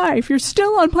living life. You're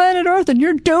still on planet Earth and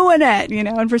you're doing it,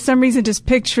 and for some reason, just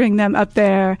picturing them up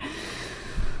there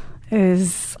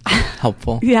is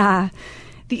helpful. Yeah.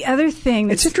 The other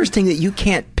thing it's interesting that you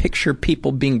can't picture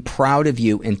people being proud of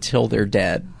you until they're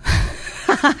dead.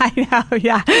 I know.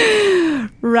 Yeah.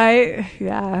 Right.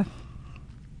 Yeah.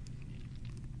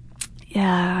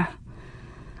 Yeah.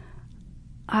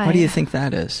 Why do you think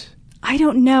that is? I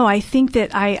don't know. I think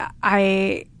that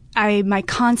my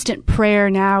constant prayer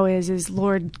now is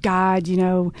Lord God,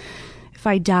 if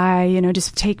I die,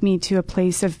 just take me to a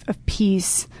place of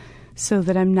peace so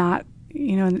that I'm not,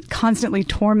 constantly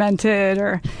tormented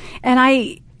and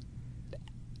I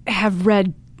have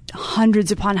read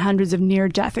hundreds upon hundreds of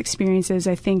near-death experiences.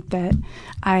 I think that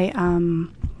I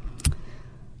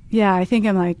think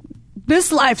I'm like,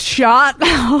 this life's shot.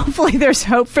 Hopefully there's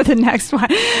hope for the next one.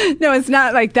 No, it's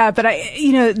not like that. But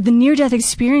the near-death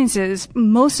experiences,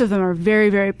 most of them are very,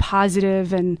 very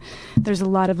positive, and there's a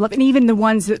lot of love. And even the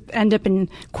ones that end up in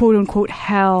quote unquote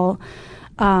hell,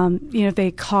 if they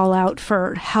call out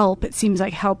for help, it seems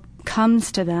like help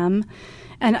comes to them.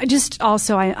 And I'm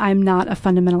not a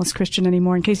fundamentalist Christian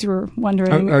anymore, in case you were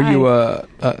wondering. Are you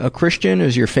a Christian?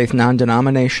 Is your faith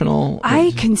non-denominational?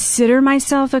 I consider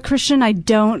myself a Christian. I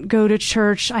don't go to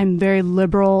church. I'm very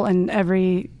liberal in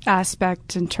every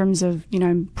aspect in terms of,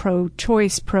 I'm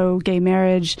pro-choice, pro-gay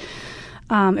marriage.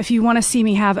 If you want to see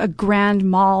me have a grand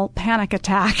mal panic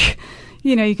attack,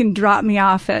 you can drop me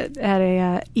off at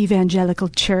a evangelical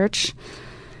church.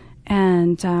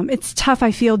 And it's tough.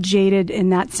 I feel jaded in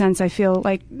that sense. I feel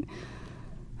like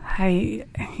I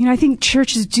think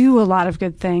churches do a lot of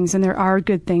good things, and there are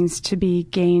good things to be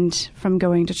gained from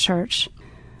going to church.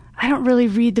 I don't really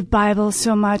read the Bible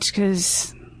so much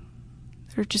because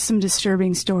there are just some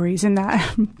disturbing stories in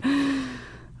that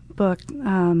book.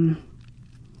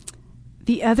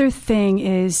 The other thing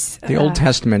is the Old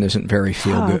Testament isn't very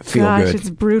feel good. It's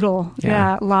brutal.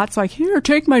 Yeah, lots like, here,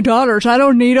 take my daughters. I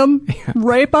don't need them. Yeah.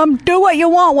 Rape them. Do what you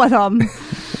want with them.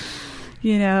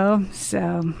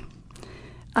 So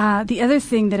the other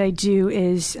thing that I do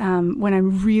is when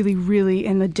I'm really, really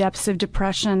in the depths of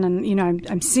depression, and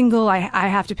I'm single. I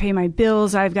have to pay my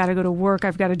bills. I've got to go to work.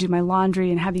 I've got to do my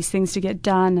laundry and have these things to get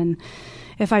done. And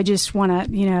if I just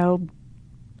want to,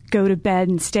 go to bed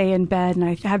and stay in bed, and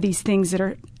I have these things that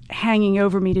are hanging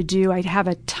over me to do, I have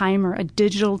a timer, a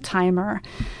digital timer,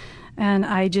 and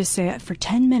I just say, for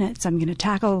 10 minutes I'm going to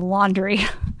tackle the laundry.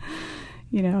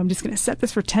 I'm just going to set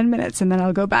this for 10 minutes and then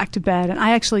I'll go back to bed. And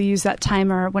I actually use that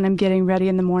timer when I'm getting ready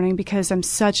in the morning because I'm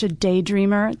such a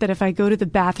daydreamer that if I go to the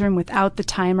bathroom without the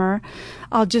timer,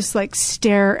 I'll just like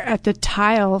stare at the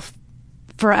tile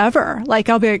forever. Like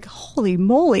I'll be like, holy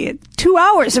moly, 2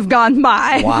 hours have gone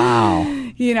by. Wow.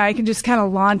 I can just kind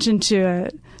of launch into a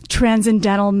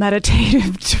transcendental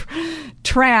meditative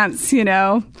trance,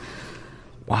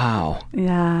 Wow.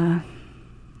 Yeah.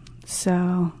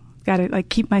 So got to like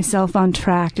keep myself on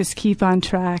track, just keep on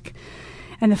track.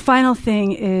 And the final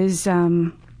thing is,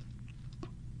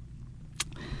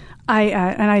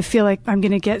 I feel like I'm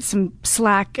going to get some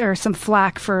slack or some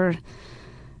flack for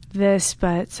this,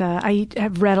 but I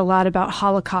have read a lot about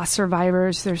Holocaust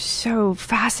survivors. They're so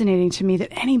fascinating to me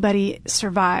that anybody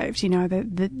survived,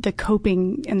 the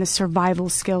coping and the survival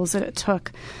skills that it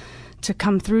took to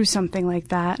come through something like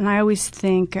that. And I always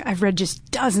think, I've read just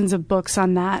dozens of books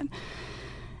on that.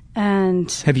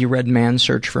 And have you read Man's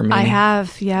Search for Meaning? I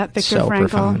have, yeah, Viktor so Frankl.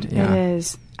 Profound, yeah. It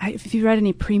is. If you read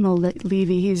any Primo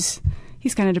Levi, he's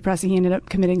kind of depressing. He ended up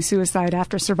committing suicide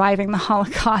after surviving the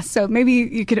Holocaust. So maybe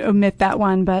you could omit that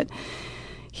one, but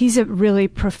he's a really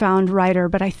profound writer.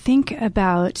 But I think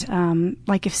about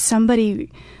like if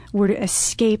somebody were to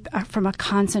escape from a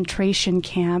concentration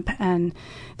camp and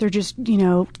they're just,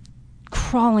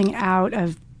 crawling out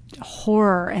of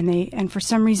horror and for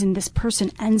some reason this person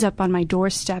ends up on my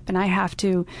doorstep and I have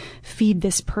to feed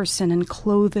this person and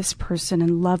clothe this person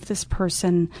and love this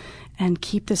person and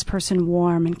keep this person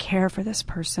warm and care for this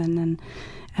person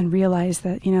and realize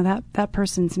that that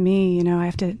person's me. I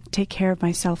have to take care of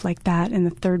myself like that in the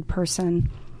third person.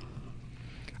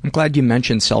 I'm glad you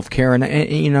mentioned self-care, and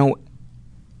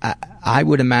I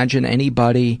would imagine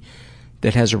anybody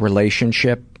that has a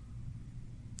relationship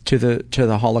to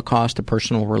the Holocaust, a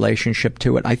personal relationship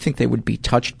to it, I think they would be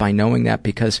touched by knowing that,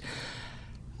 because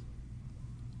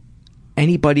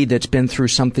anybody that's been through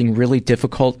something really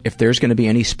difficult, if there's going to be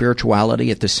any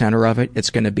spirituality at the center of it,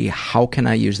 it's going to be, how can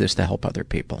I use this to help other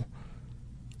people?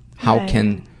 How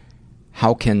can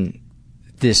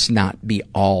this not be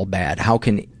all bad? How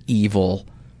can evil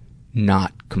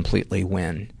not completely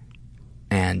win?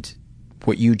 And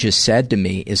what you just said to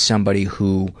me is somebody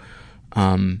who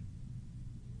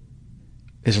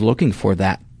is looking for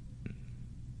that,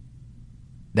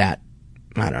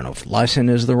 I don't know if lesson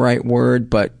is the right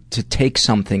word, but to take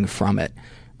something from it,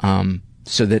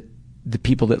 so that the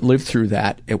people that lived through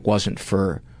that, it wasn't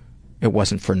for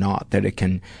naught, that it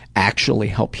can actually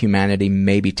help humanity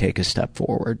maybe take a step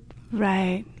forward.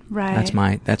 Right. That's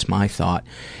my thought.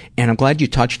 And I'm glad you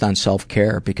touched on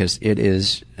self-care, because it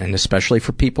is, and especially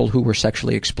for people who were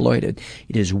sexually exploited,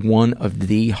 it is one of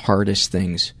the hardest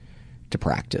things to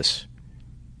practice,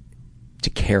 to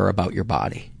care about your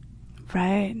body.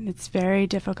 Right. It's very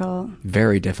difficult.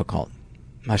 Very difficult.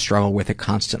 I struggle with it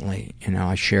constantly.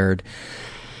 I shared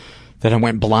that I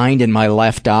went blind in my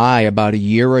left eye about a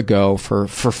year ago for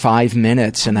 5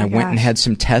 minutes, and I went and had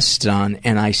some tests done,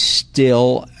 and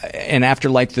and after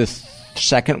like the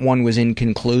second one was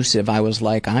inconclusive, I was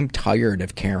like, I'm tired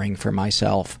of caring for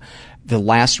myself. The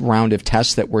last round of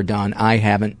tests that were done,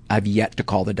 I've yet to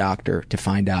call the doctor to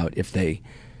find out if they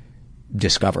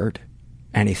discovered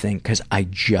anything, because I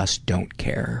just don't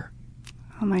care.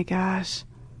 Oh my gosh.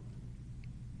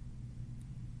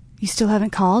 You still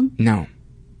haven't called? No.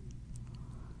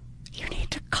 You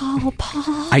need to call,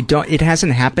 Paul. It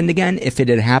hasn't happened again. If it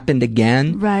had happened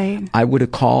again, right, I would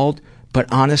have called.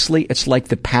 But honestly, it's like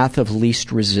the path of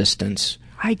least resistance.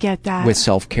 I get that. With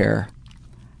self-care.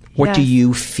 What do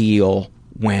you feel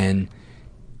when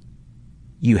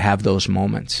you have those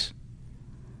moments?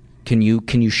 Can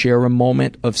you share a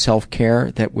moment of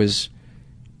self-care that was?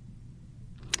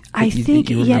 I think,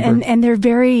 and they're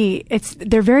very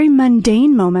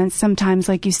mundane moments sometimes,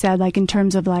 like you said, like in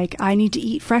terms of like, I need to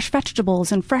eat fresh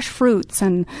vegetables and fresh fruits,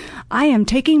 and I am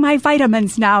taking my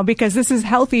vitamins now because this is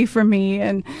healthy for me,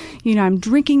 and I'm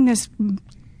drinking this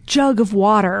jug of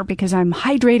water because I'm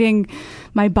hydrating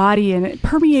my body and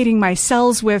permeating my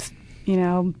cells with,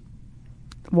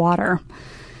 water.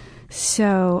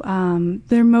 So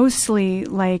they're mostly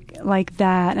like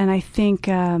that, and I think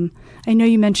I know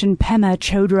you mentioned Pema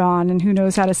Chodron, and who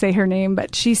knows how to say her name,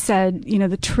 but she said,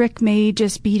 the trick may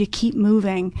just be to keep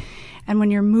moving, and when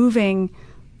you're moving,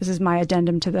 this is my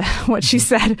addendum to what she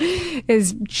said,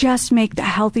 is just make the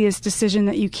healthiest decision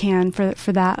that you can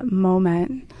for that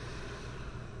moment.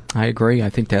 I agree. I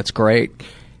think that's great.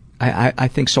 I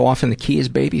think so often the key is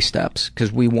baby steps,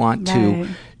 because we want to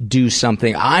do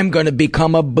something. I'm going to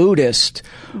become a Buddhist,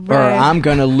 or I'm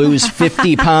going to lose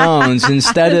 50 pounds,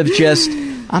 instead of just,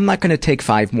 I'm not going to take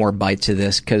 5 more bites of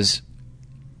this because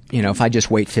if I just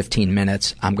wait 15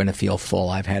 minutes, I'm going to feel full.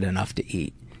 I've had enough to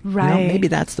eat. Right. Maybe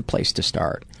that's the place to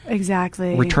start.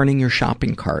 Exactly. Returning your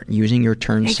shopping cart, using your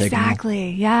turn signal.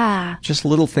 Exactly, yeah. Just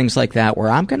little things like that where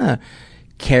I'm going to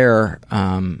care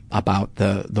about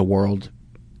the world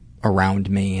around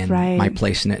me and my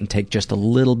place in it and take just a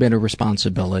little bit of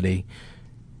responsibility.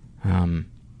 I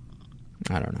don't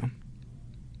know.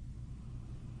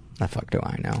 The fuck do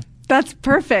I know? That's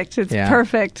perfect. It's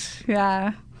perfect.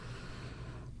 Yeah.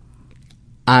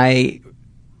 I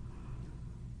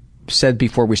said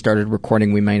before we started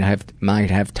recording we might not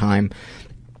have time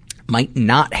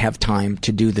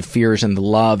to do the fears and the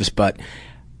loves, but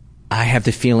I have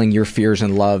the feeling your fears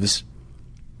and loves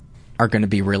are going to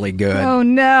be really good. Oh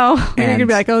no. You're going to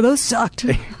be like, oh, those sucked.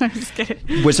 I'm just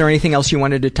kidding. Was there anything else you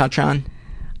wanted to touch on?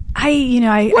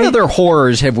 What other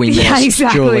horrors have we missed, yeah,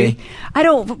 exactly. Julie? I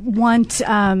don't want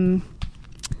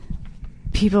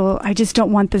people, I just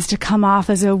don't want this to come off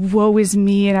as a woe is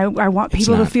me, and I want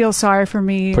people to feel sorry for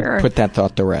me. Put that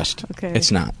thought to rest. Okay.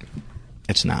 It's not.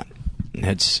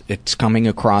 It's coming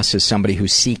across as somebody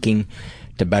who's seeking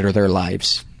to better their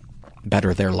life.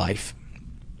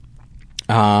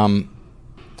 I'm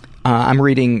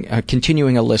reading,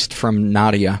 continuing a list from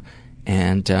Nadia,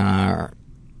 and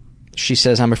she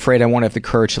says, I'm afraid I won't have the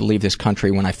courage to leave this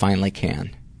country when I finally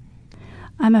can.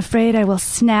 I'm afraid I will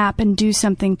snap and do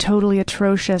something totally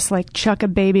atrocious, like chuck a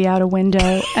baby out a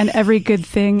window, and every good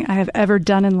thing I have ever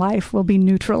done in life will be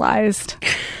neutralized.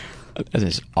 That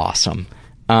is awesome.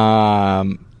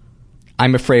 I'm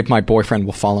afraid my boyfriend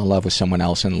will fall in love with someone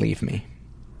else and leave me.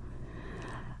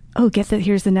 Oh, get that.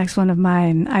 Here's the next one of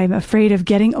mine. I'm afraid of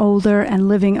getting older and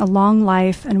living a long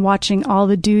life and watching all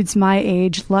the dudes my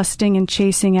age lusting and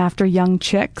chasing after young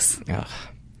chicks. Ugh.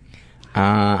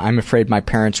 I'm afraid my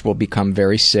parents will become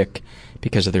very sick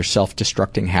because of their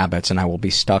self-destructing habits, and I will be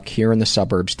stuck here in the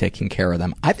suburbs taking care of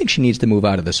them. I think she needs to move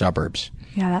out of the suburbs.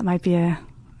 Yeah, that might be a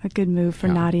good move for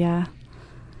Nadia.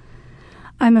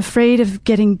 I'm afraid of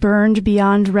getting burned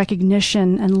beyond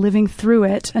recognition and living through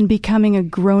it and becoming a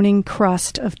groaning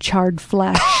crust of charred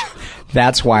flesh.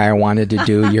 That's why I wanted to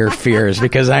do your fears,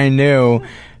 because I knew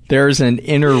there's an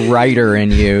inner writer in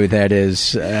you that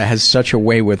has such a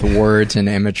way with words and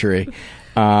imagery.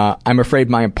 I'm afraid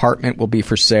my apartment will be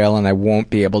for sale and I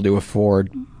won't be able to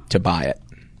afford to buy it.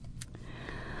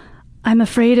 I'm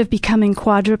afraid of becoming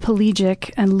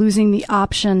quadriplegic and losing the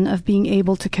option of being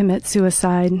able to commit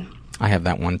suicide. I have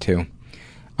that one too.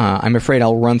 I'm afraid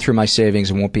I'll run through my savings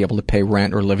and won't be able to pay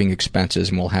rent or living expenses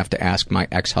and will have to ask my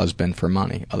ex-husband for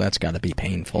money. Oh, that's got to be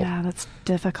painful. Yeah, that's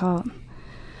difficult.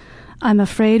 I'm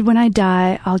afraid when I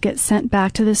die, I'll get sent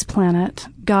back to this planet.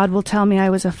 God will tell me I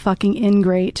was a fucking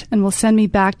ingrate and will send me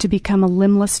back to become a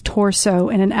limbless torso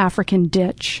in an African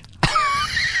ditch.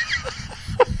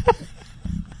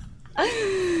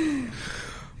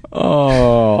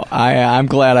 Oh, I'm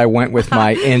glad I went with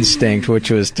my instinct,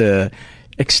 which was to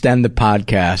extend the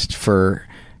podcast for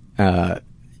the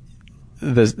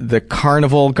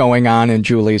carnival going on in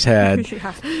Julie's head.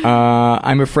 Yeah.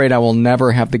 I'm afraid I will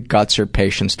never have the guts or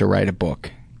patience to write a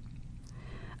book.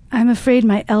 I'm afraid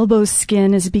my elbow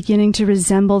skin is beginning to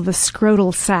resemble the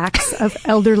scrotal sacs of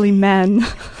elderly men.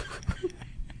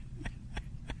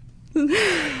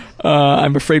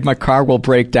 I'm afraid my car will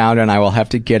break down and I will have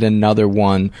to get another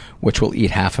one, which will eat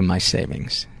half of my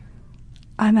savings.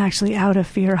 I'm actually out of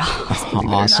fear.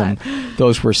 Awesome.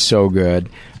 Those were so good.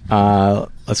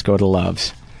 Let's go to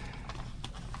loves.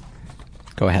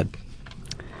 Go ahead.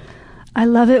 I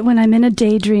love it when I'm in a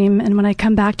daydream, and when I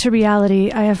come back to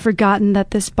reality, I have forgotten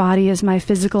that this body is my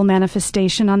physical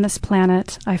manifestation on this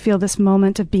planet. I feel this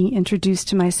moment of being introduced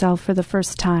to myself for the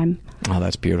first time. Oh,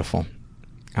 that's beautiful.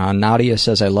 Nadia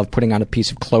says, I love putting on a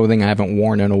piece of clothing I haven't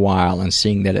worn in a while and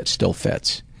seeing that it still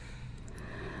fits.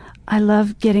 I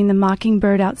love getting the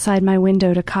mockingbird outside my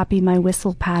window to copy my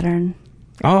whistle pattern.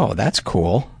 Oh, that's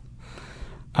cool.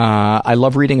 I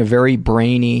love reading a very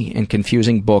brainy and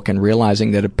confusing book and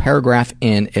realizing that a paragraph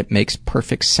in it makes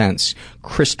perfect sense,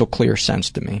 crystal clear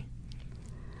sense to me.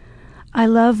 I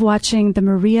love watching the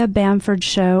Maria Bamford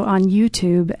Show on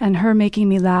YouTube and her making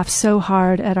me laugh so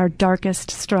hard at our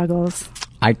darkest struggles.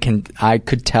 I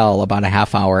could tell about a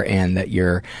half hour in that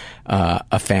you're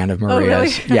a fan of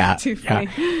Maria's. Oh, really? Yeah. Too funny.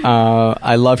 Yeah.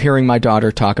 I love hearing my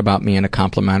daughter talk about me in a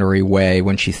complimentary way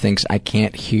when she thinks I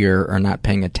can't hear or not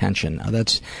paying attention. Oh,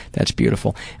 that's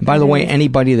beautiful. And by the way,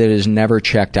 anybody that has never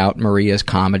checked out Maria's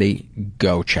comedy,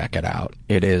 go check it out.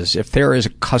 It is, if there is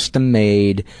a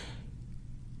custom-made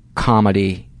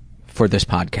comedy for this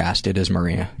podcast, it is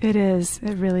Maria. It is.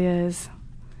 It really is.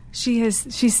 She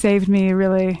saved me,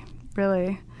 really.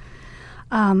 Really.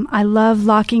 I love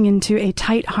locking into a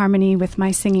tight harmony with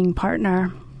my singing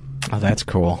partner. Oh, that's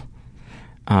cool.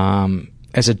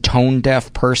 As a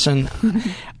tone-deaf person,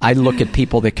 I look at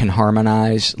people that can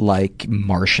harmonize like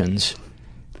Martians.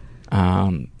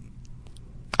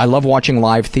 I love watching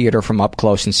live theater from up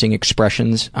close and seeing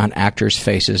expressions on actors'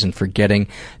 faces and forgetting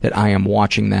that I am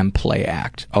watching them play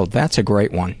act. Oh, that's a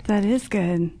great one. That is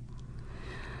good.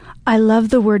 I love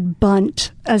the word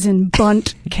bunt, as in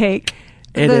bunt cake.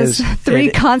 Those three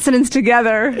consonants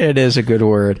together. It is a good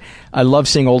word. I love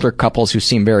seeing older couples who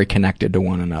seem very connected to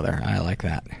one another. I like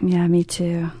that. Yeah, me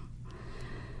too.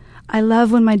 I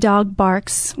love when my dog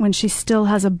barks when she still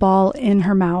has a ball in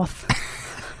her mouth.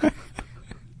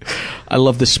 I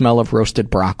love the smell of roasted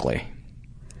broccoli.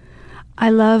 I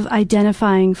love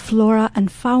identifying flora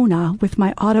and fauna with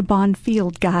my Audubon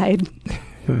field guide.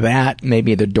 That may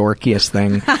be the dorkiest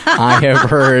thing I have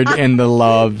heard in the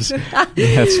loves.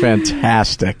 That's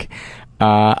fantastic.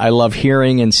 I love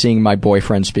hearing and seeing my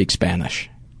boyfriend speak Spanish.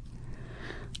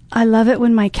 I love it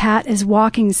when my cat is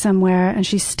walking somewhere and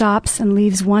she stops and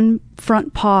leaves one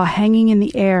front paw hanging in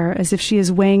the air as if she is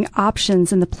weighing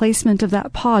options, and the placement of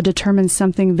that paw determines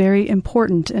something very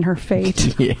important in her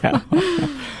fate. Yeah.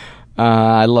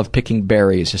 I love picking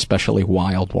berries, especially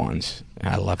wild ones.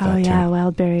 I love that too. Oh yeah,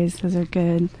 wild berries. Those are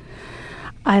good.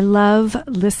 I love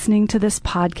listening to this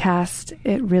podcast.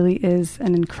 It really is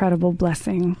an incredible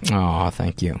blessing. Oh,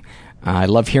 thank you. I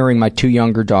love hearing my two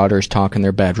younger daughters talk in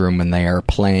their bedroom when they are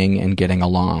playing and getting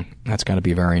along. That's got to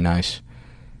be very nice.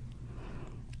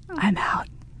 I'm out.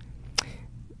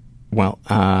 Well,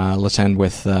 let's end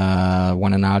with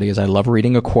one of Nadia's. I love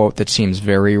reading a quote that seems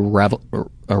very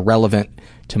relevant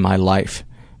to my life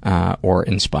or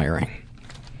inspiring.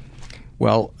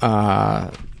 Well,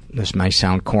 this might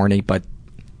sound corny, but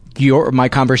my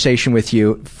conversation with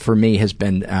you, for me, has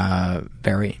been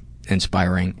very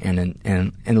inspiring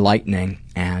and enlightening,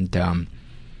 and I'm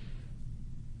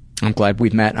glad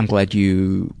we've met. I'm glad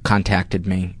you contacted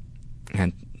me,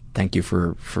 and thank you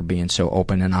for being so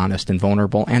open and honest and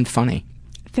vulnerable and funny.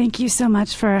 Thank you so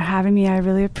much for having me. I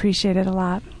really appreciate it a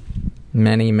lot.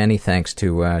 Many, many thanks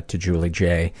to Julie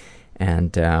J,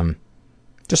 and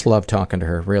just love talking to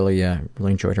her. Really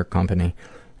enjoyed her company,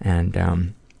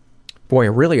 and boy,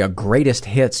 really a greatest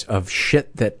hits of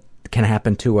shit that can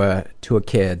happen to a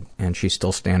kid, and she's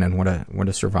still standing. What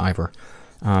a survivor.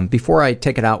 Before I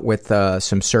take it out with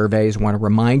some surveys, I want to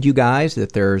remind you guys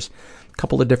that there's a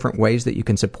couple of different ways that you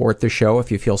can support the show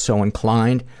if you feel so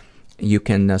inclined. You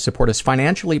can support us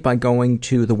financially by going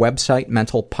to the website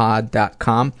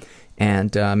mentalpod.com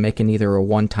and making either a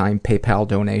one-time PayPal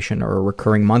donation or a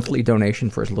recurring monthly donation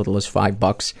for as little as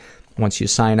 $5. Once you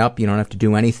sign up, you don't have to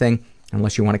do anything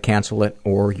unless you want to cancel it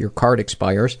or your card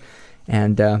expires.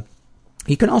 And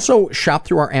you can also shop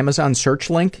through our Amazon search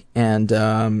link, and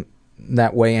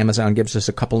that way Amazon gives us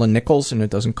a couple of nickels and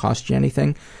it doesn't cost you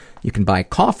anything. You can buy a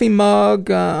coffee mug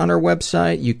on our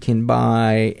website. You can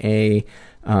buy a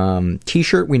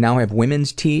t-shirt. We now have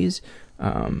women's tees,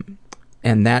 and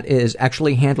that is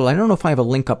actually handled. I don't know if I have a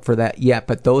link up for that yet,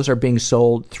 but those are being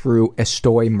sold through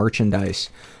Estoy Merchandise,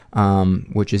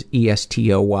 which is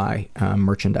ESTOY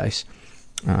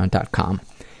merchandise.com.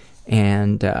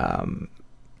 And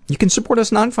you can support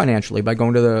us non-financially by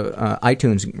going to the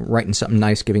iTunes, writing something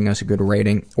nice, giving us a good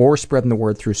rating, or spreading the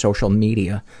word through social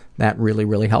media. That really,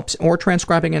 really helps. Or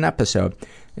transcribing an episode.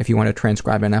 If you want to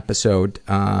transcribe an episode,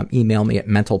 email me at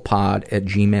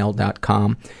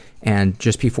mentalpod@gmail.com. And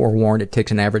just be forewarned, it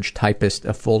takes an average typist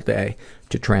a full day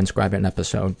to transcribe an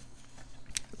episode.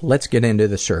 Let's get into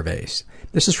the surveys.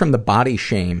 This is from the Body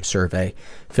Shame survey,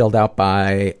 filled out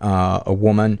by a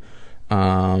woman,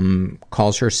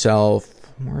 calls herself...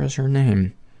 Where is her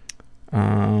name?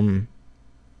 Oh,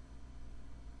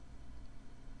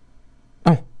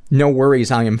 no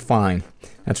worries, I am fine.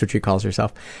 That's what she calls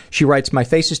herself. She writes, my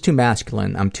face is too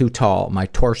masculine. I'm too tall. My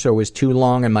torso is too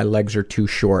long and my legs are too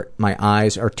short. My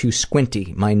eyes are too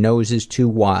squinty. My nose is too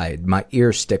wide. My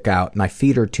ears stick out. My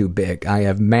feet are too big. I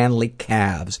have manly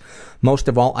calves. Most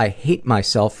of all, I hate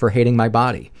myself for hating my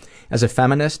body. As a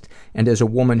feminist and as a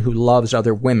woman who loves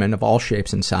other women of all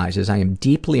shapes and sizes, I am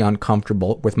deeply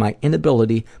uncomfortable with my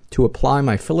inability to apply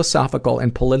my philosophical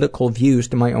and political views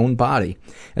to my own body.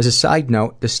 As a side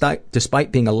note,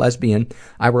 despite being a lesbian,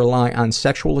 I rely on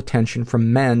sexual attention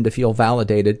from men to feel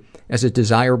validated as a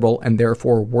desirable and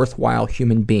therefore worthwhile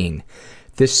human being.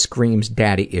 This screams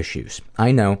daddy issues.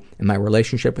 I know, and my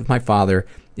relationship with my father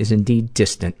is indeed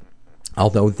distant,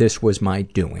 although this was my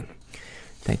doing.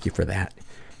 Thank you for that.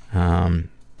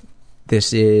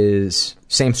 This is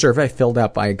same survey filled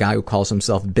out by a guy who calls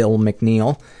himself Bill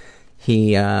McNeil.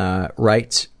 He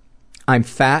writes, I'm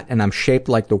fat and I'm shaped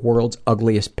like the world's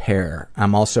ugliest pear.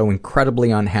 I'm also incredibly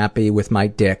unhappy with my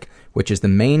dick, which is the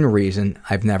main reason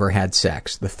I've never had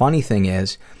sex. The funny thing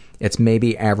is, it's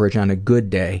maybe average on a good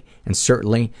day, and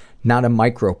certainly not a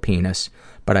micro penis,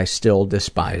 but I still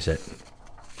despise it.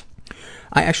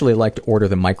 I actually like to order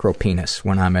the micro penis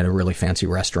when I'm at a really fancy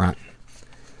restaurant.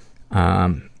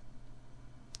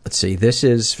 Let's see, this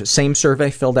is same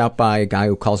survey filled out by a guy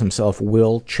who calls himself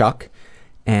Will Chuck,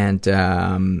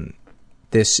 and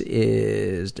this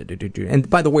is, and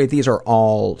by the way, these are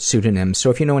all pseudonyms, so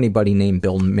if you know anybody named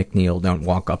Bill McNeil, don't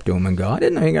walk up to him and go, I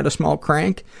didn't know you got a small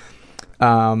crank.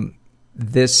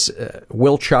 This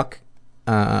Will Chuck,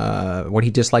 what he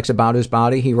dislikes about his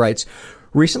body, he writes,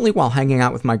 recently while hanging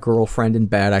out with my girlfriend in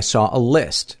bed, I saw a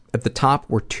list. At the top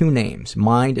were 2 names,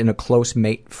 mine and a close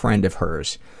male friend of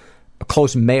hers.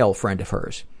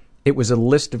 It was a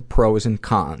list of pros and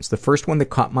cons. The first one that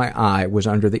caught my eye was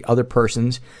under the other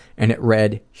person's, and it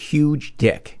read, huge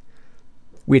dick.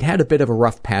 We'd had a bit of a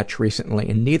rough patch recently,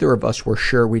 and neither of us were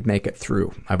sure we'd make it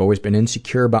through. I've always been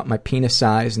insecure about my penis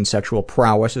size and sexual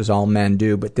prowess, as all men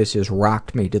do, but this has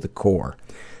rocked me to the core.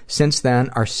 Since then,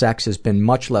 our sex has been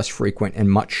much less frequent and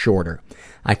much shorter.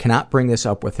 I cannot bring this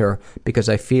up with her because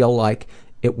I feel like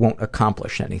it won't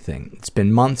accomplish anything. It's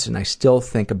been months, and I still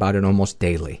think about it almost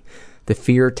daily. The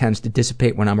fear tends to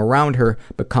dissipate when I'm around her,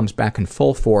 but comes back in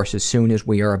full force as soon as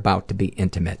we are about to be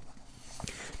intimate.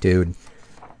 Dude,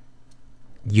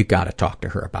 you gotta talk to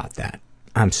her about that.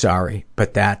 I'm sorry,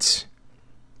 but that's...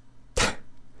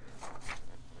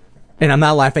 And I'm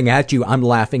not laughing at you, I'm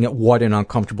laughing at what an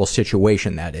uncomfortable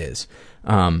situation that is.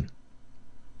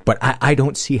 But I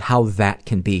don't see how that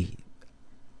can be...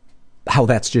 how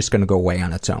that's just gonna go away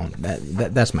on its own.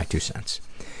 That's my 2 cents.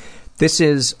 This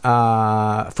is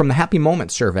from the Happy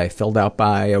Moments survey filled out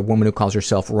by a woman who calls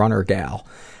herself Runner Gal.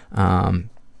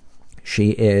 She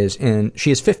is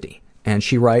 50, and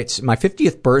she writes, my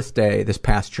 50th birthday this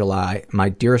past July, my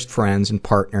dearest friends and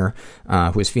partner,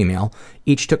 who is female,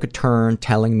 each took a turn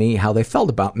telling me how they felt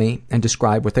about me and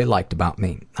described what they liked about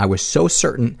me. I was so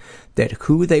certain that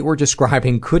who they were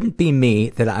describing couldn't be me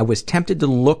that I was tempted to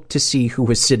look to see who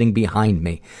was sitting behind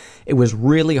me. It was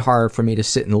really hard for me to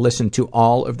sit and listen to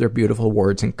all of their beautiful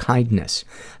words and kindness.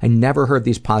 I never heard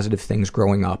these positive things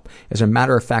growing up. As a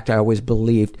matter of fact, I always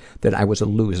believed that I was a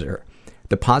loser.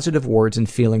 The positive words and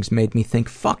feelings made me think,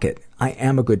 fuck it, I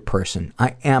am a good person.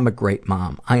 I am a great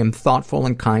mom. I am thoughtful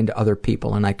and kind to other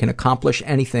people, and I can accomplish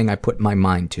anything I put my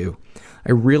mind to.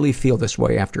 I really feel this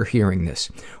way after hearing this.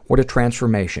 What a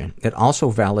transformation. It also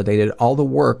validated all the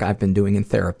work I've been doing in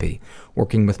therapy.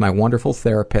 Working with my wonderful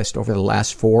therapist over the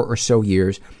last 4 or so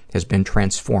years has been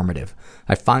transformative.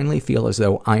 I finally feel as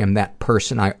though I am that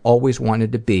person I always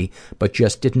wanted to be, but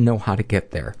just didn't know how to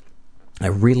get there. I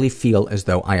really feel as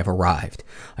though I have arrived.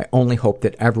 I only hope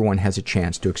that everyone has a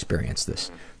chance to experience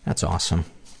this. That's awesome.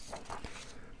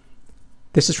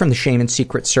 This is from the Shame and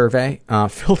Secret survey,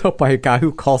 filled out by a guy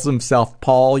who calls himself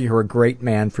Paul. You're a great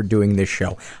man for doing this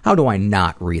show. How do I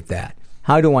not read that?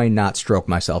 How do I not stroke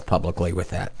myself publicly with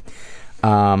that?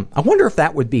 I wonder if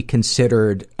that would be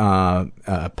considered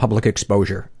public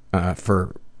exposure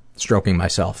for stroking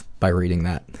myself by reading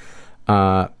that.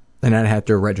 And I'd have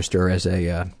to register as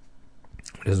a...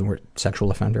 what is the word?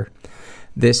 Sexual offender.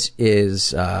 This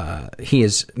is, he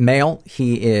is male.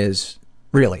 He's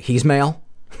male.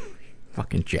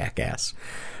 Fucking jackass.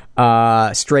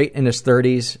 Straight in his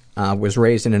 30s, was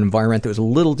raised in an environment that was a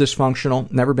little dysfunctional,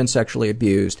 never been sexually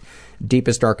abused.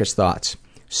 Deepest, darkest thoughts.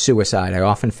 Suicide. I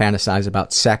often fantasize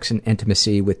about sex and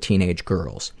intimacy with teenage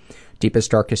girls.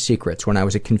 Deepest, darkest secrets. When I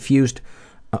was a confused,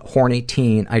 horny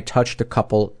teen, I touched a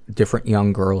couple different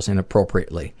young girls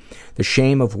inappropriately, the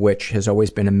shame of which has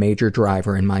always been a major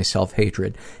driver in my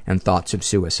self-hatred and thoughts of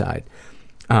suicide.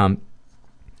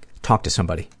 Talk to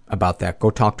somebody about that.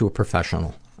 Go talk to a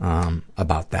professional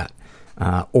about that,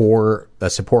 or a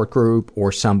support group,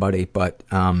 or somebody, but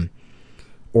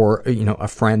or a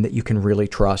friend that you can really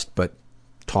trust. But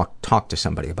talk to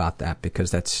somebody about that,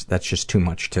 because that's just too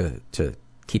much to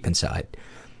keep inside.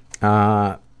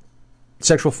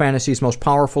 Sexual fantasies most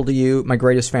powerful to you. My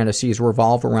greatest fantasies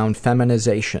revolve around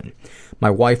feminization.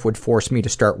 My wife would force me to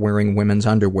start wearing women's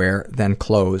underwear, then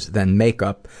clothes, then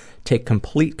makeup, take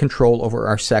complete control over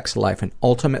our sex life, and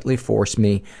ultimately force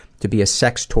me to be a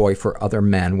sex toy for other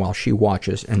men while she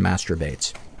watches and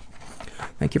masturbates.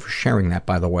 Thank you for sharing that,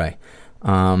 by the way.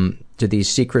 Do these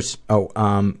secrets...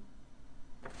 can't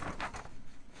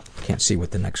see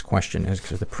what the next question is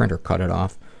because the printer cut it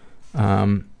off.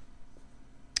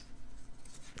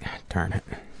 Darn it.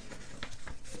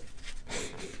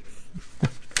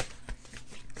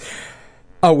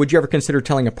 Oh, would you ever consider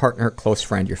telling a partner or close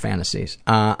friend your fantasies?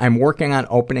 I'm working on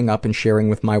opening up and sharing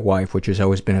with my wife, which has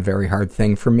always been a very hard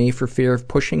thing for me for fear of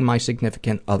pushing my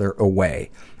significant other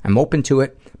away. I'm open to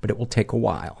it, but it will take a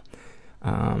while.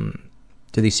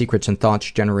 Do these secrets and thoughts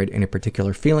generate any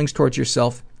particular feelings towards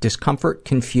yourself? Discomfort,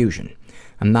 confusion.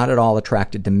 I'm not at all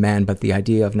attracted to men, but the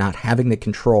idea of not having the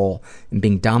control and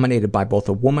being dominated by both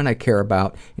a woman I care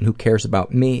about and who cares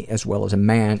about me as well as a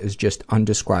man is just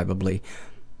undescribably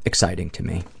exciting to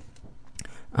me.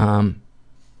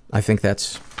 I think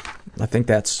that's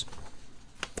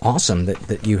awesome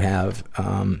that you have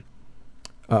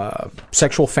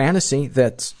sexual fantasy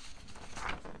that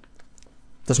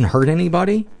doesn't hurt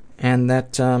anybody, and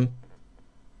that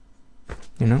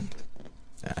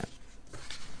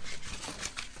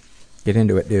get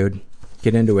into it, dude.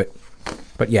 Get into it.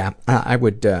 But yeah, I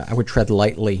would tread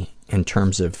lightly in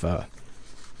terms of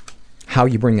how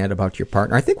you bring that about to your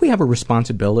partner. I think we have a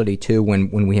responsibility too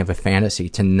when we have a fantasy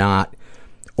to not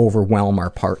overwhelm our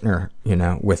partner,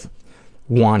 with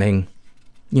wanting,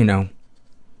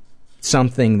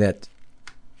 something that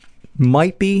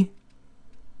might be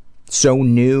so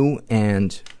new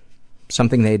and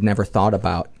something they had never thought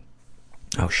about.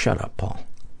 Oh, shut up, Paul.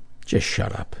 Just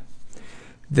shut up.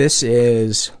 This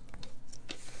is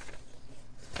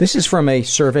from a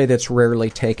survey that's rarely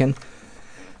taken,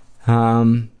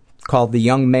 called The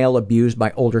Young Male Abused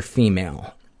by Older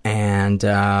Female, and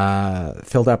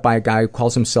filled out by a guy who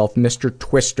calls himself Mr.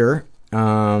 Twister.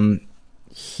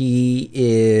 He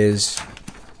is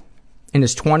in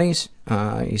his 20s.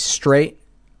 He's straight,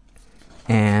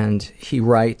 and he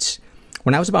writes,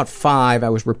 when I was about 5, I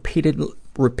was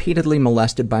repeatedly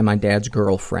molested by my dad's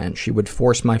girlfriend. She would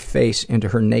force my face into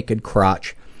her naked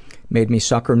crotch, made me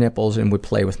suck her nipples, and would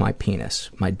play with my penis.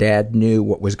 My dad knew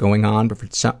what was going on,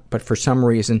 but for some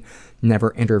reason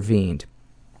never intervened.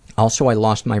 Also, I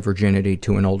lost my virginity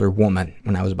to an older woman.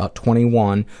 When I was about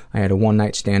 21, I had a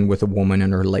one-night stand with a woman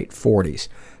in her late 40s.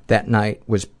 That night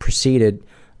was preceded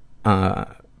by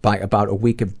about a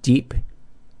week of deep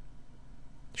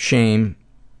shame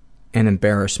and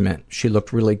embarrassment. She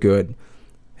looked really good.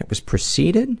 It was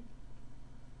preceded?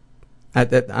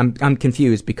 I'm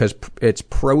confused because it's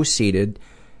proceeded.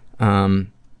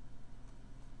 I'm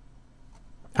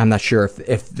not sure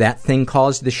if that thing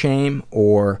caused the shame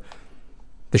or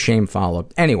the shame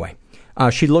followed. Anyway,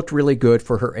 she looked really good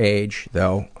for her age,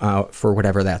 though, for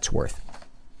whatever that's worth.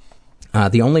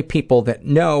 The only people that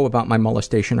know about my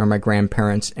molestation are my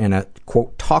grandparents and a,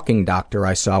 quote, talking doctor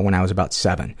I saw when I was about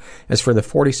 7. As for the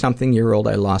 40-something-year-old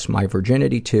I lost my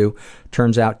virginity to,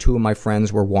 turns out 2 of my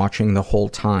friends were watching the whole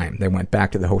time. They went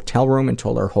back to the hotel room and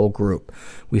told our whole group.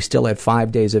 We still had 5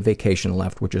 days of vacation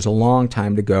left, which is a long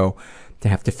time to go to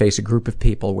have to face a group of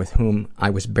people with whom I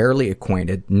was barely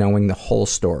acquainted, knowing the whole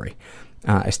story.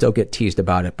 I still get teased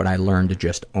about it, but I learned to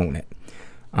just own it.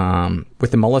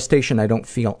 With the molestation, I don't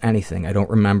feel anything. I don't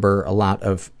remember a lot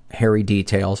of hairy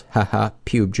details, haha,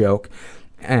 pube joke,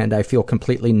 and I feel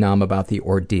completely numb about the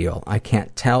ordeal. I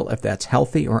can't tell if that's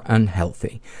healthy or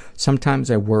unhealthy.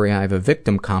 Sometimes I worry I have a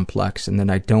victim complex and that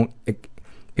I don't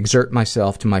exert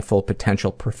myself to my full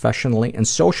potential professionally and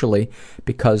socially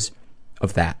because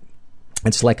of that.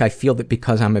 It's like I feel that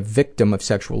because I'm a victim of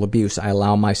sexual abuse, I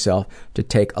allow myself to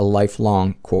take a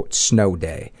lifelong, quote, snow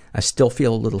day. I still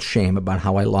feel a little shame about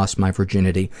how I lost my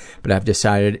virginity, but I've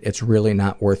decided it's really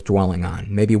not worth dwelling on.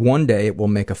 Maybe one day it will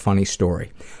make a funny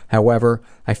story. However,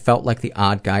 I felt like the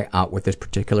odd guy out with this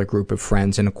particular group of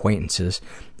friends and acquaintances,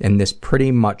 and this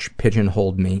pretty much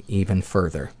pigeonholed me even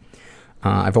further.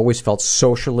 I've always felt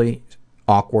socially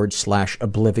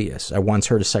awkward/oblivious. I once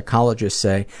heard a psychologist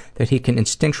say that he can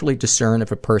instinctually discern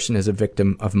if a person is a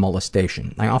victim of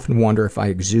molestation. I often wonder if I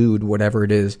exude whatever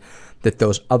it is that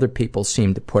those other people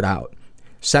seem to put out.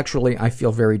 Sexually, I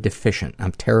feel very deficient.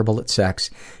 I'm terrible at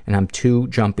sex, and I'm too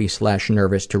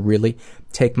jumpy/nervous to really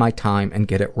take my time and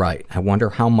get it right. I wonder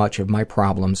how much of my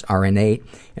problems are innate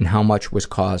and how much was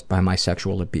caused by my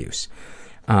sexual abuse.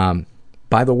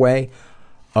 By the way,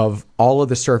 of all of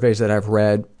the surveys that I've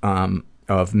read,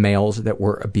 of males that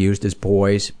were abused as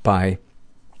boys by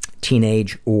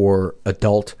teenage or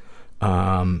adult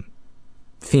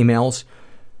females,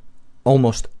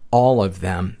 almost all of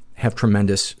them have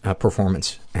tremendous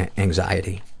performance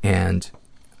anxiety and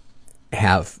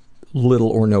have little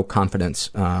or no confidence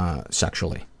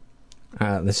sexually.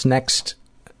 This next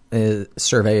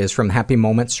survey is from Happy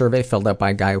Moments survey, filled out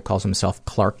by a guy who calls himself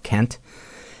Clark Kent.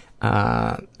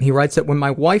 He writes that when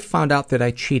my wife found out that I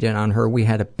cheated on her, we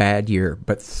had a bad year,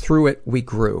 but through it we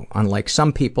grew. Unlike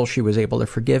some people, she was able to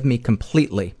forgive me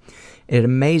completely. It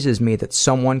amazes me that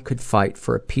someone could fight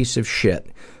for a piece of shit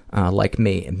like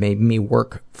me. It made me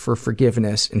work for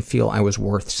forgiveness and feel I was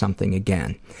worth something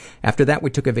again. After that, we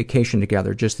took a vacation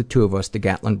together, just the two of us, to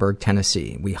Gatlinburg,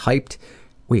 Tennessee. We hiked,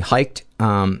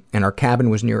 and our cabin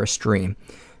was near a stream.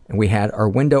 And we had our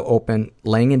window open,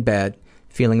 laying in bed,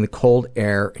 feeling the cold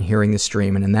air and hearing the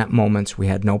stream. And in that moment, we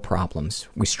had no problems.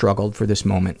 We struggled for this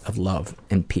moment of love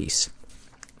and peace.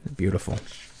 Beautiful.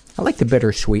 I like the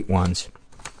bittersweet ones.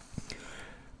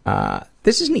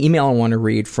 This is an email I want to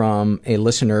read from a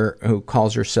listener who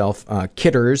calls herself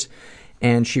Kitters,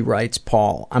 and she writes,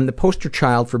 Paul, I'm the poster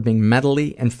child for being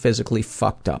mentally and physically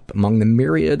fucked up. Among the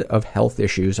myriad of health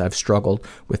issues, I've struggled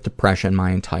with depression my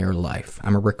entire life.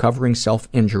 I'm a recovering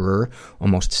self-injurer,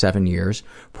 almost 7 years.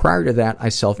 Prior to that, I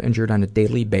self-injured on a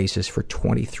daily basis for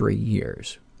 23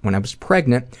 years. When I was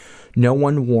pregnant, no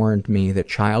one warned me that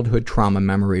childhood trauma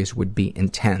memories would be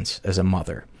intense as a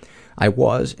mother. I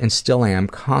was, and still am,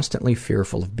 constantly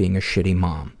fearful of being a shitty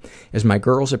mom. As my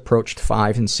girls approached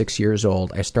 5 and 6 years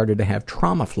old, I started to have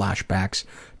trauma flashbacks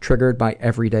triggered by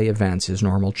everyday events as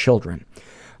normal children.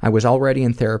 I was already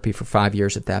in therapy for 5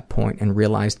 years at that point and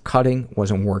realized cutting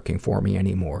wasn't working for me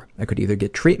anymore. I could either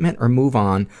get treatment or move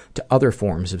on to other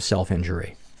forms of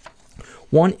self-injury.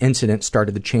 One incident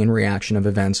started the chain reaction of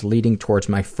events leading towards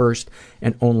my first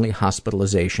and only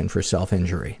hospitalization for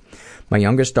self-injury. My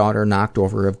youngest daughter knocked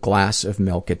over a glass of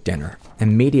milk at dinner.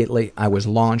 Immediately, I was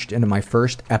launched into my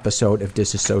first episode of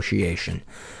disassociation.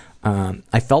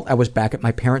 I felt I was back at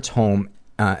my parents' home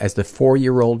as the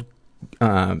 4-year-old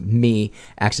me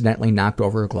accidentally knocked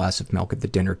over a glass of milk at the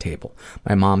dinner table.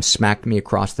 My mom smacked me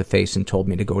across the face and told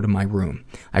me to go to my room.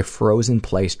 I froze in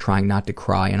place, trying not to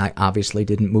cry, and I obviously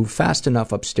didn't move fast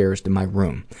enough upstairs to my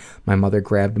room. My mother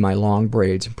grabbed my long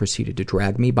braids and proceeded to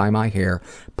drag me by my hair,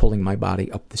 pulling my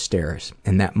body up the stairs.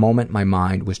 In that moment, my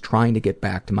mind was trying to get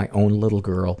back to my own little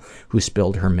girl who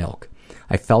spilled her milk.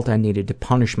 I felt I needed to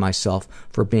punish myself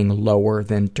for being lower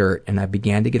than dirt, and I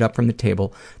began to get up from the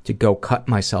table to go cut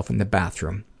myself in the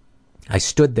bathroom. I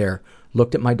stood there,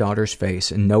 looked at my daughter's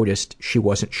face, and noticed she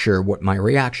wasn't sure what my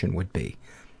reaction would be.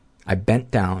 I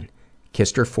bent down,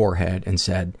 kissed her forehead, and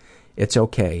said, "It's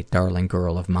okay, darling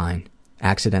girl of mine.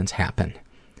 Accidents happen."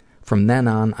 From then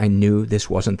on, I knew this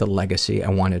wasn't the legacy I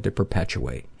wanted to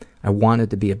perpetuate. I wanted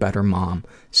to be a better mom,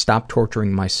 stop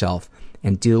torturing myself,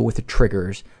 and deal with the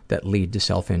triggers that lead to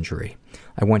self-injury.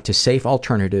 I went to Safe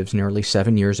Alternatives nearly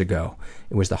 7 years ago.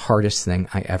 It was the hardest thing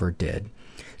I ever did.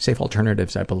 Safe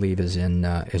Alternatives, I believe, is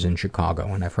in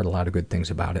Chicago, and I've heard a lot of good things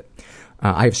about it.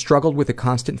 I have struggled with the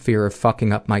constant fear of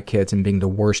fucking up my kids and being the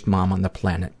worst mom on the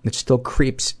planet. It still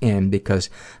creeps in because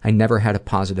I never had a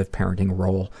positive parenting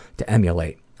role to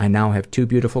emulate. I now have 2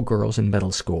 beautiful girls in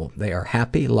middle school. They are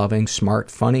happy, loving, smart,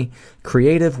 funny,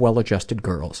 creative, well-adjusted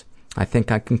girls. I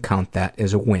think I can count that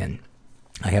as a win.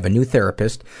 I have a new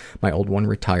therapist, my old one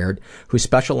retired, who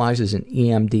specializes in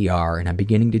EMDR, and I'm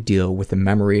beginning to deal with the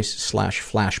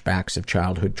memories/flashbacks of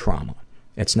childhood trauma.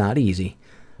 It's not easy,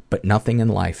 but nothing in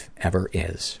life ever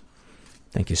is.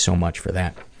 Thank you so much for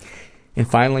that. And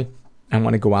finally, I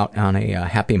want to go out on a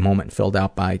happy moment filled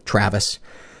out by Travis.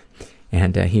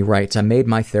 And he writes, I made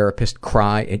my therapist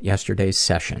cry at yesterday's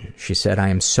session. She said, I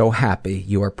am so happy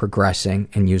you are progressing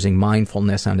and using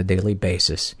mindfulness on a daily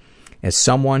basis. As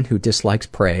someone who dislikes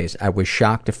praise, I was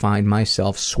shocked to find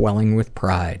myself swelling with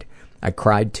pride. I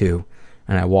cried too,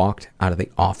 and I walked out of the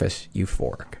office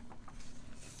euphoric.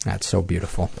 That's so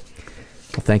beautiful.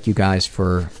 Well, thank you guys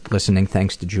for listening.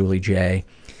 Thanks to Julie J.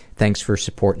 Thanks for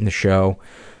supporting the show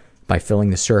by filling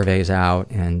the surveys out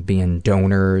and being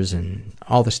donors and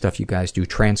all the stuff you guys do,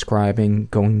 transcribing,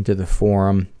 going to the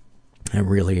forum. I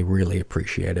really, really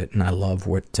appreciate it, and I love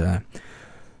what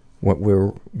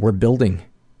we're building.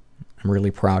 I'm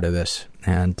really proud of this,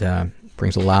 and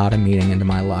brings a lot of meaning into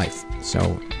my life.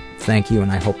 So thank you,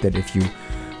 and I hope that if you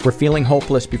were feeling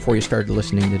hopeless before you started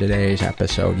listening to today's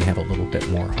episode, you have a little bit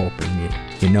more hope, and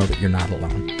you know that you're not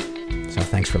alone. So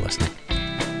thanks for listening.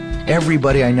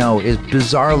 Everybody I know is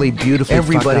bizarrely beautifully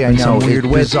Everybody fucked up I know in some weird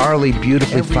way. bizarrely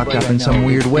beautifully Everybody fucked up I in know some is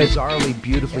weird way. Bizarrely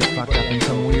beautifully fucked up in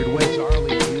some weird way.